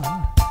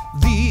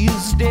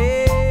these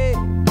days.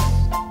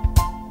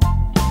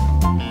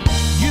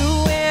 You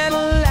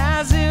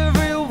analyze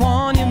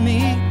everyone you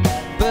meet,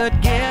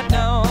 but get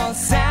no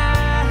sign.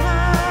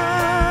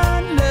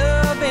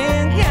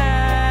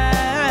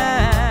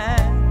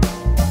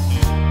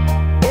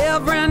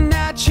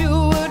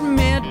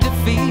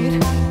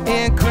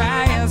 And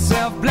cry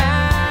yourself blind.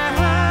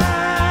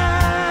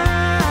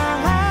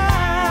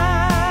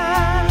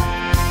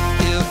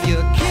 If you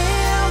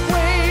can't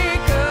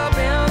wake up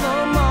in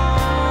the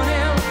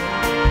morning,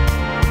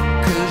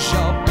 'cause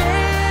your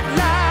bed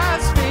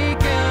lies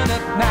vacant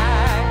at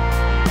night.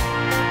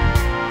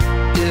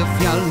 If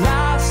you're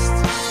lost,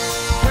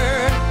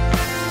 hurt,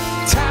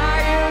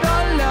 tired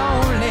or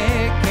lonely,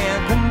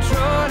 can't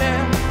control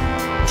it,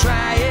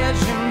 try as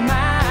you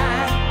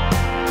might.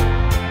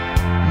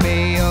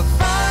 May you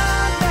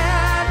find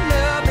that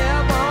love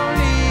that won't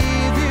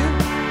leave you.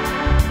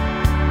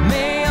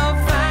 May you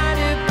find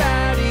it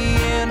by the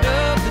end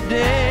of the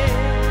day.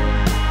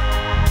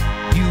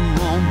 You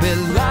won't be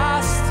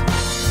lost,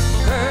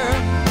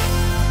 hurt,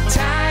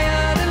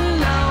 tired and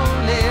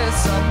lonely.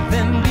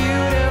 Something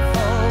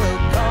beautiful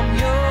will come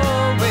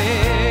your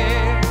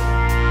way.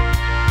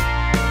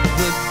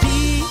 The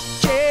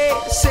DJ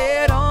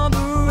said on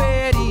the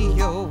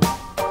radio,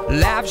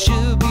 life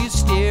should be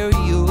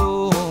stereo.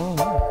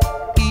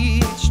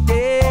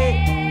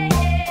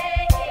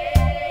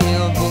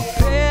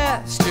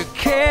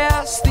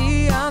 Cast the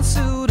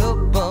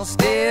unsuitable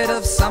instead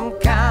of some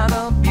kind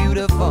of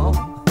beautiful.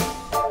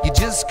 You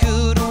just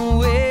couldn't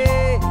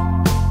wait.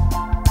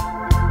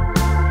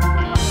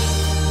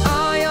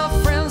 All your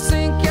friends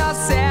think you're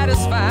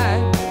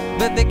satisfied,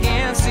 but they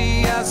can't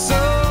see your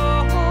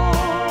soul.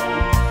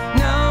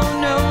 No,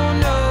 no,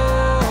 no.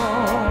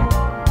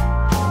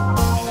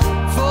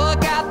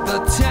 Forgot the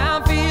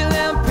time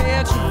feeling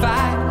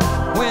petrified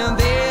when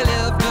they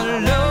lived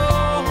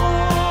alone.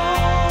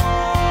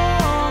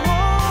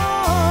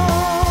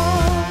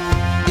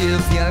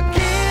 If you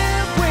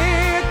can't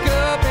wake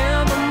up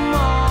in the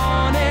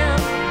morning,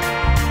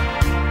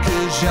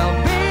 'cause your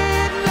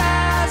bed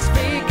lies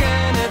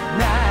vacant at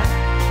night.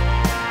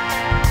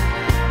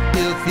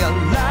 If you're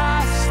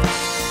lost,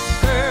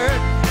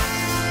 hurt,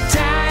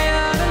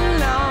 tired and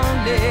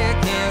lonely,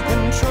 can't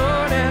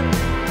control it,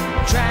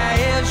 try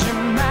as you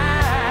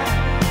might.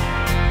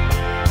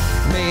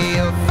 May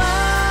you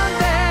find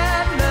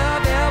that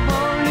love that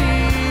won't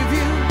leave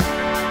you.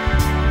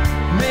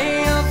 May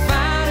you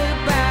find it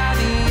by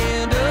the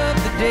end of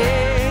the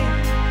day.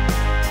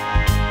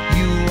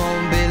 You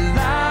won't be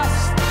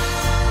lost,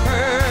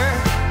 hurt,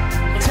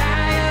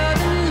 tired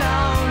and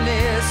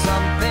lonely.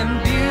 Something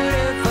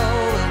beautiful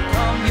will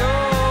come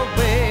your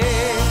way.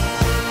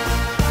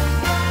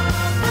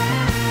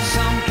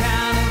 Some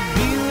kind of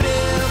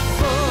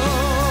beautiful.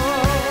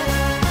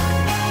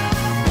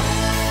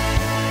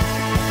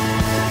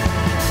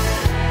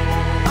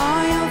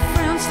 All your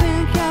friends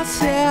think you're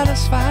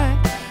satisfied,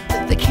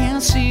 but they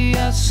can't see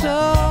your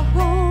soul.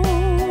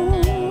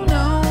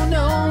 No,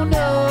 no,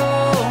 no.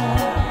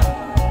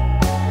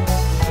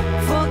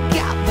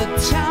 Forgot the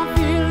time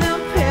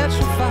feeling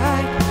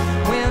petrified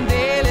when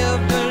they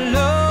lived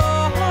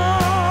alone.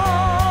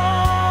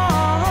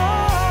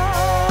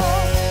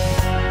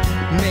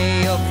 May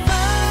you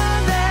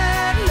find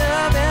that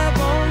love that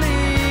won't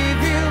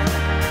leave you.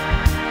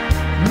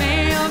 May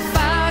you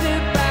find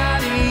it by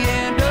the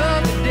end of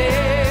the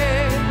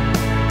day.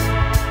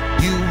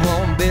 You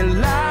won't be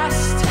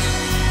lost,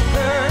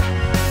 hurt,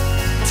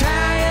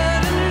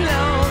 tired and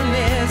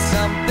lonely.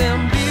 Something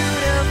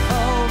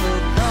beautiful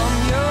will come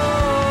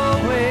your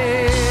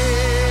way.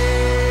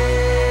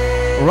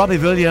 Robbie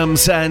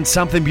Williams and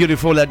Something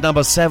Beautiful at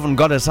number 7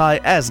 got as high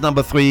as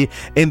number 3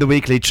 in the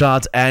weekly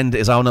chart and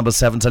is our number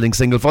 7 selling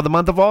single for the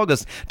month of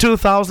August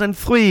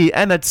 2003.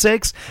 And at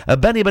 6,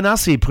 Benny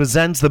Benassi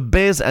presents The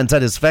Biz and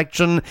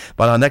Satisfaction.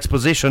 But our next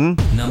position,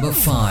 Number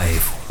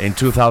 5. in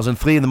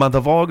 2003 in the month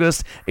of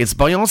August, it's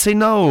Beyoncé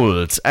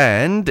Knowles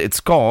and it's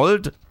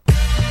called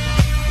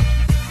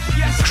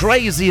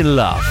Crazy in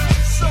Love.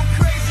 So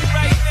crazy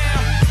right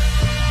now.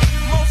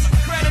 Most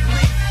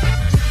incredibly,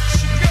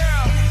 it's your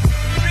girl,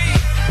 Ree.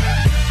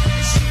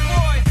 It's your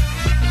boy,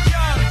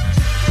 Young.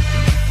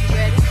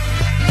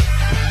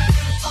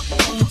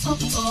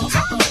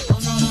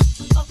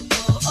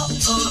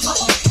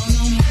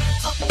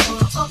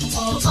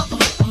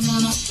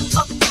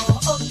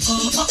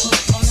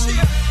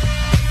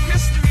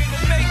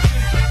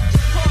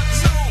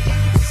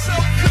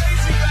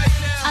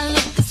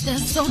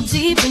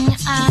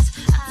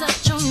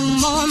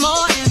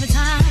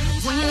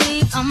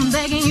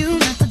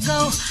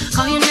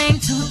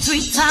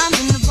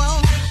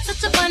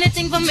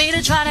 me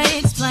to try to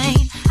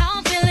explain how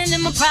I'm feeling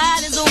and my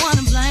pride is the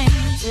one to blame.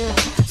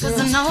 Cause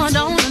I know I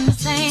don't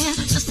understand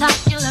just how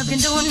your love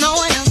can do it, no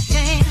one else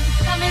can.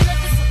 Got me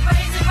looking so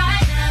crazy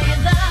right now.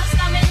 Your love's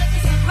got me looking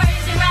so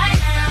crazy right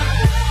now.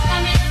 Got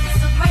me looking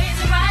so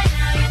crazy right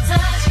now. Your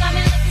touch got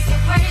me looking so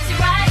crazy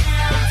right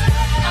now.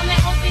 Got me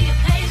hoping you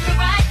page me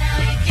right now.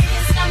 Your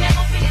kiss got me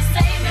hoping you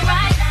save me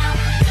right now.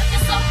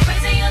 Looking so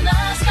crazy, your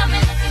love's got me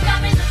looking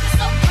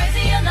so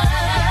crazy, your love.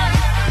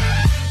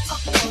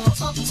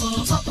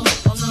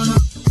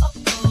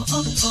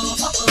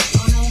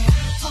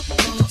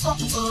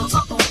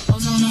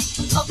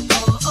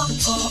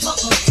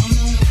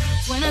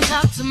 When I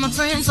talk to my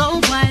friends so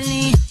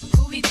quietly,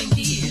 who we think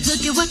he is?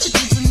 Look at what you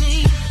did to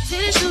me.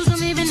 Tennis shoes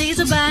don't even need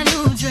to buy a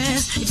new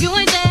dress. If you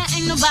ain't there,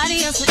 ain't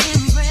nobody else to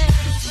impress.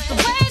 It's the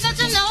way that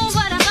you know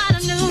what I thought I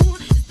knew.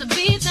 It's the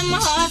beats in my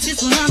heart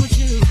just when I'm with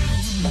you.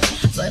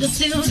 But I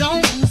still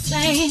don't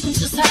understand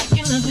just how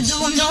you love me, do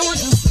I know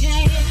what else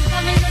can.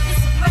 Got me looking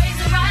so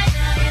crazy right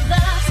now. Your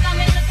love's got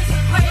me looking so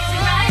crazy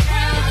right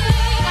now.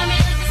 Got me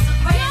looking so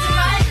crazy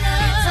right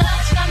now. Your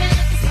touch got me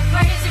looking so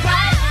crazy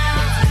right now.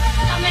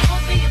 Got me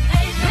hoping you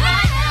page me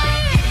right now.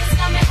 Your kiss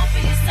got me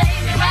hoping you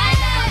save me right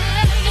now.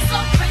 Looking so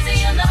crazy,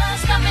 your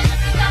love's got me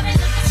looking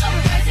so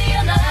crazy,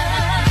 your love.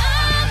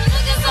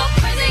 Looking so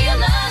crazy, your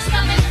love's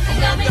got me looking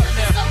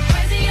so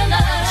crazy, your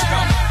love.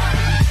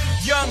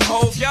 Young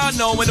Hov, y'all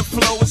know when the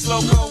flow is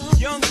loco.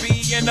 Young B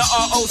and the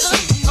ROC.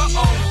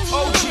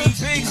 OG,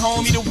 big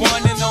homie, the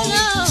one and only.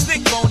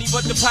 Stick bony,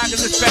 but the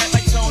pockets is fat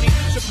like Tony.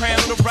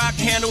 Soprano, the rock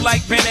handle like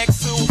Ben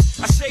X2.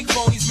 I shake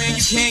bonies, man,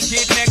 you can't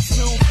get next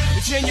to.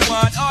 The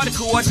genuine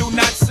article, I do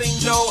not sing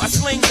though. I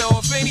sling though,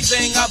 if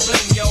anything, I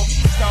bling yo.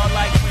 Star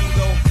like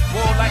Ringo,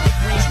 war like a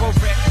Greensboro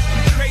wreck.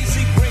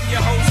 Crazy, bring your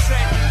whole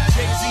set.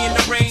 Jay-Z in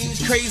the range,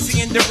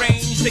 crazy in the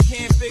range. They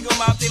can't figure him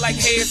out, they like,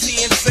 hey, is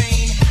he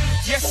insane?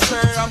 Yes,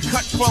 sir, I'm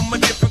cut from a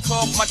different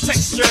cloth. My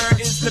texture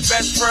is the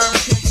best firm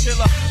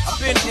chinchilla. I've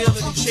been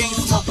dealing with chain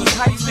smokers.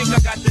 How you think I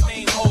got the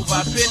name over?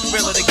 I've been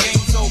realer, the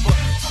game's over.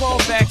 Fall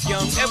back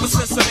young, ever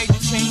since I made the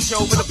change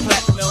over the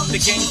platinum. The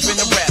game's been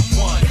a rap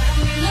one.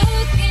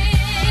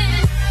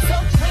 Looking so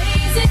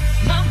crazy,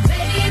 my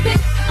baby.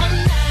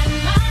 I'm not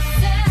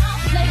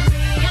myself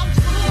lately. I'm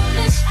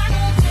foolish, I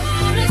don't do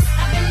this.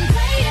 I've been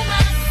playing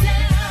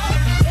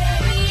myself,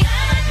 baby.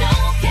 I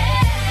don't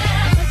care.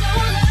 'Cause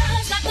your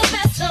love's got the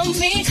best of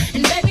me,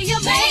 and baby,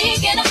 you're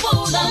making a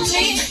fool of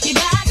me. You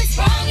got me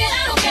strong, and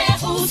I don't care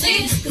who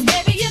sees. 'Cause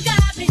baby, you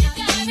got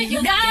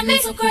me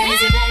so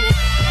crazy, baby.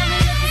 Got me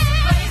looking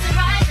so crazy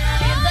right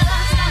now. Your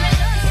love's got me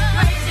looking so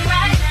crazy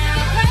right now.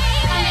 Got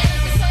me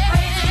looking so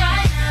crazy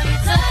right now. Your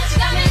touch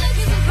got me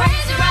looking so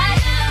crazy right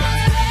now.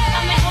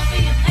 Got me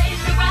hoping you page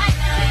me right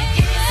now. Your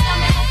kiss got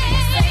me hoping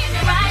you save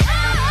me right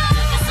now.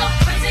 Looking so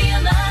crazy,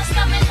 your love's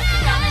got me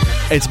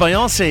looking. It's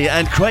Beyoncé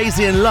and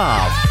Crazy in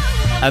Love.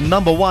 And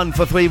number one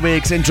for 3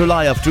 weeks in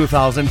July of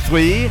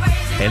 2003.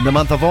 In the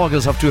month of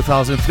August of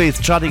 2003, it's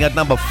charting at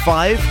number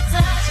 5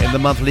 in the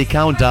monthly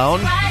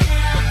countdown.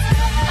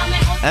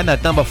 And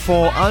at number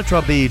 4,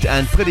 Ultra Beat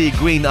and Pretty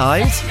Green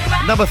Eyes.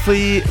 Number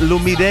 3,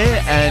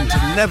 Lumide and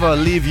Never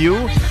Leave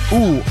You.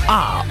 Ooh,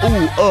 ah,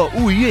 ooh,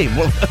 ooh,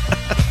 yeah.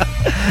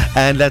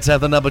 And let's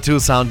have the number 2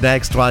 sound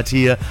next right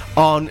here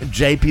on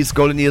JP's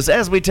Golden Years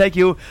as we take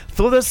you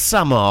through the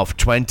summer of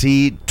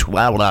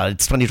 2012.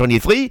 It's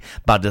 2023,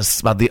 but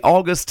the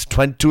August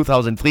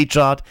 2003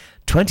 chart,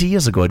 20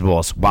 years ago it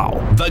was. Wow.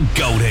 The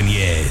Golden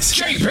Years.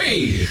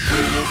 JP!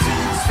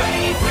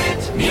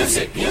 Favorite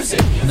music.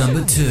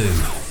 Number 2.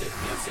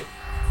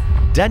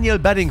 Daniel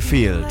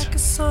Bedingfield. Like a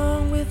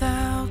song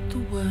without the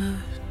word,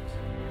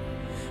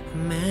 a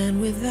man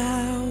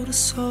without a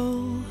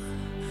soul,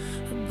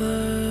 a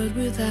bird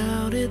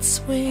without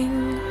its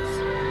wings,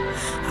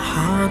 a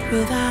heart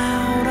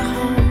without a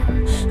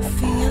home. I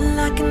feel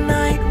like a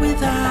night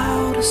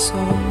without a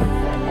soul,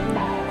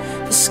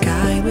 the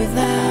sky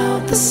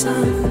without the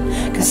sun,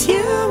 'cause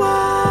you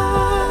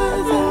are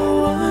the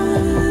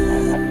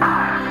one. I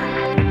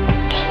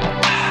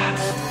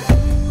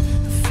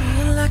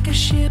feel like a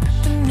ship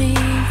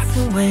beneath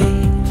the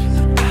waves,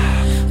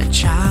 a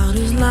child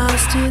who's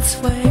lost its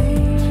way,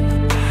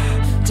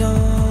 a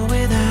door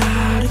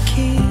without a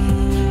key,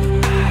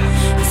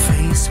 a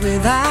face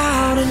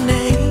without a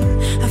name.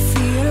 I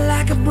feel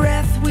like a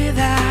breath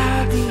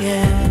without the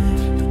air,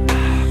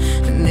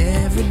 and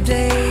every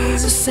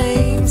day's the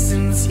same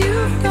since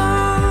you've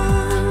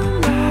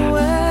gone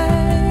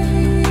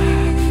away.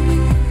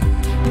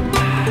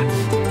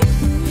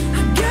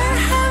 I gotta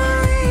have a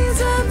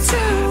reason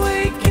to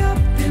wake up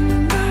in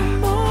the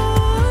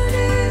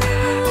morning.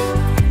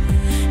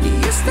 You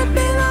used to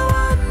be the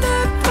one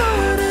that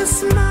put a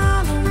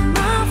smile on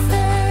my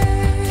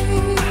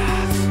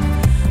face.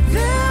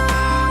 There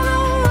are no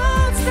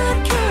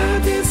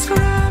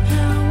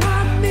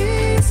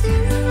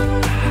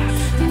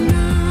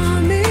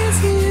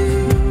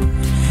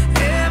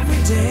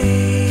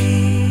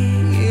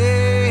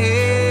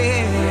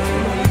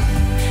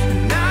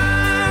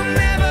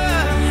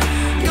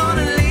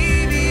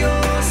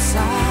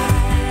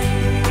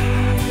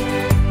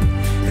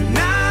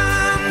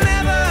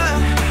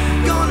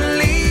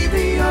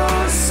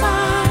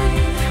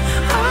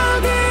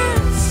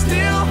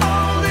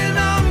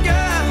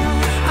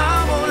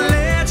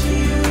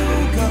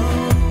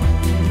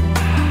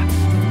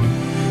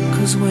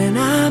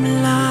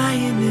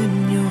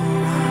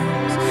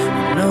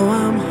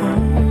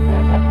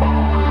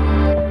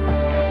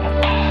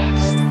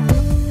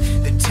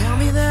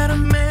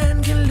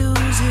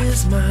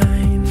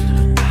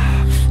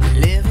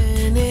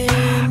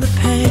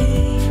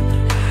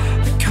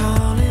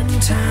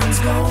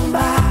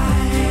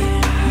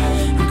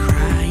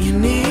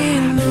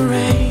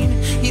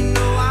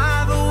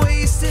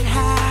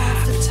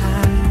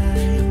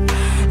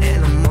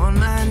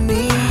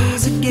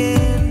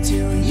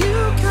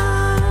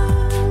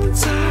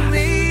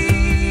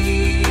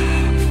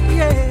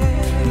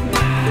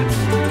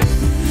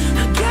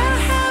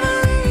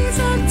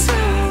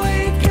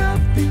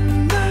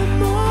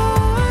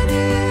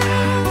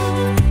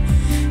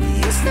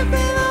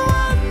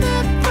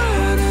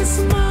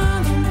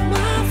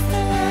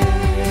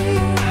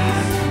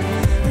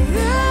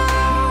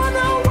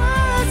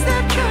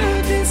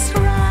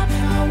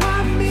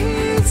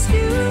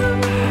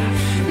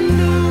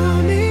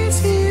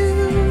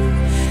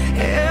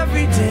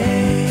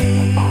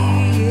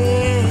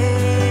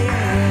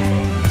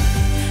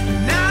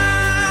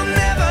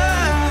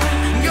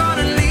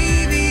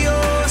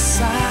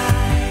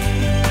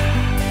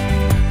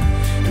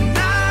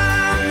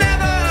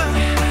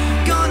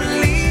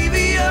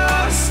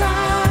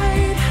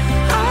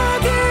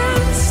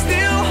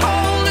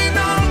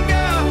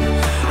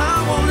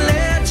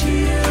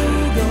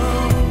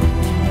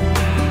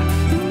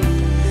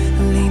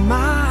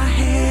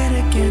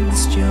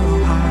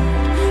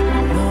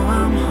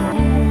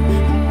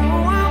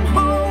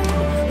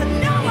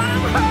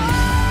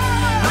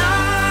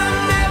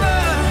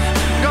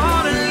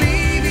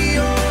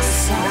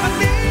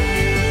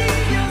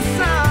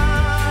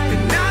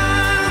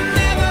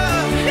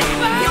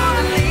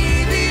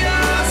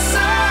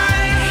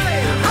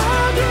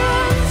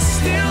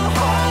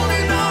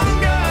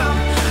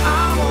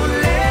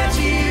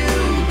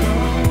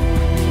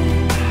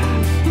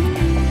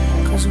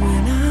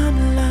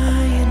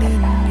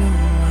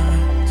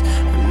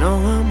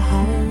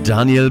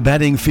Daniel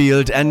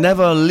Bedingfield and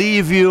Never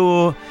Leave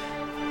You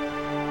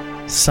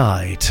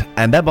Side.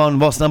 And that one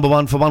was number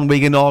 1 for 1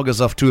 week in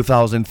August of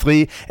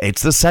 2003.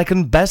 It's the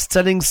second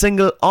best-selling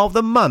single of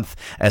the month,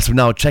 as we're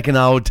now checking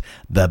out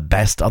the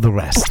best of the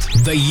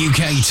rest. The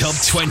UK Top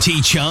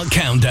 20 Chart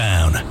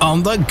Countdown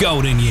on the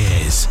Golden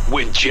Years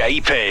with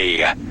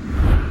JP.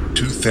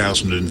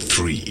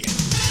 2003.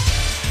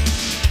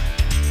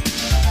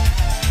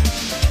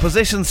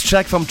 Positions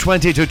check from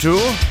 20 to 2.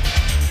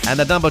 And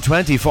at number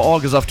 20 for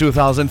August of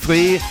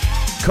 2003,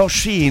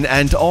 Kosheen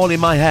and All in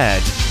My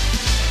Head.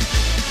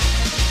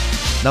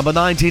 Number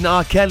 19,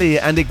 R. Kelly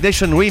and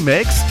Ignition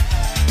Remix.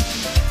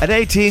 At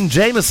 18,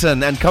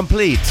 Jameson and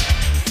Complete.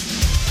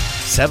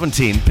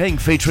 17,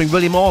 Pink featuring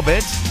William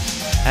Orbit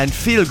and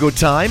Feel Good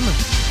Time.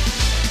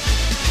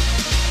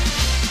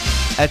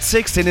 At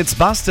 16, it's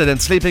Busted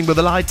and Sleeping with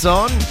the Lights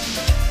On.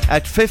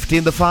 At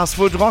 15, the Fast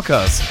Food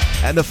Rockers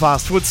and the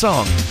Fast Food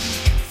Song.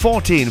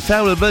 14,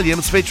 Pharrell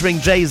Williams featuring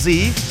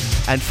Jay-Z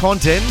and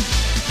Fontaine.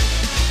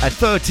 At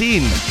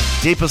 13,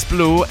 Deepest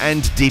Blue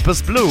and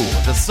Deepest Blue,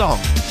 the song.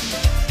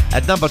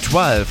 At number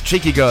 12,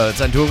 Cheeky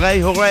Girls and Hooray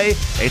Hooray,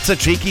 It's a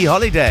Cheeky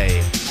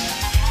Holiday.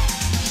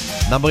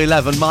 Number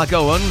 11, Mark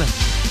Owen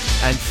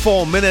and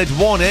 4 Minute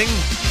Warning.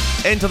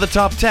 Into the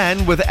top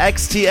 10 with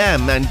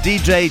XTM and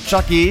DJ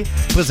Chucky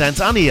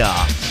presents Ania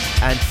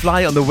and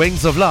Fly on the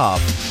Wings of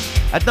Love.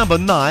 At number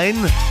 9,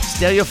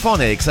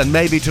 Stereophonics and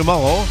Maybe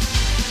Tomorrow.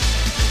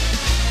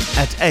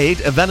 At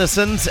 8,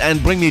 Evanescence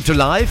and Bring Me to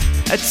Life.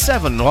 At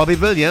 7, Robbie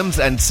Williams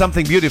and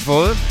Something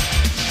Beautiful.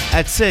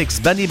 At 6,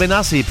 Benny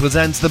Benassi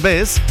presents The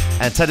Biz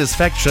and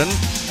Satisfaction.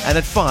 And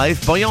at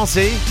 5,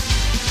 Buoyancy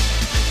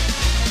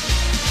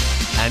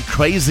and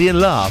Crazy in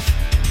Love.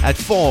 At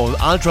 4,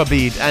 Ultra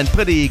Beat and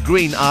Pretty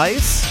Green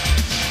Eyes.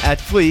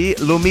 At 3,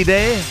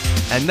 Lumide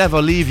and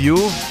Never Leave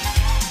You.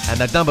 And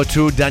at number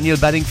 2, Daniel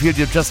Bedingfield,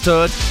 you've just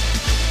heard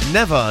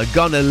Never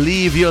Gonna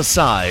Leave Your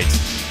Side.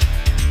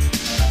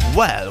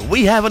 Well,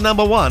 we have a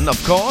number 1,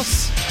 of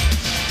course.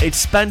 It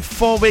spent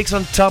 4 weeks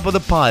on top of the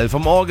pile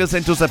from August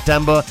into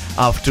September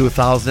of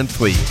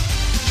 2003.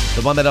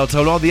 The one that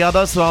outsold all the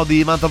others throughout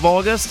the month of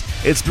August,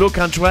 it's Blue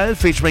Cantrell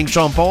featuring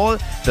Sean Paul.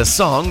 The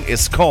song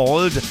is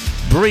called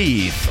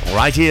Breathe,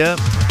 right here.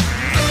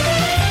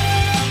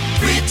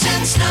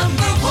 Britain's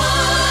number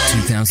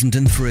 1.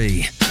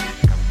 2003.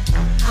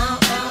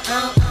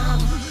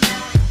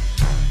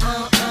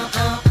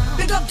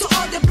 Big up to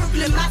all the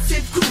Brooklyn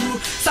massive crew.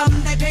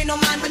 Some they pay no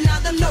mind, but now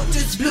them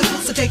notice blue.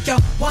 So take your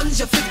ones,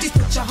 your 50s,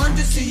 put your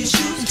 100s to your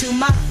shoes. And to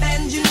my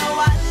fans, you know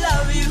I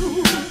love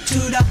you. To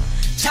the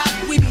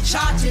top, we be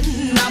charging.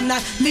 I'm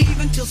not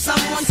leaving till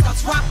someone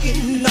starts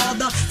rocking. All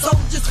the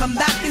soldiers come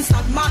back and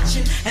start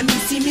marching. And me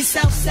see me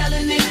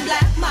self-selling in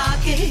black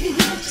market.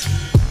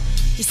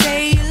 You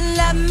say you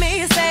love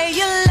me,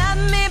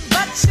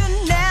 but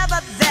you're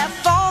never there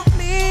for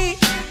me.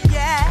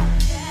 Yeah.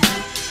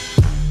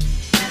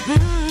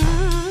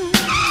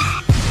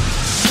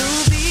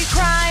 You'll be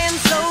crying,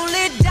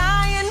 slowly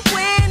dying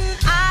when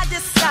I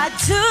decide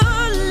to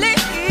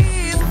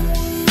leave.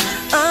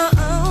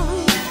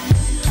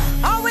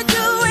 All we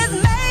do is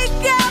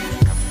make up,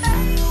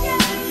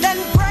 then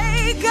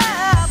break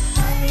up.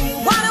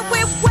 Why don't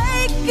we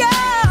wake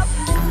up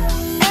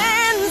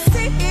and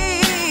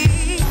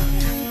see?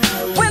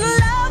 When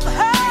love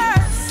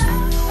hurts,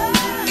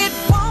 it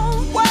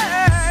won't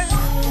work.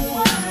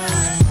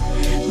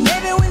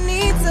 Maybe we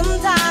need some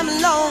time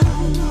alone.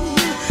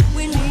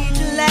 We need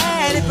to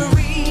let it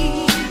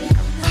breathe.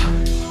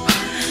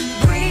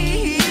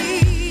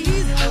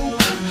 Breathe.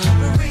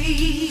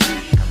 Breathe.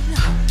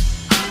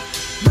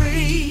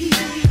 Breathe.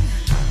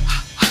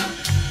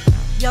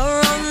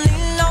 You're only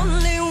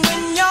lonely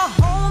when you're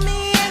home. You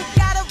ain't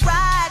got a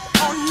ride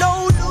or no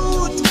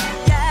loot.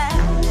 Yeah.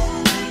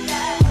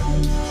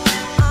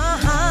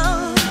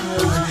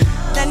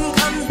 Then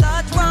comes the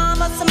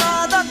drama. Some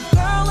other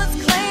girl is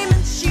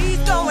claiming she's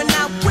going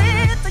out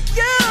with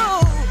you.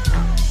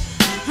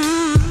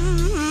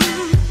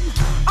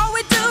 All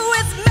we do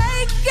is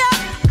make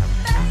up,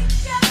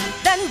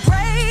 then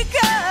break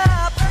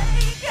up.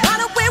 Why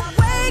don't we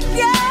wake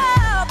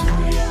up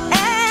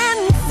and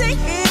see?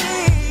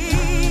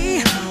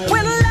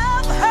 When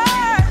love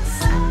hurts,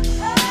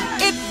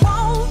 it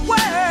won't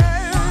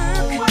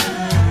work.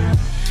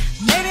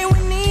 Maybe we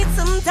need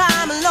some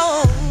time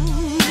alone.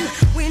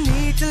 We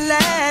need to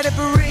let it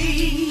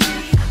breathe.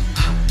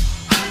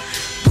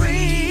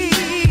 Breathe.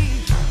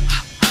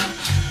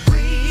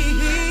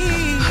 Breathe.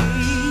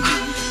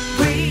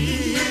 Breathe.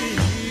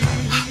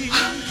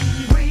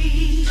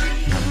 Breathe.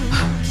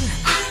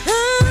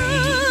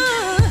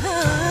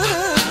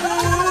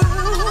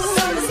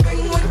 Summer,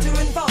 spring, winter,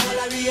 and fall.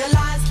 I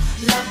realize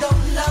love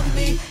don't love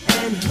me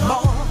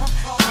anymore.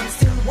 I'm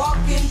still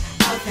walking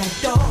out that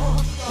door,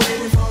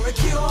 waiting for a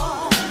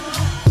cure.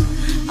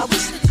 I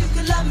wish that you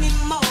could love me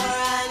more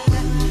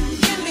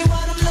and give me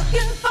what I'm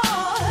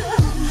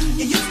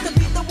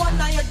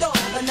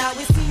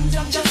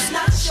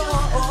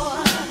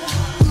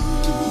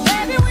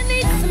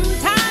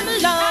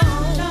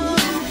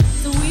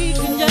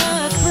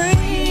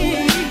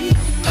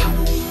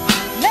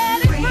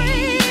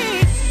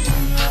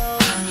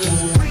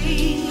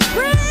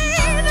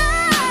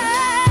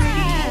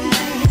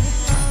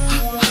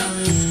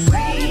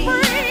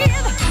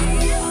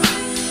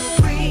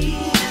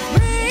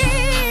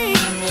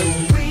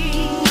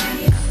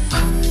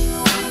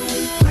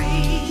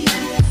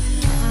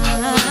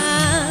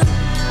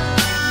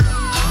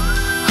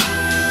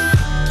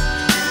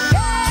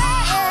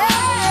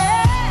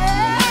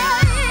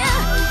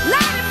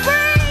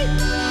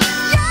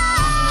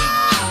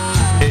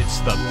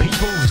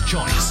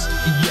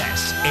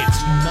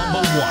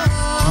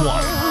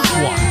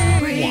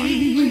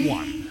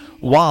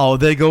Wow,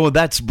 there you go.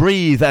 That's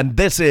Breathe, and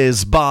this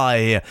is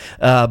by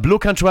Blue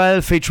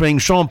Cantrell featuring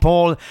Sean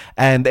Paul,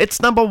 and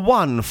it's number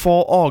 1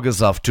 for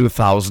August of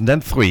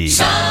 2003.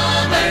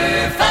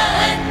 Summer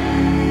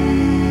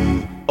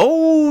fun.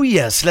 Oh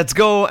yes, let's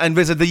go and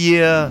visit the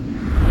year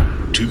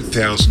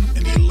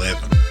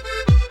 2011.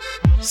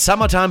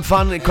 Summertime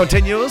fun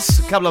continues.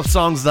 A couple of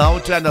songs now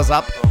to end us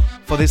up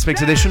for this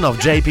week's edition of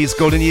JP's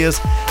Golden Years.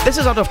 This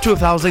is out of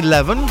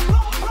 2011.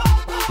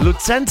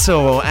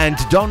 Lucenzo and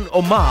Don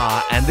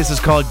Omar, and this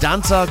is called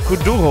Danza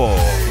Kuduro.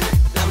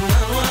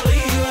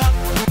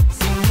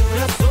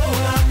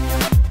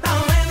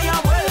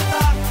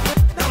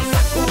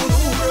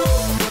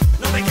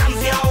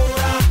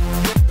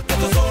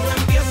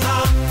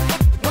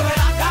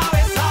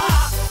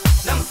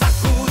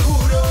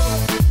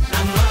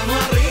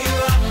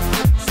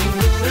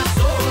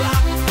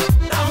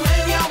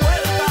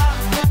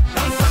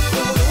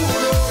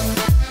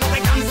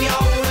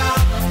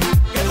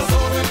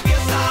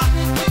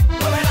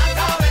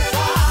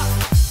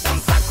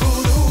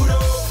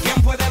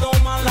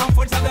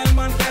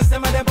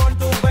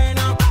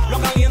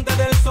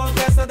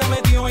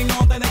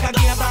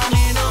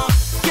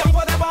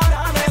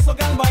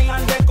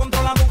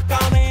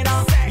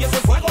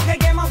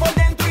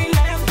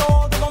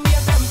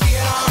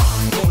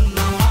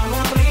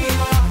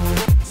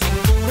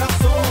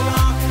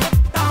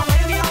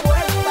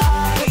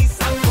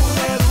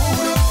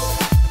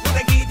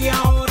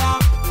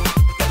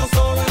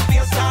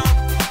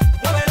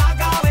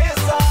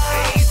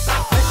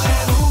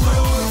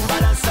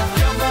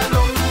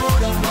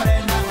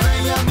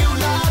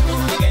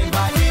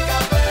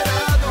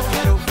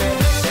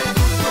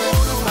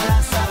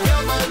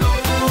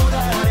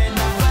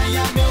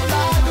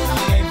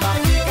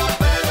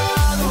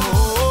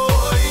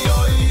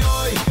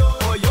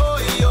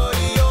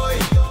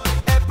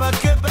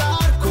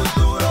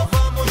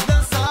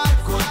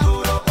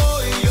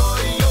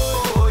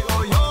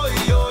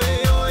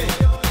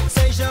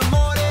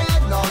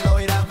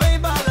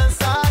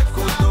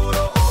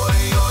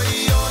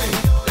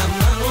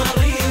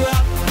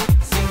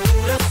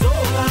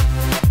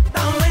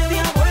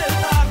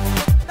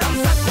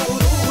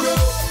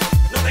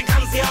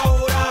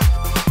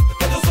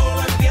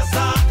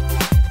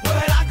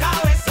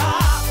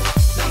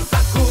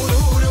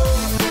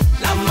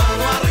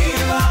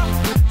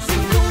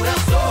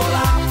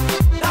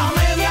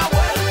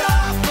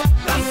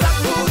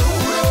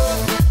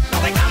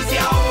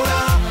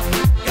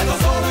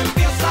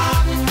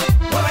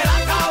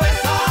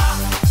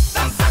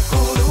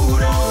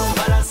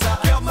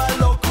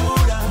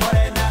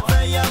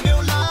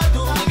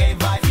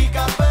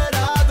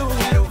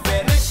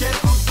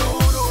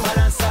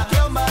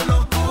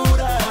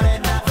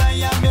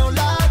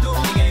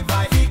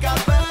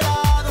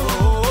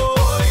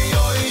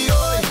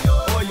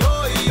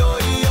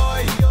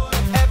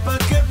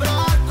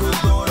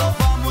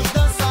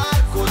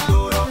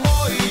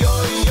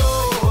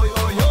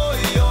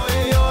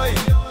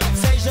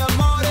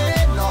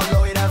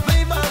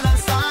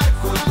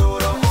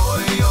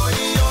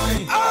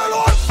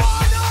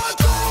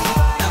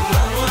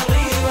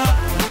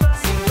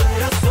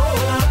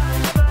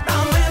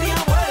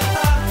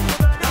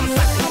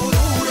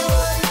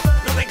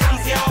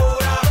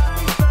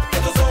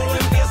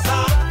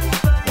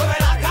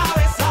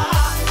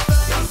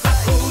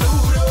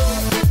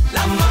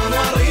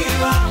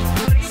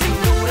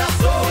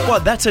 Well,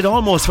 that's it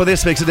almost for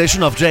this week's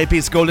edition of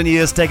JP's Golden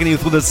Years, taking you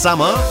through the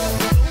summer.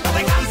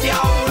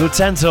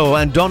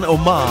 Lucenzo and Don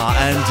Omar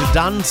and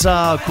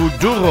Danza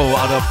Kuduro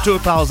out of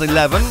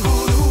 2011.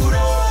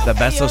 The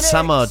best of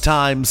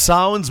summertime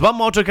sounds. One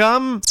more to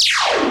come.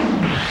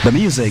 The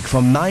music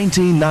from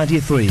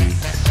 1993.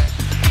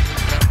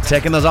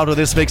 Taking us out of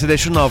this week's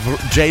edition of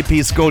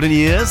JP's Golden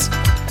Years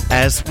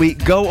as we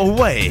go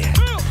away.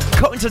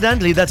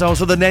 Coincidentally, that's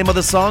also the name of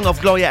the song of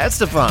Gloria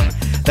Estefan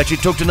that she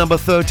took to number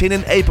 13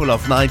 in April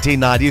of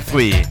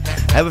 1993.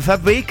 Have a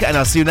fab week, and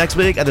I'll see you next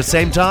week at the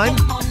same time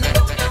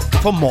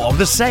for more of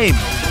the same.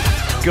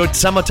 Good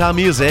summertime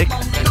music.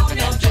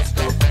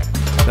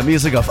 The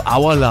music of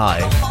our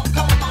life.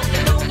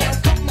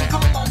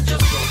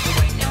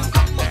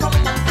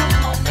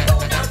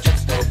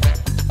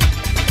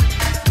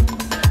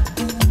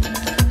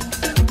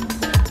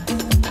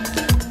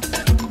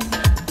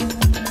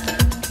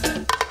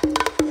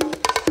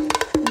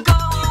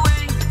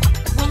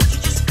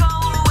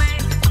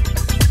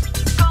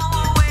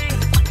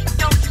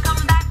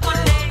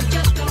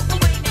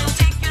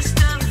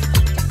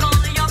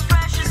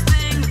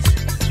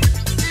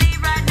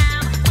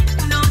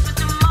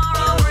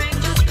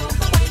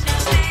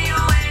 Stay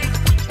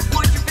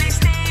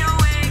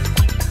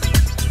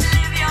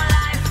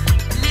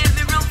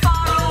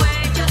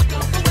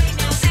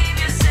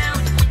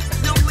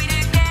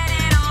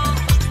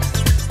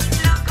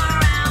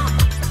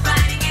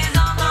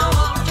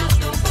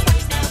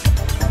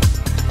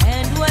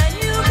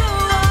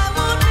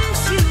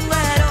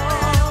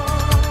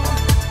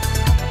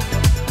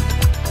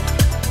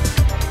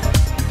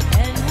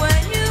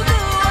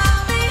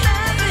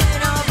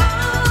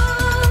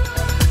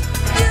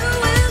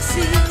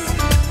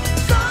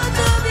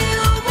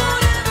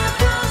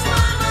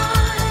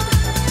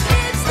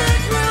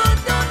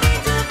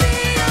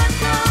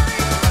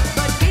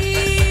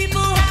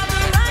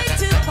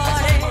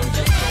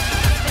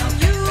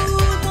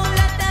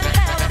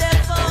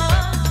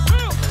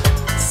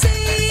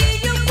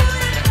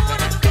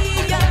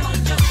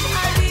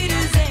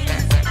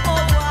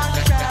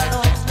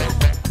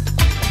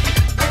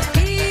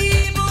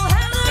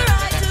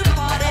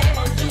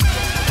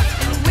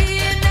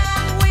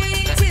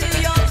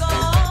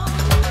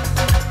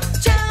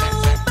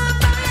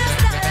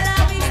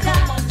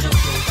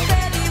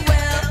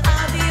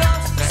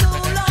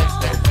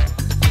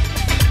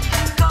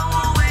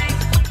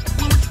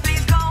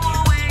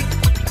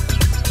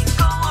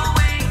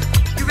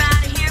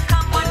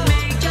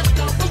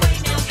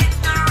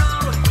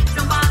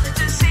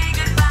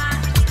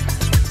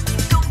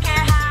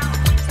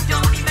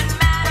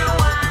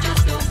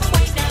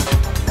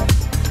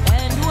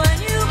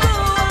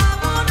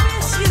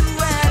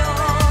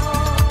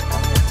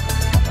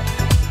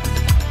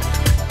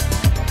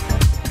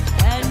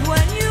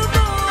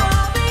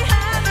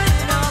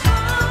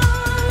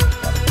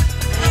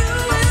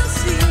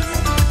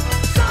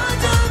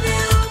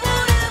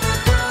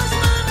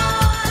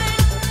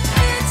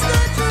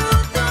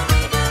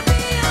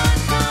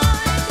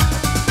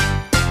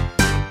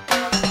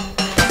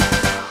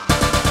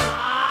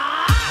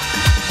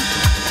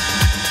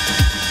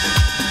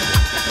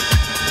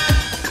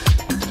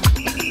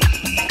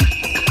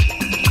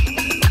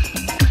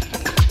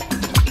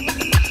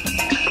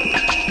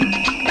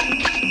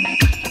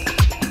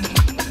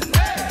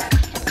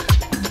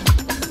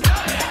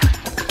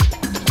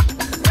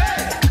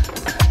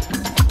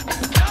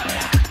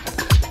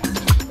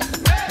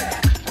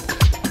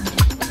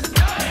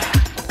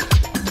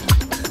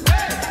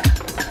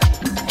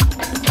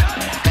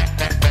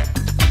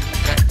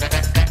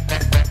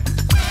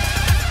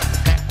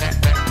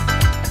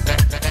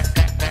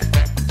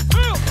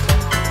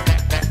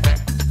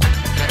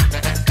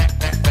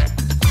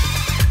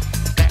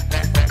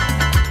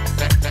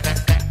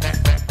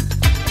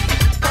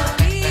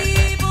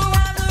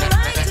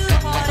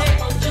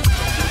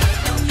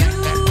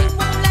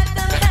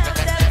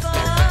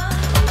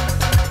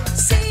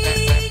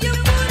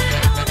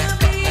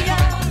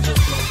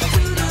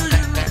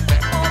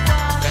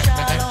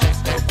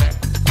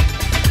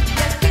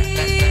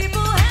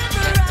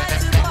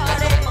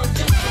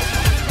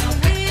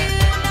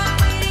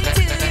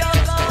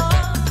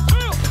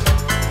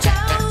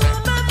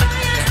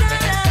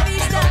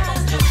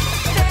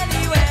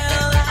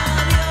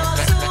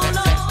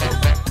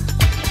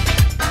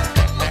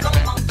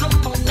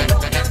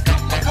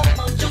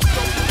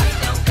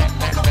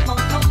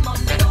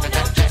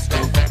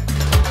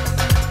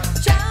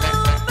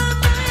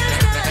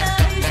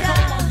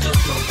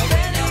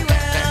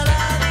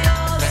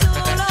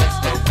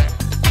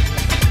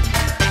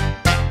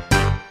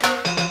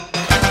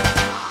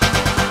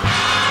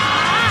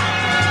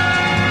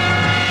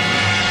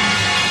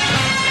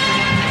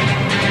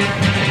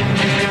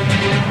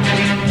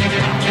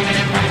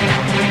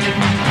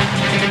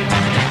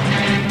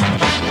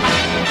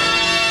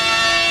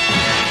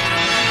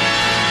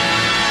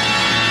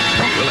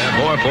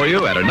for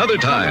you at another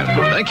time.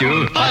 Thank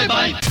you.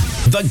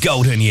 The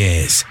Golden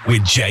Years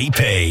with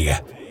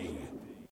JP.